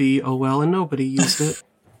IDOL, and nobody used it.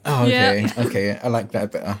 Oh, okay. Yeah. Okay, I like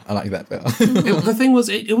that better. The thing was,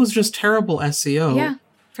 it was just terrible SEO. Yeah,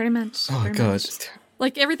 pretty much. Oh, pretty God. much.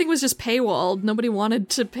 Like, everything was just paywalled. Nobody wanted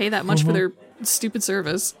to pay that much for their stupid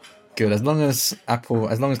service. Good. As long as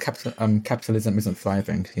capitalism isn't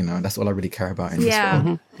thriving, that's all I really care about in this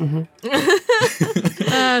world.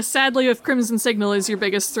 Yeah. Sadly, if Crimson Signal is your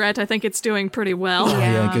biggest threat, I think it's doing pretty well. Oh,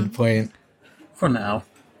 yeah, good point. For now.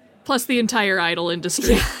 Plus the entire idol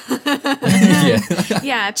industry. Yeah.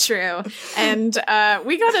 Yeah, true. And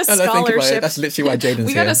we got a Now that I think about it, scholarship. that's literally why Jaden's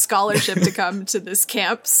We got here. a scholarship to come to this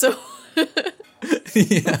camp, so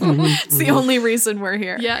Yeah. it's the only reason we're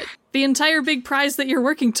here. Yeah, the entire big prize that you're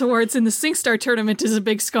working towards in the SingStar tournament is a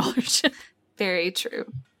big scholarship. Very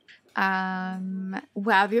true.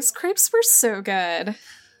 Wow, these crepes were so good.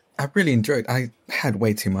 I really enjoyed. I had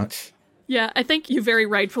way too much. Yeah, I think you very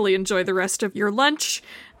rightfully enjoy the rest of your lunch.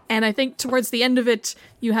 And I think towards the end of it,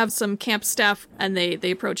 you have some camp staff, and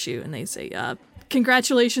they approach you, and they say,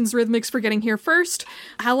 congratulations, Rhythmix, for getting here first.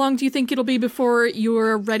 How long do you think it'll be before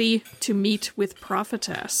you're ready to meet with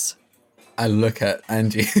Prophetess? I look at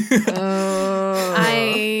Angie.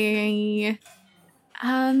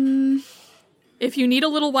 If you need a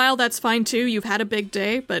little while, that's fine too. You've had a big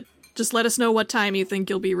day, but just let us know what time you think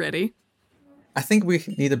you'll be ready. I think we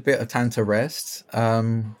need a bit of time to rest.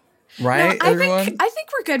 Right, no, everyone? I think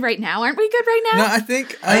we're good right now. Aren't we good right now? No, I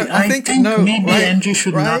think maybe right, Angie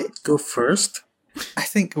should right? not go first. I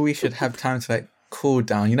think we should have time to like cool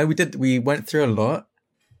down. You know, we went through a lot.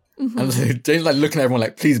 Mm-hmm. And so Jane's like looking at everyone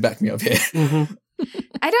like, please back me up here. Mm-hmm.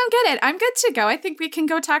 I don't get it. I'm good to go. I think we can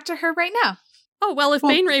go talk to her right now. Oh, well, if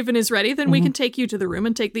Bane Raven is ready, then we can take you to the room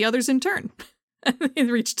and take the others in turn. They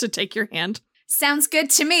reach to take your hand. Sounds good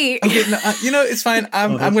to me. Okay, no, it's fine.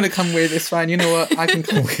 I'm going to come with. It's fine. You know what? I can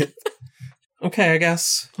come with. Okay, I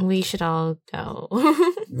guess. We should all go.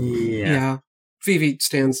 Yeah. Vivi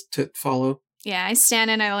stands to follow. Yeah, I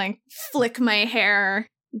stand and I like flick my hair,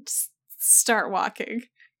 just start walking.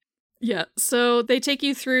 Yeah, so they take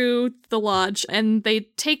you through the lodge and they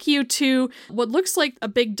take you to what looks like a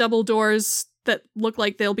big double doors that look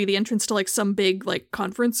like they'll be the entrance to like some big like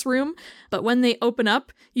conference room. But when they open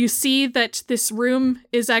up, you see that this room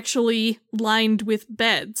is actually lined with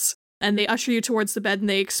beds. And they usher you towards the bed and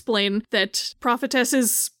they explain that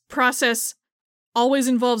Prophetess's process always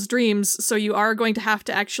involves dreams, so you are going to have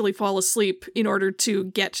to actually fall asleep in order to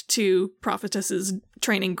get to Prophetess's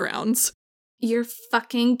training grounds. You're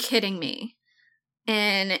fucking kidding me.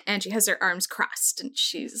 And Angie has her arms crossed and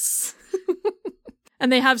she's...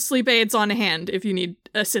 And they have sleep aids on hand if you need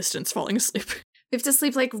assistance falling asleep. We have to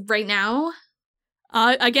sleep like right now?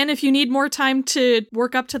 Again, if you need more time to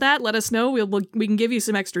work up to that, let us know. We can give you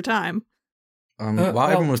some extra time. While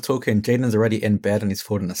everyone was talking, Jaden's already in bed and he's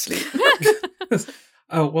falling asleep.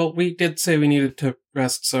 Oh, well, we did say we needed to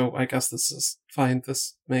rest, so I guess this is fine.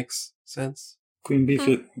 This makes sense. Queen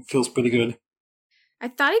Bee feels pretty good. I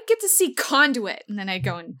thought I'd get to see Conduit, and then I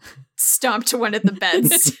go and stomp to one of the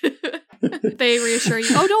beds. They reassure you.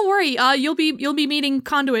 Oh, don't worry. You'll be meeting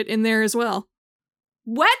Conduit in there as well.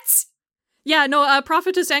 What? Yeah, no,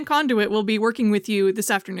 Prophetess and Conduit will be working with you this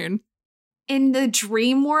afternoon. In the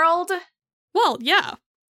dream world? Well, yeah.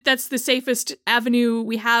 That's the safest avenue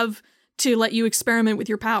we have to let you experiment with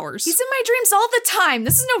your powers. He's in my dreams all the time.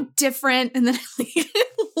 This is no different. And then I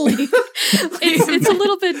leave. It's a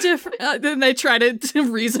little bit different. Then they try to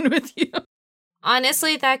reason with you.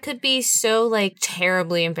 Honestly, that could be so, like,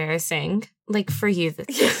 terribly embarrassing. Like, for you.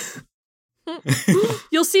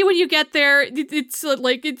 You'll see when you get there.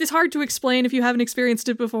 It's hard to explain if you haven't experienced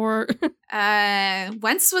it before.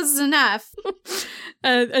 Once was enough.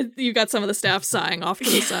 You got some of the staff sighing off to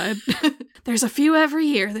the side. There's a few every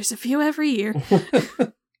year.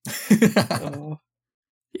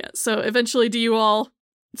 Yeah, so eventually do you all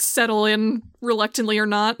settle in reluctantly or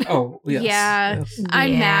not? Oh, yes. Yeah, yes.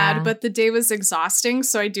 I'm mad, but the day was exhausting,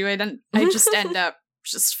 so I just end up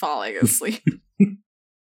just falling asleep.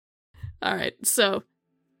 All right, so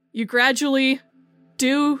you gradually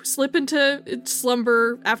do slip into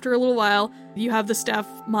slumber after a little while. You have the staff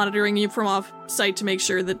monitoring you from off site to make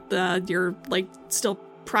sure that you're like still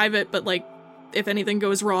private, but like if anything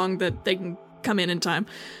goes wrong, that they can come in time.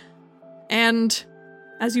 And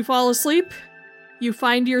as you fall asleep, you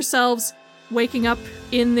find yourselves waking up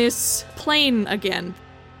in this plane again.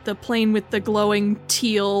 The plane with the glowing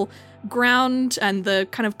teal ground and the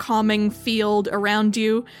kind of calming field around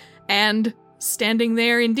you. And standing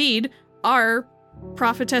there, indeed, are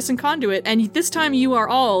Prophetess and Conduit. And this time you are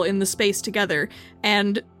all in the space together.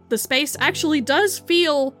 And the space actually does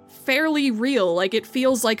feel fairly real. Like, it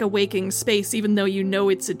feels like a waking space, even though you know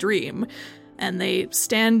it's a dream. And they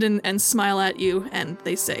stand and smile at you, and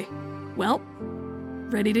they say, well,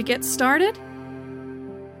 ready to get started?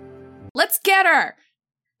 Let's get her!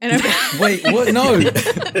 And Wait, what? No.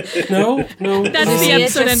 No. That's the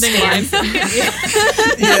episode ending line.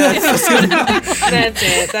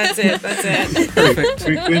 That's it. Perfect.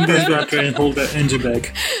 Queen Bee's going to try and hold that engine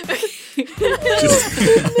back.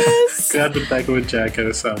 Just grab the back of a jacket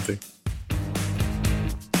or something.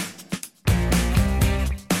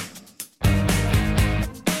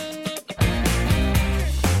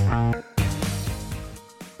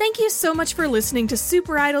 Thank you so much for listening to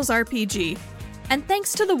Super Idols RPG. And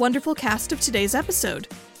thanks to the wonderful cast of today's episode.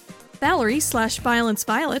 Valerie/Violence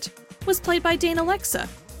Violet was played by Dana Lexa,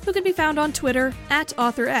 who can be found on Twitter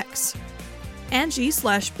 @AuthorX.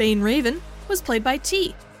 Angie/Bane Raven was played by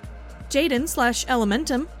T.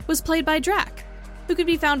 Jaden/Elementum was played by Drac, who can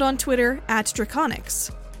be found on Twitter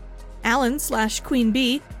 @Draconics. Alan/Queen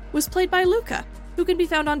Bee was played by Luca, who can be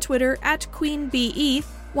found on Twitter at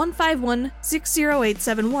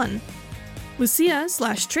QueenBE15160871.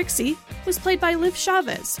 Lucia/Trixie was played by Liv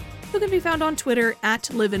Chavez, who can be found on Twitter at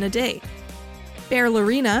LiveInADay. Bear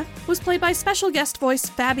Lorena was played by special guest voice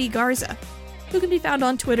Fabi Garza, who can be found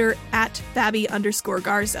on Twitter at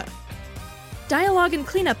Fabi_Garza. Dialogue and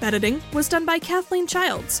cleanup editing was done by Kathleen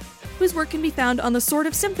Childs, whose work can be found on the Sword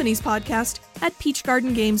of Symphonies podcast at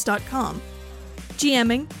peachgardengames.com.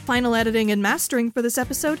 GMing, final editing, and mastering for this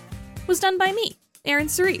episode was done by me, Aaron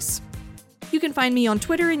Cerise. You can find me on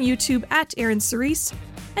Twitter and YouTube at Aaron Cerise,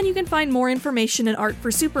 and you can find more information and art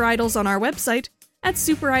for Super Idols on our website at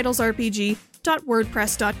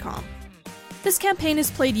superidolsrpg.wordpress.com. This campaign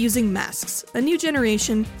is played using Masks, a new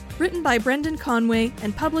generation, written by Brendan Conway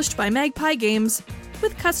and published by Magpie Games,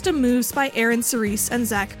 with custom moves by Aaron Cerise and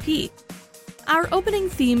Zach P. Our opening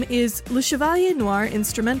theme is Le Chevalier Noir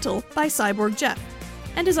Instrumental by Cyborg Jeff,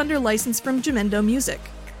 and is under license from Gemendo Music.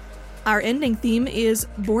 Our ending theme is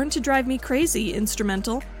Born to Drive Me Crazy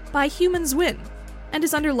Instrumental by Humans Win, and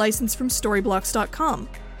is under license from Storyblocks.com.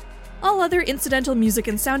 All other incidental music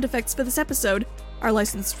and sound effects for this episode are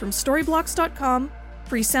licensed from Storyblocks.com,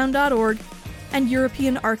 freesound.org, and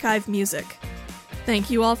European Archive Music. Thank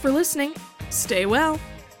you all for listening, stay well,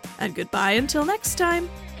 and goodbye until next time.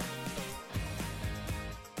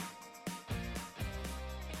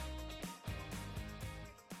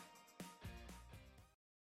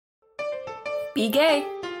 Be gay.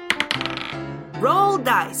 Roll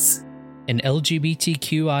dice. An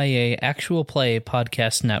LGBTQIA actual play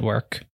podcast network.